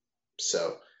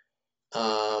 So,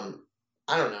 I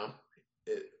don't know.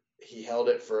 He held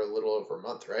it for a little over a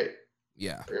month, right?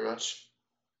 Yeah. Pretty much.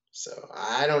 So,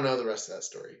 I don't know the rest of that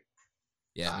story.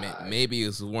 Yeah, maybe it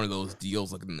was one of those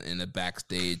deals like in the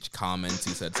backstage comments.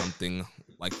 He said something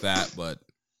like that, but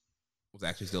was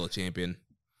actually still a champion.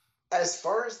 As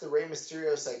far as the Rey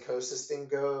Mysterio Psychosis thing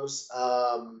goes,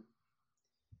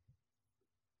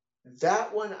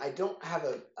 that one I don't have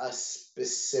a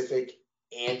specific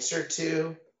answer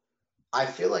to. I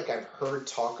feel like I've heard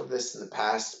talk of this in the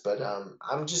past, but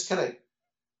I'm just kind of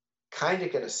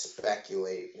going to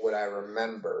speculate what I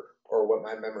remember or what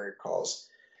my memory recalls.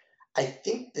 I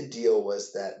think the deal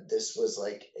was that this was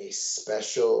like a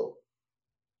special,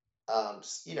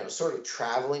 sort of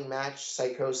traveling match.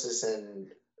 Psychosis and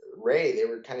Ray, they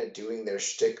were kind of doing their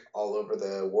shtick all over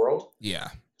the world. Yeah.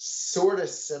 sort of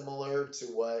similar to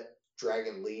what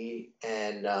Dragon Lee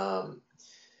and Hiromu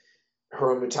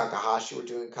Takahashi were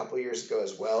doing a couple years ago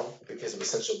as well, because it was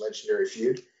such a legendary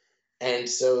feud. And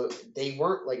so they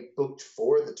weren't like booked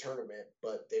for the tournament,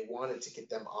 but they wanted to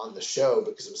get them on the show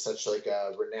because it was such like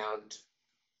a renowned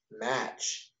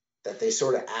match that they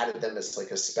sort of added them as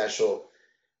like a special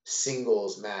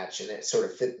singles match, and it sort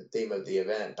of fit the theme of the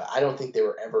event. But I don't think they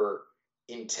were ever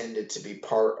intended to be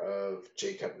part of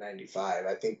J-Cup 95.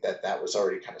 I think that was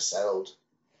already kind of settled.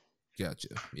 Gotcha.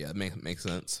 Yeah, makes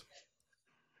sense.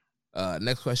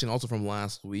 Next question, also from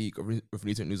last week, with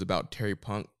recent news about Terry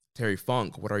Funk.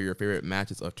 What are your favorite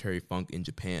matches of Terry Funk in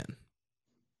Japan?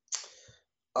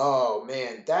 Oh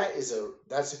man,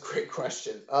 that's a great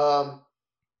question.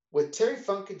 With Terry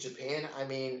Funk in Japan, I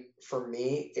mean, for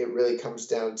me, it really comes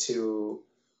down to,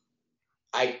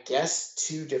 I guess,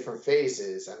 two different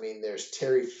phases. I mean, there's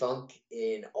Terry Funk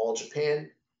in All Japan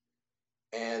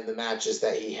and the matches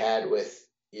that he had with,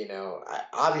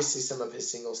 obviously some of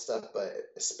his single stuff, but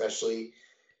especially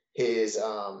his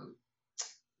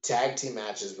tag team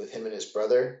matches with him and his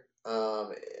brother.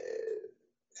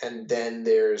 And then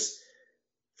there's,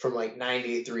 from like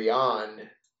 93 on,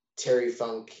 Terry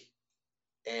Funk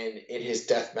and in his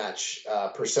deathmatch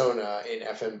persona in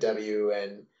FMW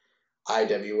and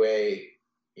IWA,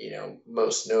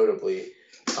 most notably.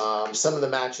 Some of the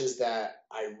matches that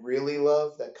I really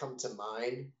love that come to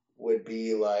mind would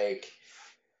be like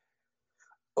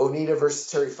Onita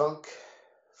versus Terry Funk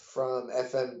from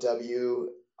FMW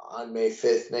on May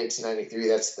 5th, 1993.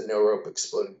 That's the no rope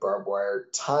exploded barbed wire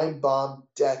time bomb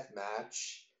death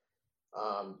match.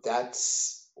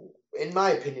 That's, in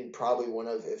my opinion, probably one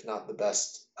of, if not the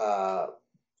best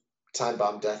time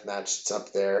bomb death match. It's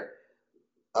up there.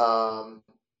 I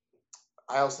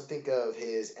also think of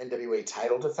his NWA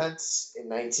title defense in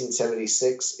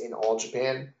 1976 in All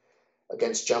Japan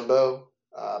against Jumbo.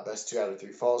 Best 2 out of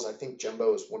 3 falls. I think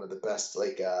Jumbo is one of the best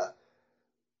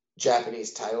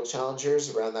Japanese title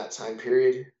challengers around that time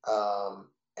period.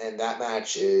 And that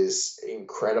match is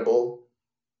incredible.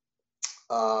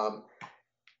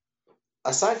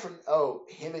 Aside from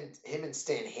him and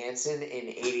Stan Hansen in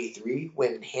 '83,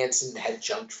 when Hansen had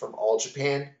jumped from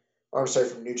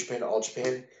from New Japan to All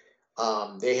Japan,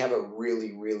 they have a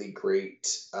really, really great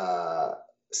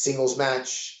singles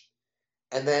match.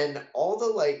 And then all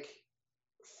the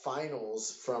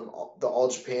finals from the All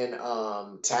Japan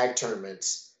tag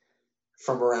tournaments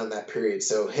from around that period.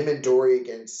 So him and Dory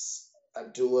against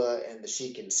Abdullah and the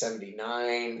Sheik in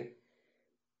 '79.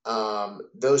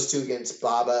 Those two against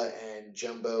Baba and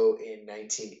Jumbo in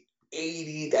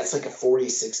 1980. That's like a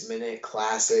 46-minute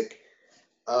classic.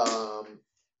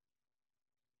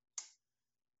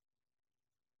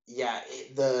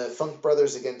 The Funk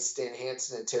Brothers against Stan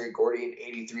Hansen and Terry Gordy in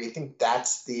 '83. I think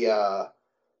that's the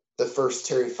first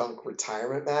Terry Funk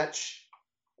retirement match,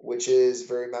 which is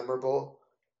very memorable.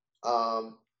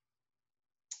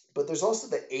 But there's also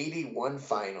the '81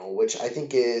 final, which I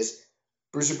think is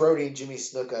Bruiser Brody and Jimmy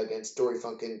Snuka against Dory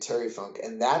Funk and Terry Funk.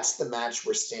 And that's the match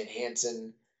where Stan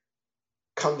Hansen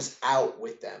comes out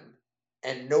with them.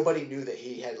 And nobody knew that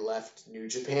he had left New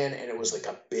Japan, and it was like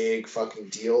a big fucking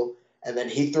deal. And then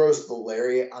he throws the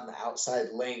lariat on the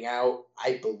outside, laying out,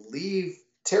 I believe,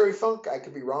 Terry Funk. I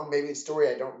could be wrong. Maybe it's Dory.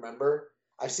 I don't remember.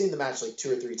 I've seen the match like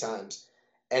 2 or 3 times.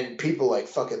 And people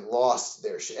fucking lost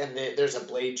their shit. And there's a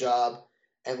blade job.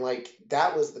 And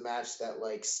that was the match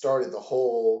that started the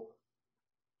whole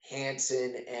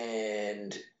Hansen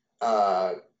and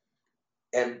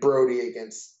Brody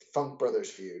against Funk Brothers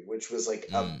feud, which was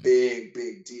a big,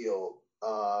 big deal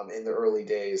in the early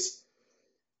days.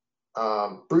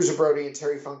 Bruiser Brody and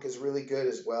Terry Funk is really good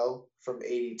as well from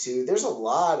 '82. There's a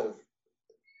lot of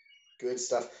good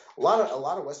stuff. A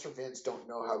lot of Western fans don't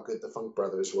know how good the Funk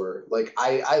Brothers were.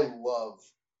 I love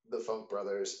the Funk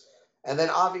Brothers. And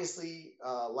then obviously,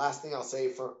 last thing I'll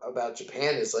say about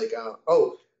Japan is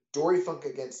Dory Funk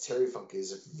against Terry Funk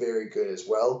is very good as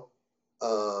well.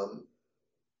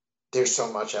 There's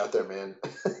so much out there, man.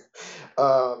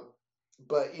 But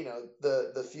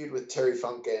the feud with Terry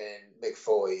Funk and Mick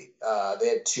Foley, they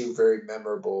had 2 very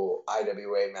memorable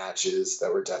IWA matches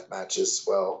that were death matches as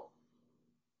well.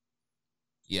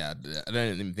 Yeah, I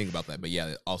didn't even think about that, but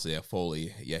yeah, also Foley,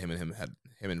 him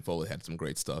and Foley had some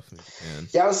great stuff in Japan.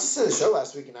 Yeah, I was listening to the show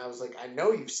last week, and I was like, I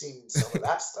know you've seen some of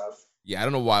that stuff. Yeah, I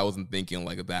don't know why I wasn't thinking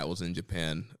that was in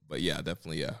Japan, but yeah,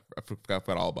 definitely, I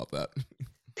forgot all about that.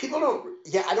 People don't,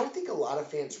 I don't think a lot of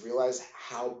fans realize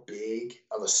how big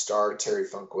of a star Terry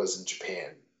Funk was in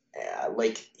Japan.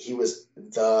 He was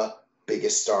the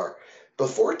biggest star.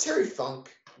 Before Terry Funk,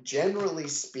 generally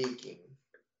speaking,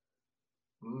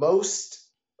 most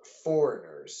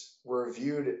foreigners were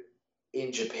viewed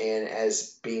in Japan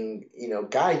as being,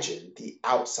 gaijin, the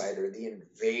outsider, the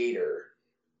invader.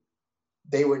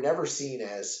 They were never seen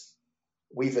as,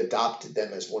 we've adopted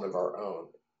them as one of our own.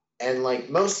 And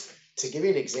to give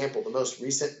you an example, the most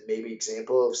recent maybe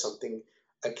example of something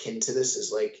akin to this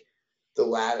is the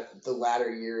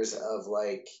latter years of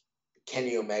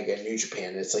Kenny Omega in New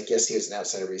Japan. It's yes, he is an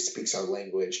outsider, but he speaks our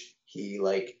language. He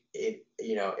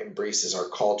embraces our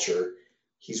culture.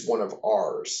 He's one of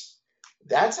ours.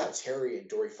 That's how Terry and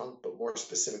Dory Funk, but more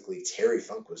specifically, Terry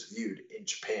Funk was viewed in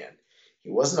Japan.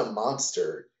 He wasn't a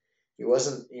monster. He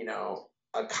wasn't,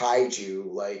 a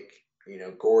kaiju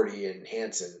Gordy and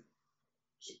Hansen.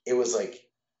 It was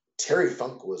Terry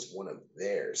Funk was one of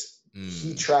theirs.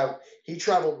 He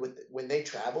traveled with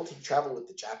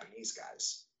the Japanese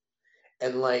guys.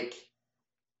 And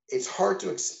it's hard to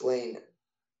explain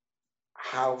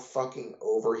how fucking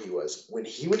over he was. When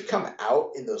he would come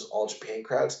out in those All Japan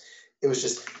crowds, it was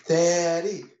just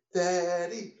Daddy,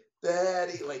 Daddy,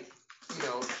 Daddy,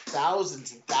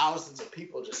 thousands and thousands of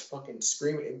people just fucking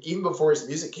screaming. And even before his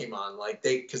music came on,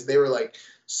 because they were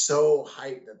so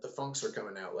hyped that the Funks were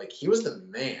coming out. He was the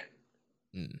man.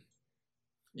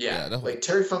 Yeah,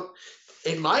 Terry Funk.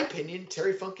 In my opinion,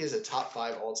 Terry Funk is a top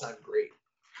 5 all-time great.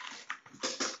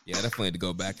 Yeah, I definitely had to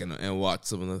go back and watch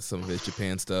some of his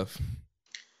Japan stuff.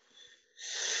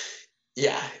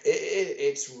 Yeah,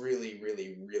 it's really,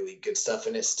 really, really good stuff,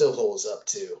 and it still holds up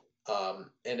too.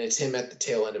 And it's him at the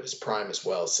tail end of his prime as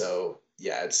well. So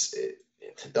yeah,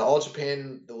 the All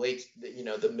Japan,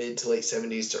 the mid to late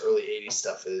 70s to early 80s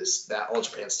stuff is that All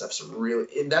Japan stuff's really,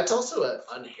 and that's also an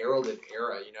unheralded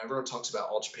era. Everyone talks about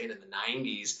All Japan in the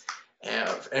 90s,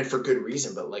 and for good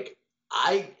reason. But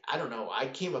I don't know. I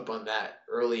came up on that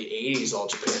early 80s All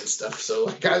Japan stuff. So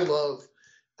I love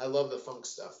the Funk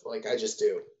stuff. I just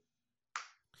do.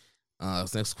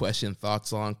 This next question: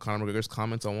 thoughts on Conor McGregor's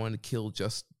comments on wanting to kill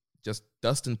just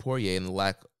Dustin Poirier and the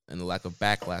lack of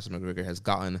backlash that McGregor has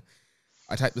gotten.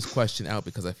 I typed this question out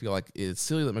because I feel like it's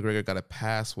silly that McGregor got a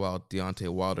pass while Deontay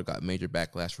Wilder got major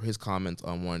backlash for his comments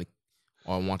on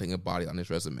wanting a body on his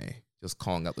resume, just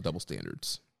calling out the double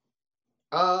standards.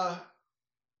 I'll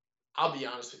be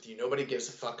honest with you. Nobody gives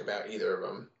a fuck about either of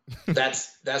them.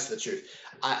 That's the truth.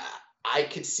 I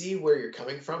could see where you're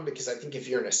coming from, because I think if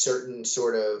you're in a certain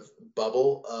sort of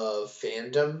bubble of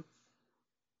fandom,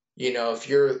 if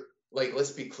you're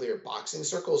let's be clear, boxing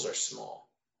circles are small.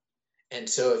 And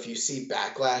so if you see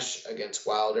backlash against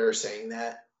Wilder saying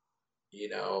that,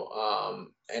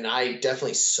 and I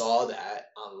definitely saw that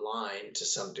online to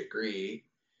some degree,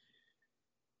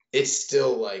 it's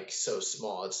still so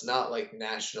small. It's not like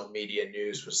national media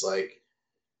news was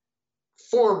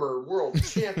former world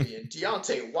champion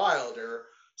Deontay Wilder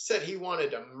said he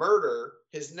wanted to murder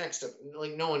his next.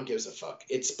 No one gives a fuck.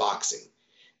 It's boxing,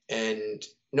 and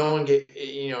no one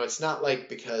it's not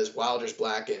because Wilder's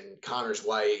black and Conor's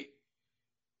white,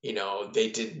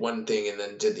 they did one thing and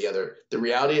then did the other. The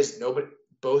reality is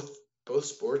both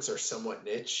sports are somewhat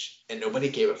niche, and nobody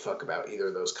gave a fuck about either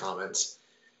of those comments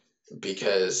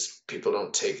because people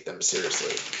don't take them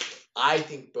seriously. I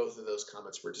think both of those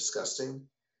comments were disgusting.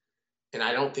 And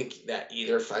I don't think that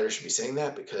either fighter should be saying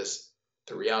that, because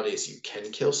the reality is you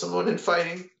can kill someone in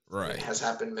fighting. Right. It has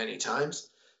happened many times.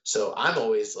 So I'm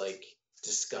always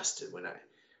disgusted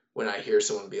when I hear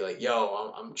someone be like,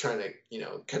 yo, I'm trying to,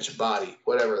 catch a body,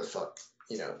 whatever the fuck,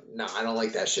 no, I don't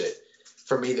like that shit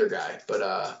from either guy. But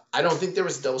I don't think there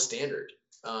was a double standard.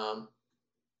 I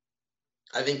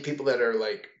think people that are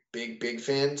big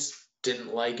fans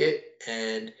didn't like it,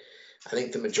 and I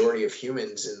think the majority of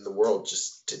humans in the world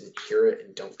just didn't hear it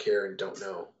and don't care and don't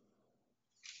know.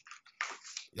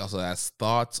 He also asked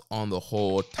thoughts on the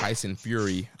whole Tyson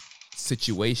Fury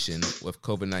situation with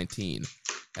COVID-19.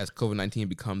 Has COVID-19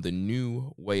 become the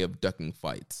new way of ducking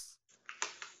fights?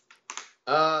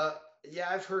 Yeah,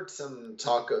 I've heard some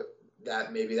talk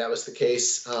that maybe that was the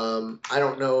case. I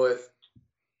don't know.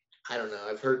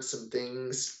 I've heard some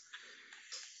things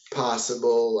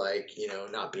possible,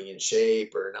 not being in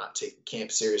shape or not taking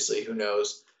camp seriously. Who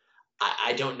knows?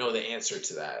 I don't know the answer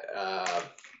to that.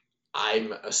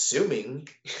 I'm assuming.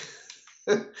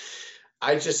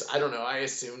 I don't know. I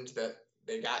assumed that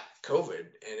they got COVID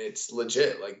and it's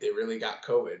legit. They really got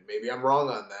COVID. Maybe I'm wrong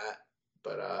on that,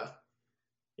 but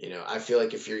I feel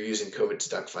like if you're using COVID to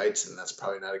duck fights, then that's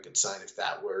probably not a good sign if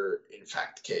that were in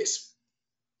fact the case.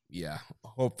 Yeah,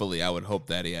 hopefully, I would hope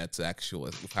that it's actual,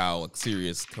 how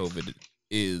serious COVID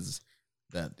is,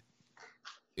 that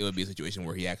it would be a situation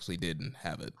where he actually didn't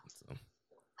have it. So.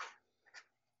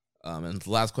 And the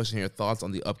last question here, thoughts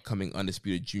on the upcoming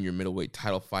undisputed junior middleweight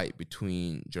title fight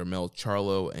between Jermell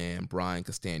Charlo and Brian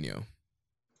Castano?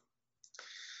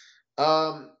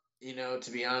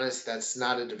 To be honest, that's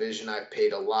not a division I've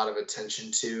paid a lot of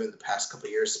attention to in the past couple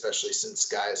of years, especially since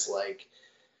guys like,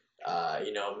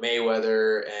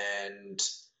 Mayweather and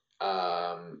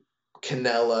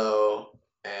Canelo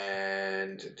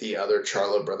and the other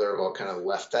Charlo brother have all kind of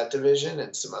left that division,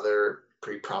 and some other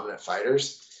pretty prominent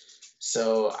fighters.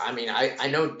 So, I mean, I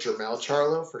know Jermell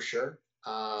Charlo for sure,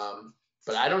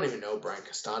 but I don't even know Brian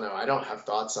Castano. I don't have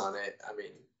thoughts on it,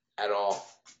 at all.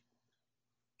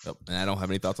 Yep, and I don't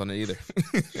have any thoughts on it either.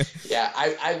 Yeah,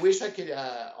 I wish I could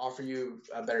offer you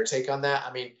a better take on that.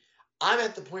 I mean, I'm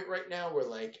at the point right now where,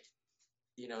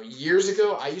 years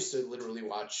ago, I used to literally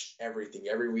watch everything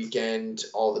every weekend,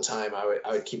 all the time. I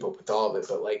would keep up with all of it.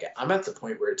 But I'm at the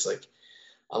point where it's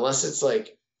unless it's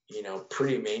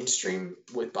pretty mainstream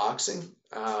with boxing,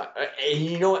 and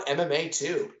MMA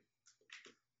too.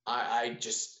 I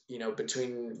just,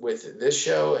 between with this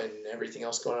show and everything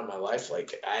else going on in my life,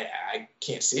 I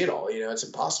can't see it all. It's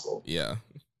impossible. Yeah.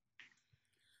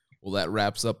 Well, that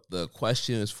wraps up the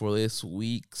questions for this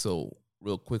week. So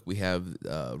real quick, we have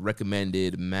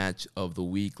recommended match of the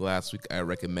week. Last week, I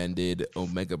recommended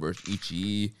Omega versus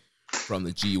Ishii from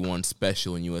the G1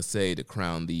 special in USA to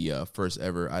crown the first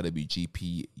ever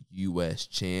IWGP US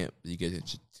champ. Did you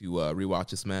get to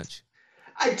rewatch this match?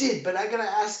 I did, but I gotta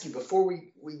ask you before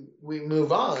we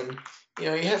move on. You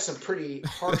have some pretty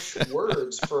harsh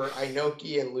words for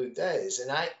Inoki and Luthez,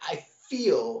 and I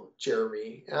feel,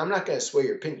 Jeremy, and I'm not gonna sway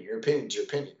your opinion. Your opinion's your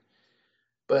opinion,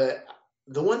 but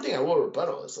the one thing I will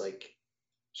rebuttal is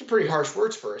some pretty harsh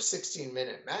words for a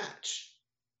 16-minute match.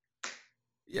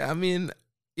 Yeah, I mean,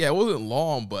 it wasn't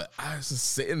long, but I was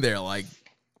just sitting there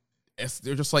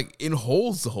they're just in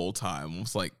holes the whole time.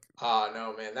 It's oh,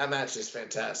 no, man. That match is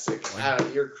fantastic.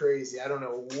 You're crazy. I don't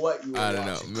know what you were I don't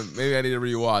know. Maybe I need to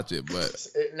rewatch it, but...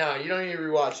 No, you don't need to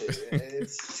rewatch it.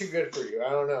 It's too good for you.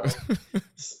 I don't know.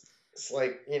 It's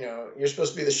you're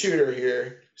supposed to be the shooter here.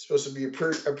 You're supposed to be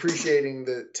appreciating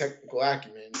the technical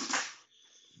acumen.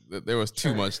 There was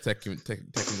too much technical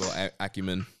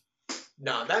acumen.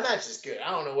 No, that match is good. I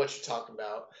don't know what you're talking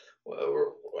about.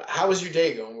 How was your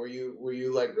day going? Were you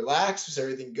relaxed? Was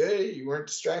everything good? You weren't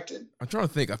distracted? I'm trying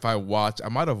to think if I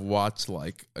might have watched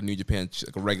a New Japan,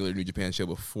 a regular New Japan show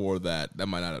before that. That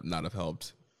might not have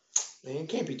helped. Man, you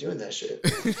can't be doing that shit.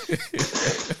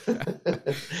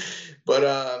 But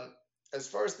as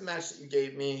far as the match that you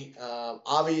gave me,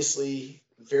 obviously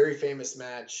very famous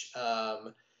match.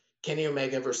 Kenny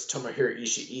Omega versus Tomohiro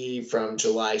Ishii from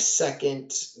July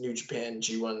 2nd, New Japan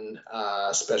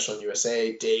G1 Special in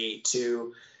USA, Day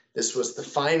 2. This was the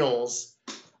finals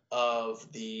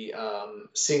of the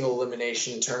single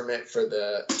elimination tournament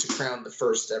to crown the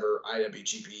first ever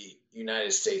IWGP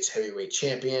United States Heavyweight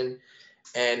Champion.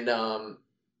 And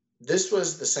this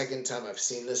was the second time I've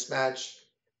seen this match.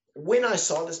 When I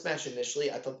saw this match initially,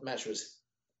 I thought the match was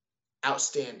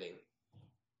outstanding.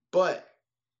 But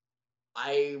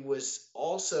I was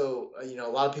also, a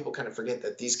lot of people kind of forget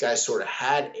that these guys sort of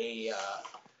had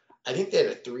I think they had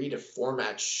a 3 to 4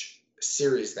 match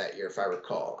series that year, if I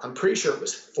recall. I'm pretty sure it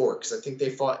was 4 because I think they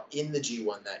fought in the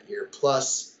G1 that year.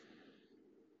 Plus,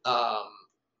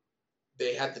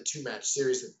 they had the 2-match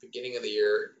series at the beginning of the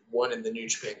year, one in the New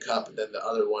Japan Cup, and then the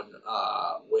other one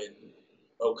when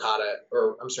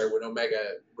Omega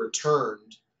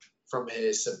returned from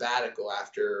his sabbatical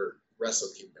after Wrestle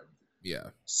Kingdom. Yeah.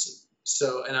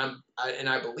 So, and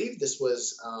I believe this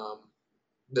was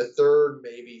the third,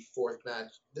 maybe fourth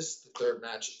match. This is the third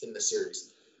match in the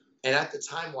series. And at the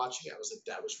time watching it, I was like,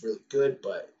 that was really good,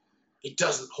 but it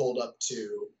doesn't hold up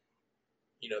to,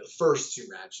 the first 2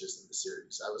 matches in the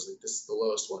series. I was like, this is the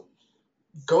lowest one.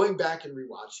 Going back and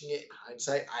rewatching it in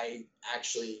hindsight, I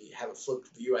actually have a flipped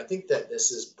view. I think that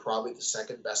this is probably the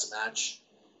second best match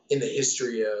in the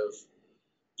history of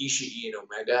Ishii and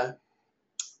Omega.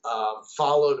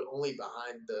 Followed only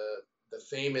behind the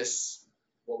famous,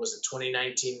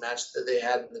 2019 match that they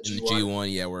had in the G1. In the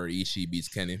G1, yeah, where Ishii beats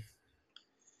Kenny.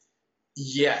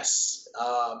 Yes,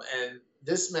 and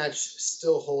this match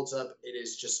still holds up. It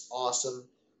is just awesome.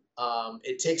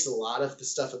 It takes a lot of the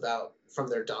stuff from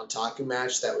their Dontaku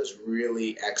match that was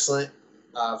really excellent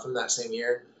from that same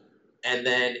year, and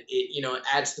then it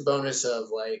adds the bonus of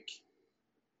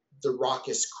the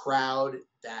raucous crowd,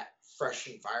 that fresh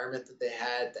environment that they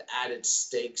had, the added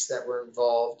stakes that were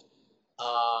involved,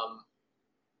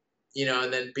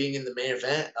 and then being in the main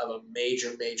event of a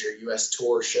major U.S.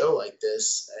 tour show like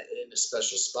this in a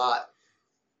special spot,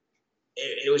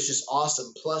 it was just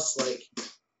awesome. Plus,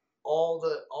 all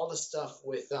the stuff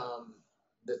with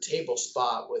the table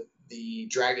spot with the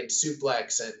Dragon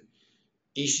Suplex and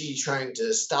Ishii trying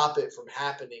to stop it from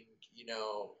happening,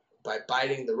 by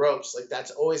biting the ropes. Like,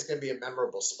 that's always going to be a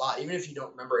memorable spot. Even if you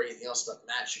don't remember anything else about the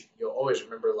match, you'll always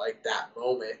remember, like, that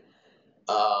moment.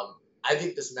 I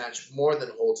think this match more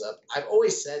than holds up. I've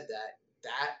always said that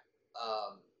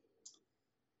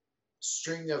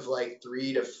string of, like,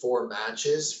 3 to 4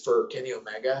 matches for Kenny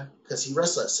Omega, because he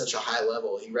wrestled at such a high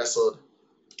level. He wrestled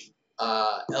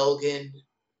Elgin,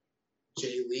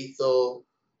 Jay Lethal,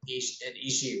 and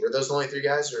Ishii. Were those the only 3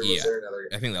 guys, or was there another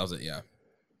guy? I think that was it, yeah.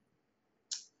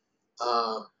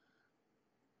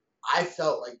 I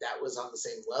felt like that was on the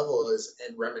same level as,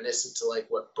 and reminiscent to, like,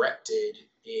 what Brett did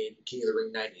in King of the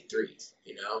Ring 93,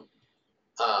 it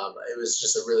was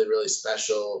just a really, really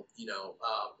special,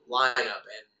 lineup,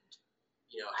 and,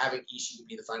 having Ishii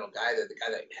be the final guy there, the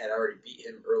guy that had already beat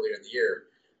him earlier in the year,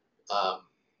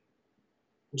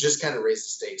 just kind of raised the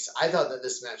stakes. I thought that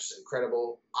this match was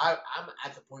incredible. I'm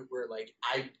at the point where, like,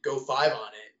 I go 5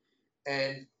 on it,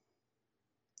 and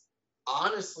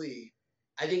honestly,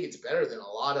 I think it's better than a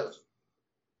lot of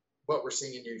what we're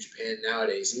seeing in New Japan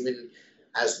nowadays. Even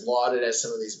as lauded as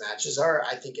some of these matches are,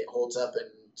 I think it holds up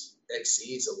and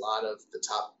exceeds a lot of the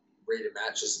top-rated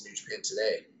matches in New Japan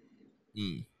today.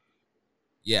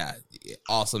 Yeah,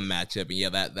 awesome matchup. And yeah,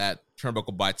 that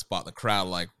turnbuckle bite spot, the crowd,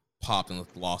 like, popped and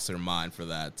lost their mind for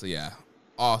that. So yeah,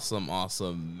 awesome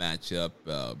matchup.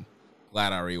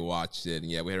 Glad I rewatched it. And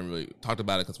yeah, we haven't really talked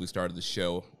about it because we started the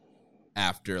show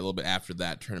a little bit after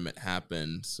that tournament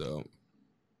happened. So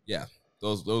yeah,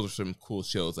 those are some cool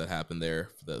shows that happened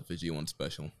there for the G1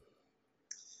 special.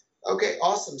 Okay,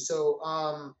 awesome.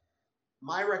 So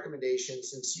my recommendation,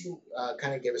 since you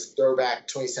kind of gave us throwback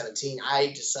 2017, I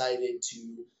decided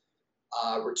to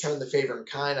return the favor in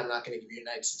kind. I'm not going to give you a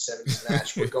 1970s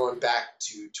match. We're going back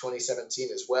to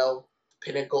 2017 as well,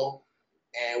 Pinnacle,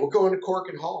 and we're going to Cork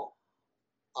and Hall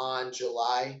on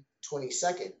July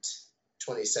 22nd,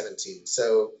 2017.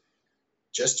 So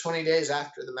just 20 days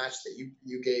after the match that you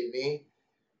gave me.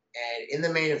 And in the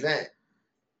main event,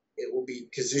 it will be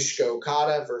Kazuchika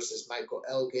Okada versus Michael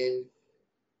Elgin,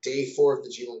 Day 4 of the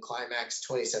G1 Climax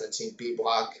 2017 B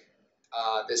Block.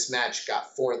 This match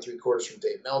got 4 3/4 from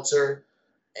Dave Meltzer,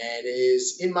 and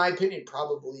is, in my opinion,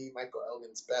 probably Michael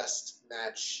Elgin's best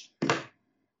match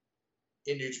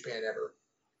in New Japan ever.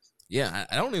 Yeah,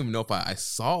 I don't even know if I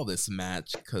saw this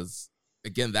match, because,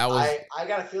 again, that was... I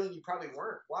got a feeling you probably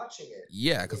weren't watching it.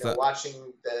 Yeah, because...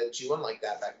 watching the G1 like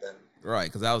that back then. Right,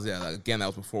 because that was, again, that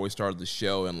was before we started the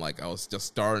show, and, like, I was just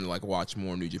starting to, like, watch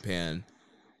more New Japan.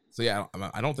 So yeah,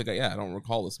 I don't think I don't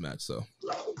recall this match. So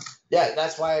yeah,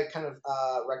 that's why I kind of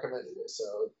recommended it.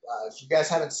 So if you guys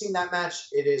haven't seen that match,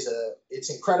 it's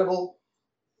incredible.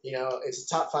 It's a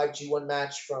top 5 G1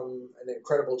 match from an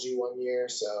incredible G1 year.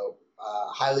 So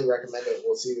highly recommend it.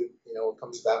 We'll see what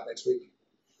comes about next week.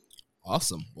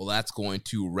 Awesome. Well, that's going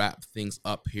to wrap things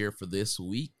up here for this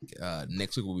week.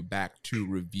 Next week we'll be back to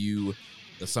review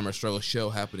the Summer Struggle show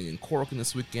happening in Cork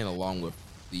this weekend, along with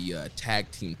the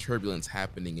tag team Turbulence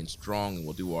happening in Strong, and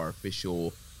we'll do our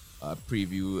official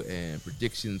preview and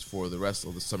predictions for the rest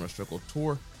of the Summer Struggle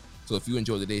tour. So if you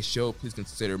enjoyed today's show, please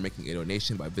consider making a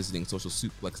donation by visiting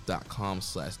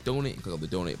socialsuplex.com/donate and click on the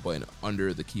donate button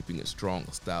under the Keeping It Strong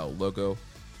style logo.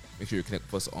 Make sure you connect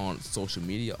with us on social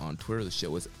media. On Twitter, the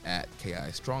show is at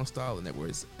KI Strong Style, the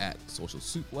network is at Social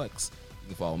Suplex. You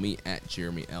can follow me at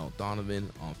Jeremy L. Donovan.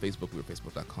 On Facebook, we're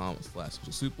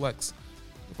facebook.com/socialsuplex.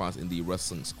 You can find us in the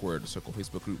Wrestling Squared Circle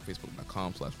Facebook group,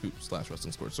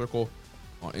 facebook.com/group/Wrestling Squared Circle.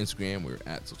 On Instagram, we're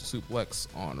at Social Suplex.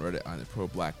 On Reddit, I'm the Pro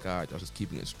Black Guy. Josh is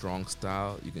Keeping It Strong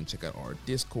Style. You can check out our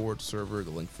Discord server.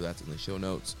 The link for that's in the show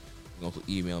notes. You can also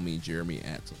email me,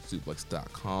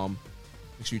 jeremy@socialsuplex.com.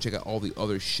 Make sure you check out all the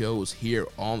other shows here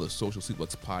on the Social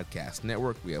Suplex Podcast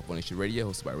Network. We have One Nation Radio,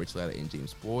 hosted by Rich Latta and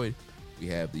James Boyd. We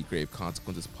have the Grave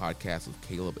Consequences podcast with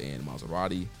Caleb and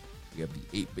Maserati. We have the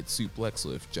 8-Bit Suplex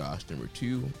with Josh number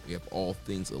 2. We have All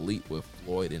Things Elite with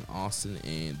Floyd and Austin,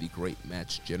 and the Great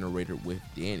Match Generator with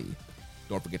Danny.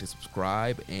 Don't forget to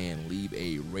subscribe and leave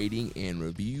a rating and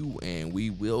review, and we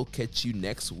will catch you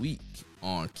next week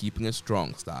on Keeping It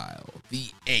Strong Style,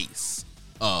 the ace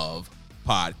of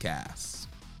podcasts.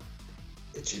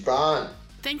 Ichiban.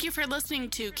 Thank you for listening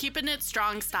to Keeping It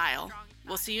Strong Style.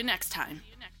 We'll see you next time.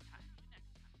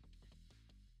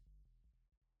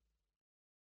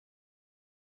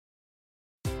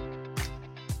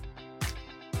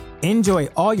 Enjoy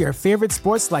all your favorite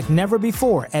sports like never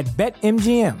before at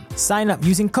BetMGM. Sign up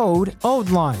using code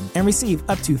OldLine and receive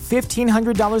up to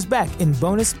 $1,500 back in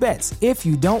bonus bets if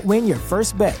you don't win your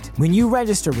first bet. When you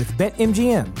register with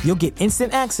BetMGM, you'll get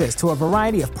instant access to a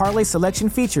variety of parlay selection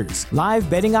features, live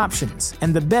betting options,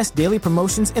 and the best daily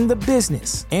promotions in the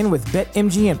business. And with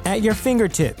BetMGM at your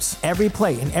fingertips, every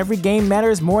play and every game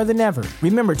matters more than ever.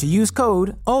 Remember to use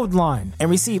code OldLine and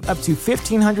receive up to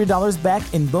 $1,500 back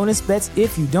in bonus bets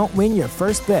if you don't win your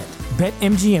first bet.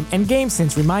 BetMGM and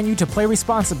GameSense remind you to play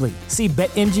responsibly. See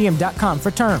BetMGM.com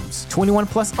for terms. 21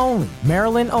 plus only.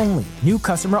 Maryland only. New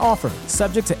customer offer.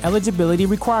 Subject to eligibility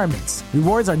requirements.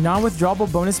 Rewards are non-withdrawable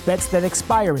bonus bets that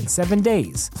expire in 7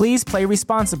 days. Please play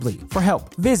responsibly. For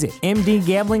help, visit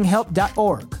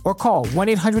mdgamblinghelp.org or call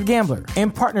 1-800-GAMBLER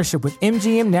in partnership with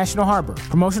MGM National Harbor.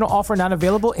 Promotional offer not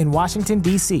available in Washington,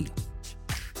 D.C.